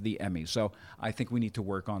make it to the Emmys. So I think we need to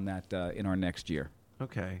work on that in our next year.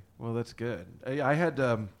 Okay, well, that's good. I had...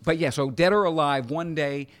 But yeah, so Dead or Alive, one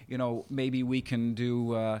day, maybe we can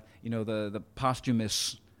do, the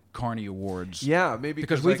posthumous Carney Awards. Yeah, maybe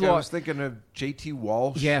because I was thinking of J.T.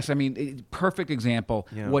 Walsh. Yes, I mean, perfect example.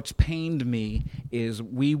 Yeah. What's pained me is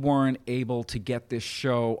we weren't able to get this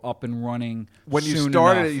show up and running when you soon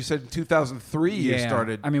started enough. it. You said in 2003 you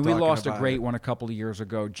started. I mean, we lost a great it. one a couple of years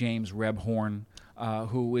ago, James Rebhorn,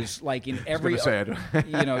 who was like in every.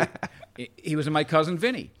 He was in My Cousin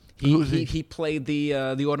Vinny. He played the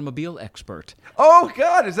automobile expert. Oh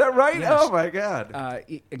God, is that right? Yes. Oh my God.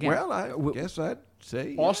 Again, well, I guess that.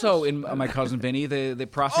 say Also, yes. in My Cousin Vinny, the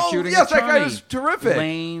prosecuting yes, attorney. that guy was terrific.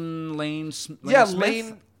 Lane Smith.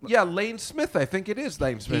 Lane Smith. I think it is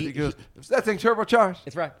Lane Smith. He goes, "Is that thing turbocharged?"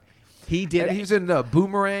 That's right. He did. And he's in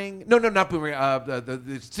Boomerang. No, not Boomerang. The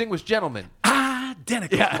Distinguished Gentleman.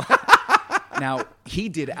 Identical. Yeah. Now, he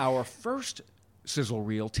did our first sizzle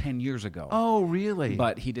reel 10 years ago. Oh, really?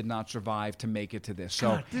 But he did not survive to make it to this. So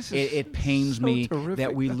God, this is it pains so me terrific,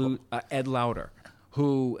 that we though. lose Ed Lauder,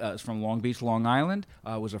 who is from Long Beach, Long Island,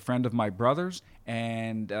 was a friend of my brother's.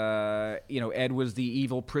 And, Ed was the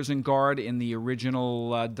evil prison guard in the original,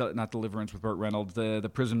 not Deliverance with Burt Reynolds, the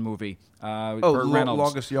prison movie. Burt Reynolds.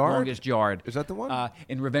 Longest Yard? Longest Yard. Is that the one?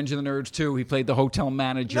 In Revenge of the Nerds 2, he played the hotel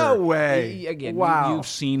manager. No way. Again, Wow. you've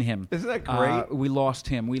seen him. Isn't that great? We lost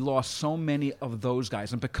him. We lost so many of those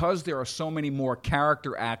guys. And because there are so many more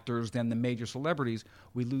character actors than the major celebrities,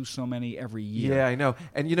 we lose so many every year. Yeah, I know.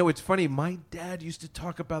 And, it's funny. My dad used to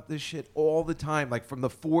talk about this shit all the time, like from the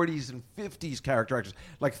 40s and 50s character actors,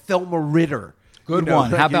 like Thelma Ritter. Good one.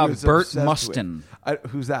 like How he about was Burt obsessed with. Mustin?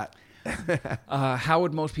 Who's that? How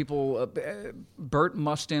would most people... Burt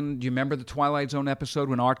Mustin, do you remember the Twilight Zone episode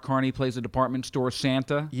when Art Carney plays a department store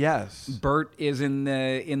Santa? Yes. Burt is in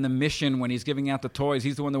the mission when he's giving out the toys.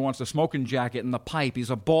 He's the one that wants the smoking jacket and the pipe. He's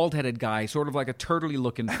a bald-headed guy, sort of like a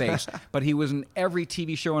turtley-looking face. But he was in every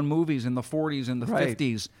TV show and movies in the 40s and the Right.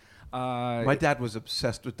 50s. My dad was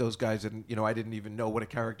obsessed with those guys, and, I didn't even know what a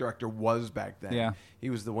character actor was back then. Yeah. He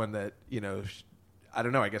was the one that, I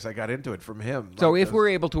don't know, I guess I got into it from him. So Like if those- we're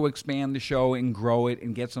able to expand the show and grow it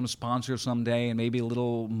and get some sponsors someday and maybe a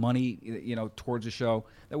little money, towards the show,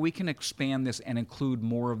 that we can expand this and include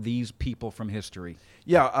more of these people from history.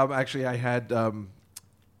 Yeah, actually, I had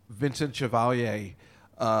Vincent Chevalier.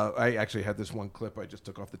 I actually had this one clip I just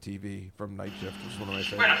took off the TV from Night Shift. It was one of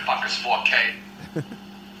my Where favorites. the fuck is 4K?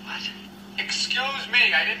 What? Excuse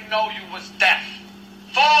me, I didn't know you was deaf.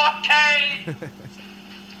 4K!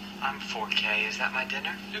 I'm 4K. Is that my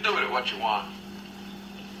dinner? You do with it what you want.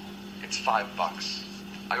 It's $5.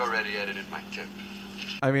 I already edited my tip.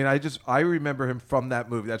 I mean, I remember him from that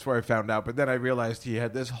movie. That's where I found out. But then I realized he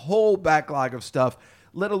had this whole backlog of stuff,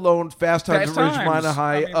 let alone Fast Times at Ridgemont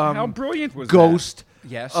High. I mean, how brilliant was Ghost. that?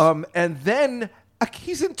 Yes. And then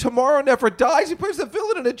he's in Tomorrow Never Dies. He plays the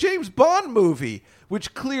villain in a James Bond movie,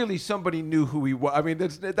 which clearly somebody knew who he was. I mean,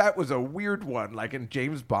 that was a weird one, like in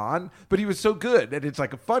James Bond, but he was so good, and it's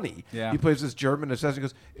like a funny. Yeah. He plays this German assassin. He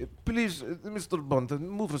goes, "Please, Mr. Bond,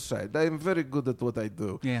 move aside. I am very good at what I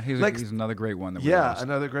do." Yeah, he's another great one that we Yeah, lost.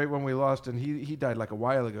 another great one we lost, and he died like a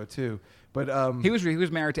while ago too. But He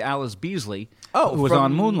was married to Alice Beasley, oh, who was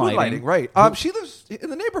from on Moonlighting. right? She lives in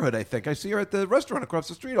the neighborhood. I think I see her at the restaurant across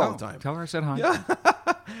the street all the time. Tell her I said hi. Yeah.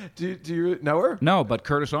 do you know her? No, but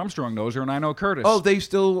Curtis Armstrong knows her, and I know Curtis. Oh, they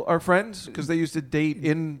still are friends because they used to date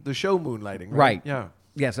in the show Moonlighting, right? Right. Yeah.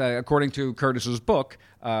 Yes, according to Curtis's book,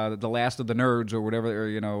 "The Last of the Nerds" or whatever,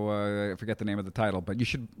 I forget the name of the title. But you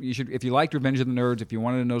should, if you liked Revenge of the Nerds, if you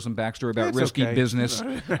wanted to know some backstory about That's risky okay. business,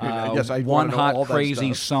 Yes, I One wanna know all Hot that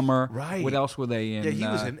Crazy stuff. Summer. Right. What else were they in? Yeah, he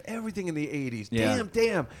was in everything in the 80s. Yeah.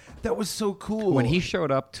 Damn. That was so cool. When he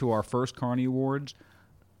showed up to our first Carney Awards,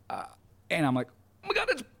 and I'm like, oh my God,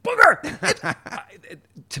 it's Booger!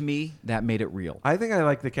 To me, that made it real. I think I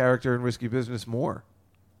like the character in Risky Business more.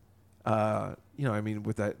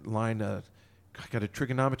 With that line, I got a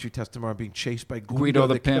trigonometry test tomorrow. I'm being chased by Guido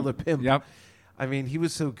the Killer Pimp. Yep. I mean, he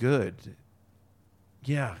was so good.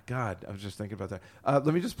 Yeah, God, I was just thinking about that.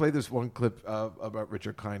 Let me just play this one clip about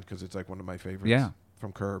Richard Kind because it's like one of my favorites. Yeah.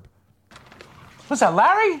 From Curb. What's that,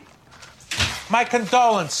 Larry? My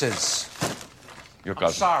condolences. Your I'm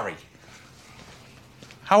cousin. sorry.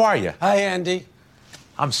 How are you? Hi, Andy.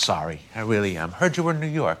 I'm sorry. I really am. Heard you were in New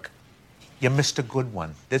York. You missed a good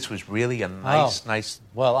one. This was really a nice.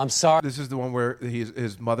 Well, I'm sorry. This is the one where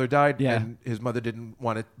his mother died, Yeah. and his mother didn't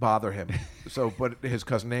want to bother him. But his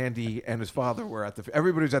cousin Andy and his father were at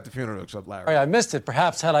everybody was at the funeral except Larry. I missed it.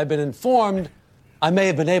 Perhaps had I been informed, I may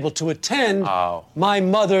have been able to attend my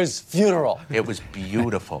mother's funeral. It was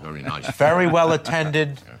beautiful. Very nice. Very well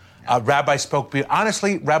attended. Rabbi spoke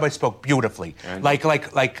beautifully,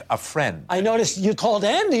 like a friend. I noticed you called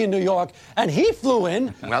Andy in New York, and he flew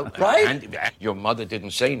in, Well, right? Andy, your mother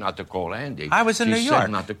didn't say not to call Andy. I was in New She York.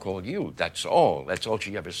 said not to call you. That's all. That's all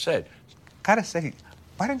she ever said. Gotta say,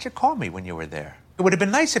 why didn't you call me when you were there? It would have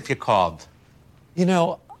been nice if you called. You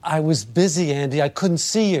know, I was busy, Andy. I couldn't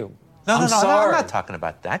see you. No, I'm I'm sorry. not talking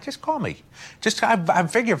about that. Just call me. I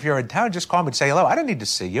figure if you're in town, just call me and say hello. I don't need to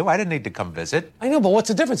see you. I didn't need to come visit. I know, but what's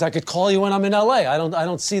the difference? I could call you when I'm in L.A. I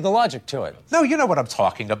don't see the logic to it. No, you know what I'm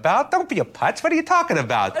talking about. Don't be a putz. What are you talking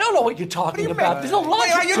about? I don't know what you're talking about. There's no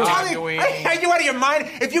logic Are you to telling it. Are you out of your mind?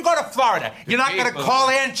 If you go to Florida, you're not going to call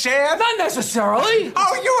Aunt Jan? Not necessarily.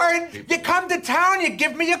 Oh, you come to town, you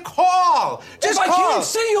give me a call. Just if call. I can't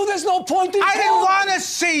see you, there's no point in I didn't calling. want to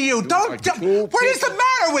see you. What is the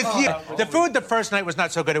matter with you? The food the first night was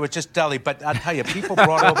not so good. It was just deli. But I'll tell you, people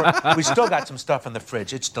brought over. We still got some stuff in the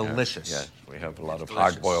fridge. It's delicious. Yes, we have a lot of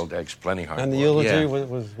hard-boiled eggs, plenty hard-boiled. And the eulogy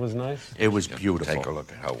was nice? It was beautiful. Take a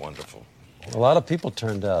look at how wonderful. A lot of people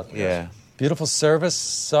turned out. Yeah. Beautiful service.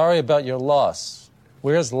 Sorry about your loss.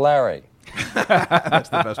 Where's Larry? That's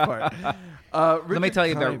the best part. Let me tell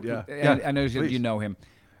you Kind, about. yeah. I know Please. you know him,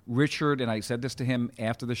 Richard, and I said this to him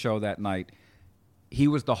after the show that night. He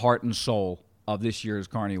was the heart and soul of this year's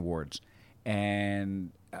Carney Awards,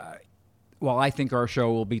 and while I think our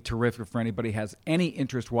show will be terrific for anybody who has any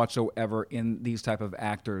interest whatsoever in these type of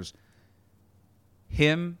actors,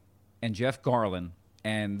 him and Jeff Garlin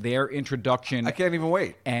and their introduction, I can't even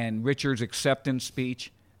wait. and Richard's acceptance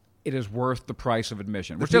speech, it is worth the price of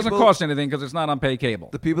admission, which people- doesn't cost anything because it's not on pay cable.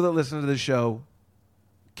 The people that listen to this show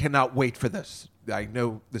cannot wait for this. I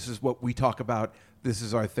know this is what we talk about. This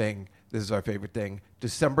is our thing. This is our favorite thing.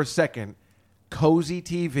 December 2nd, Cozy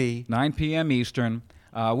TV. 9 p.m. Eastern.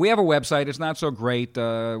 We have a website. It's not so great.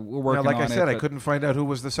 We're working Now, like on I said, it. I couldn't find out who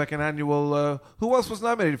was the second annual. Who else was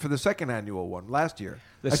nominated for the second annual one last year?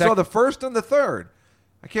 I saw the first and the third.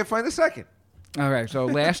 I can't find the second. All right. So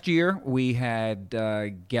last year we had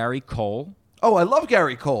Gary Cole. Oh, I love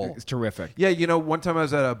Gary Cole. It's terrific. Yeah, you know, one time I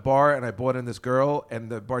was at a bar and I bought in this girl, and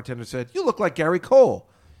the bartender said, "You look like Gary Cole."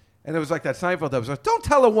 And it was like that Seinfeld episode. Don't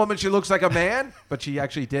tell a woman she looks like a man. But she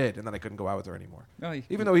actually did, and then I couldn't go out with her anymore. No,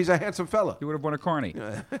 even though he's a handsome fella. He would have won a Carney.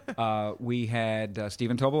 We had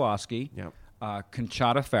Stephen Tobolowsky,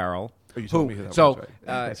 Conchata Farrell. Oh, you told me who that so, was,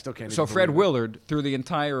 right? I still can't so even Fred believe it. Willard, through the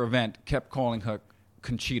entire event, kept calling her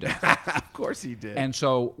Conchita. Of course he did. And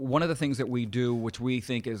so one of the things that we do, which we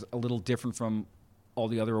think is a little different from all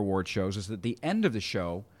the other award shows, is at the end of the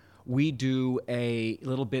show, we do a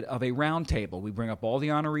little bit of a round table. We bring up all the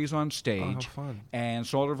honorees on stage. how fun. And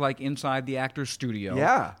sort of like inside the actor's studio.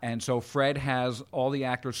 Yeah. And so Fred has all the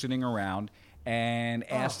actors sitting around and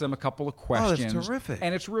asks them a couple of questions. that's terrific.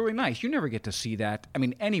 And it's really nice. You never get to see that, I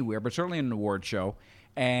mean, anywhere, but certainly in an award show.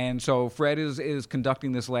 And so Fred is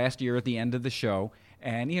conducting this last year at the end of the show.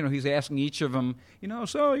 And, you know, he's asking each of them,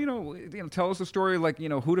 tell us a story like,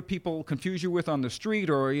 who do people confuse you with on the street?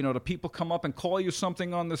 Or, do people come up and call you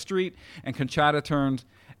something on the street? And Conchata turns,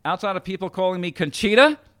 outside of people calling me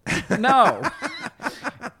Conchita? No.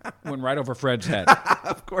 Went right over Fred's head.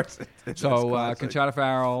 Of course. So Conchata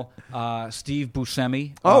Farrell, Steve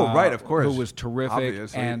Buscemi. Oh, right, of course. Who was terrific.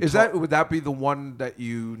 Obviously. And would that be the one that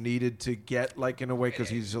you needed to get, like, in a way, because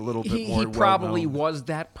he's a little bit more He probably well-known? was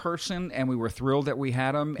that person, and we were thrilled that we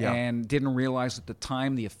had him, Yeah. and didn't realize at the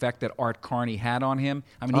time the effect that Art Carney had on him.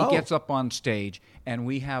 I mean, he gets up on stage, and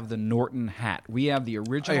we have the Norton hat. We have the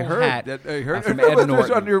original hat I heard from Ed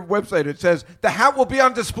Norton. on your website. It says, the hat will be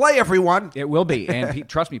on display, everyone. It will be, and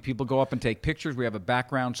trust me, people go up and take pictures. We have a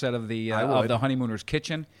background set of the honeymooners'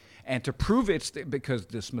 kitchen, and to prove it's because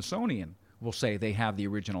the Smithsonian will say they have the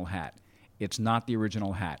original hat. It's not the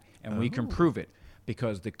original hat, and we can prove it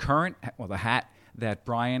because the hat that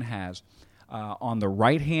Brian has on the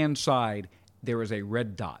right-hand side, there is a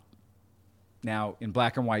red dot. Now, in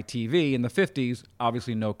black and white TV in the 50s,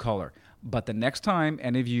 obviously no color. But the next time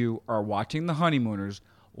any of you are watching The Honeymooners,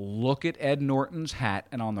 look at Ed Norton's hat,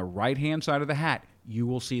 and on the right-hand side of the hat, you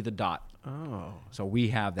will see the dot. Oh. So we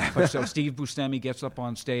have that. But so Steve Buscemi gets up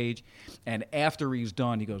on stage, and after he's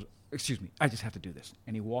done, he goes, "Excuse me, I just have to do this."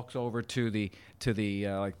 And he walks over to the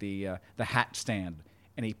hat stand,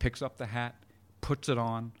 and he picks up the hat, puts it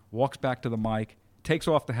on, walks back to the mic, takes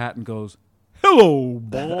off the hat, and goes, "Hello,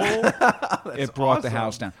 ball." It brought the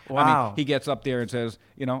house down. Wow. I mean, he gets up there and says,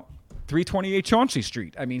 328 Chauncey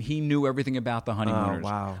Street. I mean, he knew everything about the Honeymooners.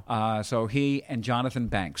 Oh, wow. So he and Jonathan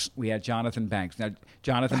Banks. We had Jonathan Banks. Now,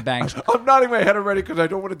 Jonathan Banks. I'm nodding my head already because I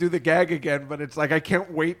don't want to do the gag again, but it's like I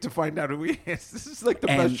can't wait to find out who he is. This is like the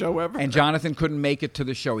best show ever. And Jonathan couldn't make it to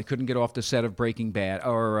the show. He couldn't get off the set of Breaking Bad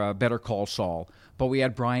or Better Call Saul. But we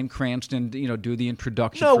had Bryan Cranston, do the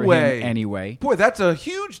introduction No for way. him anyway. Boy, that's a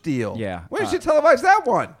huge deal. Yeah. Why did you televise that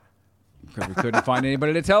one? Because we couldn't find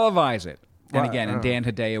anybody to televise it. And Well, again, and Dan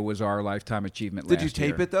Hedaya was our Lifetime Achievement last Did you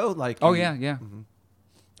tape year. it, though? Like, Oh, yeah.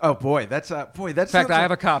 Oh boy, that's In fact, I have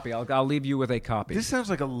a copy. I'll leave you with a copy. This sounds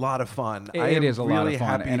like a lot of fun. It is a lot of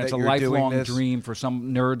fun, and it's a lifelong this. dream for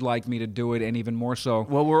some nerd like me to do it, and even more so.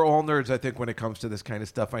 Well, we're all nerds, I think, when it comes to this kind of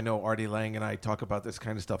stuff. I know Artie Lang and I talk about this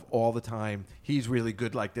kind of stuff all the time. He's really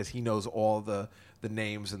good like this. He knows all the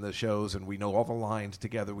names and the shows, and we know all the lines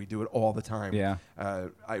together. We do it all the time. Yeah.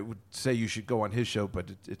 I would say you should go on his show, but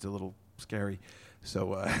it's a little scary.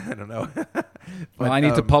 So I don't know. Well, I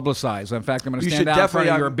need to publicize. In fact, I'm going to stand out in front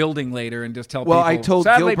of your building later and just tell people. Well, I told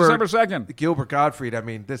Sadly, December 2nd. Gilbert Gottfried. I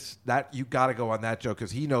mean, you got to go on that show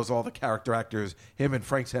because he knows all the character actors. Him and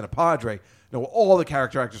Frank Santapadre know all the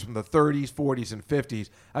character actors from the 30s, 40s, and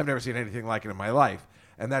 50s. I've never seen anything like it in my life,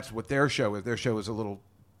 and that's what their show is. Their show is a little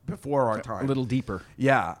before our time. A little deeper.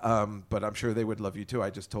 Yeah, but I'm sure they would love you too. I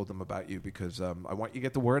just told them about you because I want you to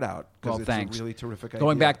get the word out because it's thanks. a really terrific idea.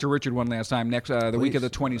 Going back to Richard one last time, the week of the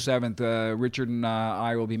 27th, Richard and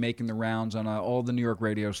I will be making the rounds on all the New York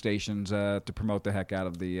radio stations to promote the heck out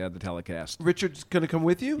of the telecast. Richard's going to come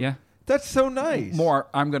with you? Yeah. That's so nice.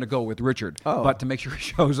 I'm going to go with Richard. But to make sure he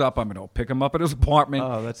shows up, I'm going to pick him up at his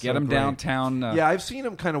apartment, get him downtown. Yeah, I've seen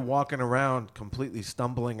him kind of walking around, completely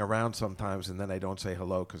stumbling around sometimes, and then I don't say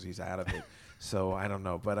hello because he's out of it. So I don't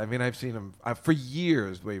know. But, I mean, I've seen him for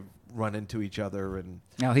years. We've run into each other. And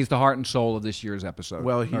now, he's the heart and soul of this year's episode.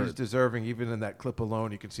 Well, he's deserving. Even in that clip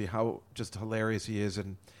alone, you can see how just hilarious he is.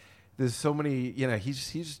 And there's so many,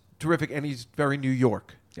 he's terrific, and he's very New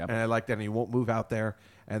York. Yep. And I like that. And he won't move out there.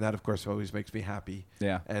 And that, of course, always makes me happy.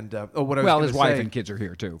 Yeah. And his wife and kids are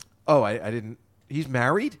here too. Oh, I didn't. He's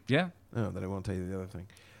married? Yeah. Oh, then I won't tell you the other thing.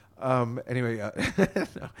 Anyway,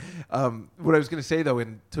 what I was going to say though,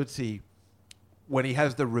 in Tootsie, when he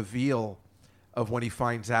has the reveal of when he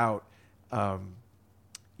finds out, that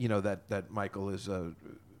Michael is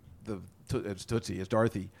it's Tootsie, is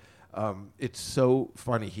Dorothy. It's so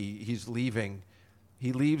funny. He's leaving.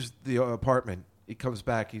 He leaves the apartment. He comes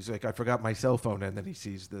back. He's like, I forgot my cell phone, and then he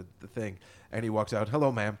sees the thing, and he walks out.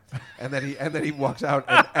 Hello, ma'am. And then he walks out,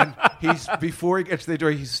 and he's before he gets to the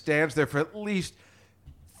door, he stands there for at least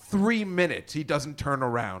 3 minutes. He doesn't turn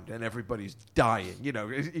around, and everybody's dying.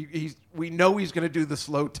 We know he's going to do the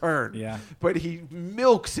slow turn, but he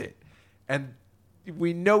milks it, and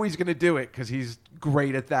we know he's going to do it because he's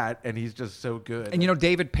great at that, and he's just so good. And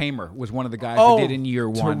David Paymer was one of the guys who did in year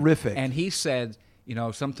one. Terrific. And he said,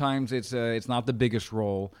 sometimes it's not the biggest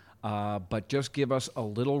role, but just give us a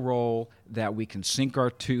little role that we can sink our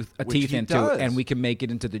teeth into, and we can make it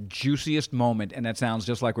into the juiciest moment. And that sounds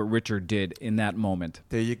just like what Richard did in that moment.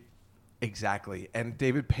 Exactly. And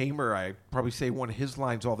David Paymer, I probably say one of his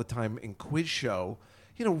lines all the time in Quiz Show,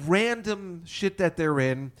 random shit that they're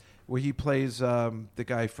in, where he plays the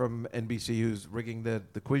guy from NBC who's rigging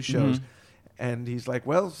the quiz shows. Mm-hmm. And he's like,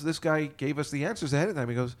 well, so this guy gave us the answers ahead of time.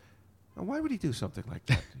 He goes, why would he do something like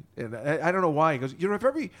that? And I don't know why. He goes, you're a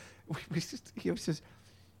very, he says,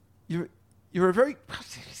 you're a very,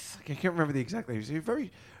 I can't remember the exact name. You're a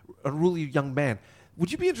very unruly young man.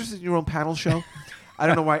 Would you be interested in your own panel show? I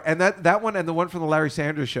don't know why. And that one and the one from the Larry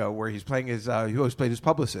Sanders Show where he's playing he always played his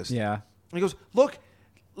publicist. Yeah. And he goes, look,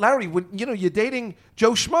 Larry, when you're dating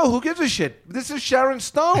Joe Schmo, who gives a shit? This is Sharon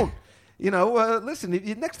Stone. Listen,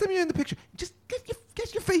 next time you're in the picture, just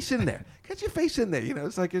get your face in there. Get your face in there.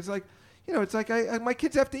 It's like. My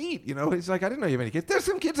kids have to eat. It's like, I didn't know you have any kids. There's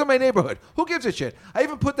some kids in my neighborhood. Who gives a shit? I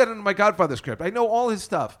even put that into my Godfather script. I know all his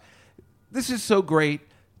stuff. This is so great.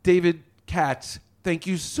 David Katz, thank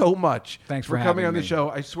you so much. Thanks for coming on me. the show.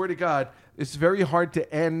 I swear to God, it's very hard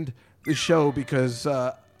to end the show because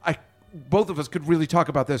both of us could really talk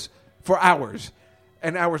about this for hours.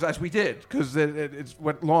 And hours, as we did, because it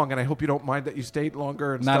went long, and I hope you don't mind that you stayed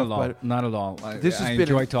longer and stuff. Not at all. I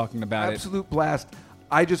enjoy talking about it. Absolute blast.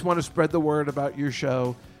 I just want to spread the word about your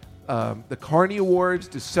show. The Carney Awards,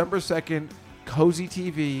 December 2nd, Cozy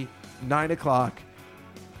TV, 9 o'clock.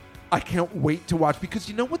 I can't wait to watch, because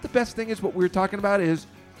you know what the best thing is? What we were talking about is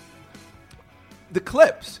the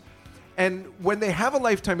clips. And when they have a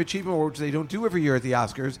Lifetime Achievement Award, which they don't do every year at the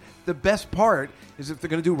Oscars, the best part is if they're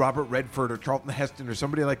going to do Robert Redford or Charlton Heston or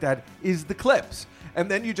somebody like that, is the clips. And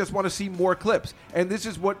then you just want to see more clips. And this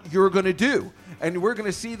is what you're going to do. And we're going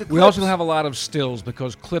to see the clips. We also have a lot of stills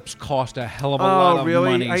because clips cost a hell of a lot of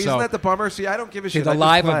money. Isn't that the bummer? See, I don't give a shit. The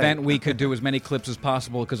live event, we could do as many clips as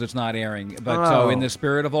possible because it's not airing. But so in the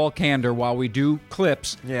spirit of all candor, while we do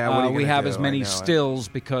clips, we have as many stills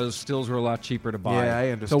because stills are a lot cheaper to buy. Yeah, I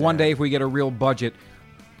understand. So one day if we get a real budget,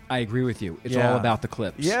 I agree with you. It's all about the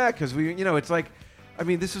clips. Yeah, because it's like,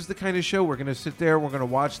 this is the kind of show we're going to sit there, we're going to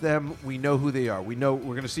watch them, we know who they are. We know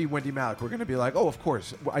we're going to see Wendy Malick. We're going to be like, oh, of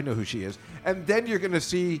course, I know who she is. And then you're going to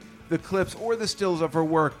see the clips or the stills of her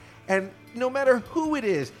work. And no matter who it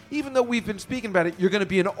is, even though we've been speaking about it, you're going to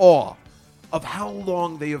be in awe of how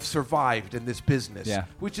long they have survived in this business,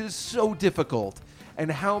 which is so difficult,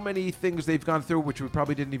 and how many things they've gone through, which we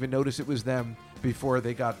probably didn't even notice it was them before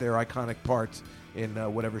they got their iconic parts in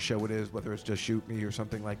whatever show it is, whether it's Just Shoot Me or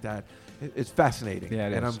something like that. It's fascinating,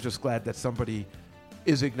 and I'm just glad that somebody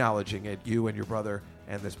is acknowledging it, you and your brother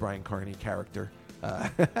and this Brian Carney character.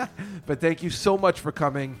 But thank you so much for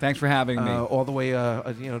coming. Thanks for having me. All the way,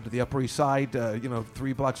 to the Upper East Side.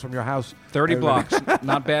 3 blocks from your house. 30 blocks,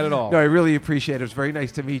 not bad at all. No, I really appreciate it. It's very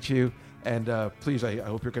nice to meet you. And please, I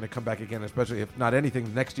hope you're going to come back again, especially if not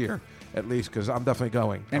anything next year, at least, because I'm definitely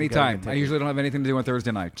going. Anytime. I usually don't have anything to do on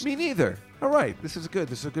Thursday nights. Me neither. All right, this is good.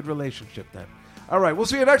 This is a good relationship then. All right, we'll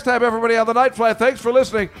see you next time, everybody, on the Night Flight. Thanks for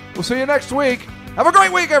listening. We'll see you next week. Have a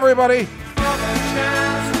great week, everybody.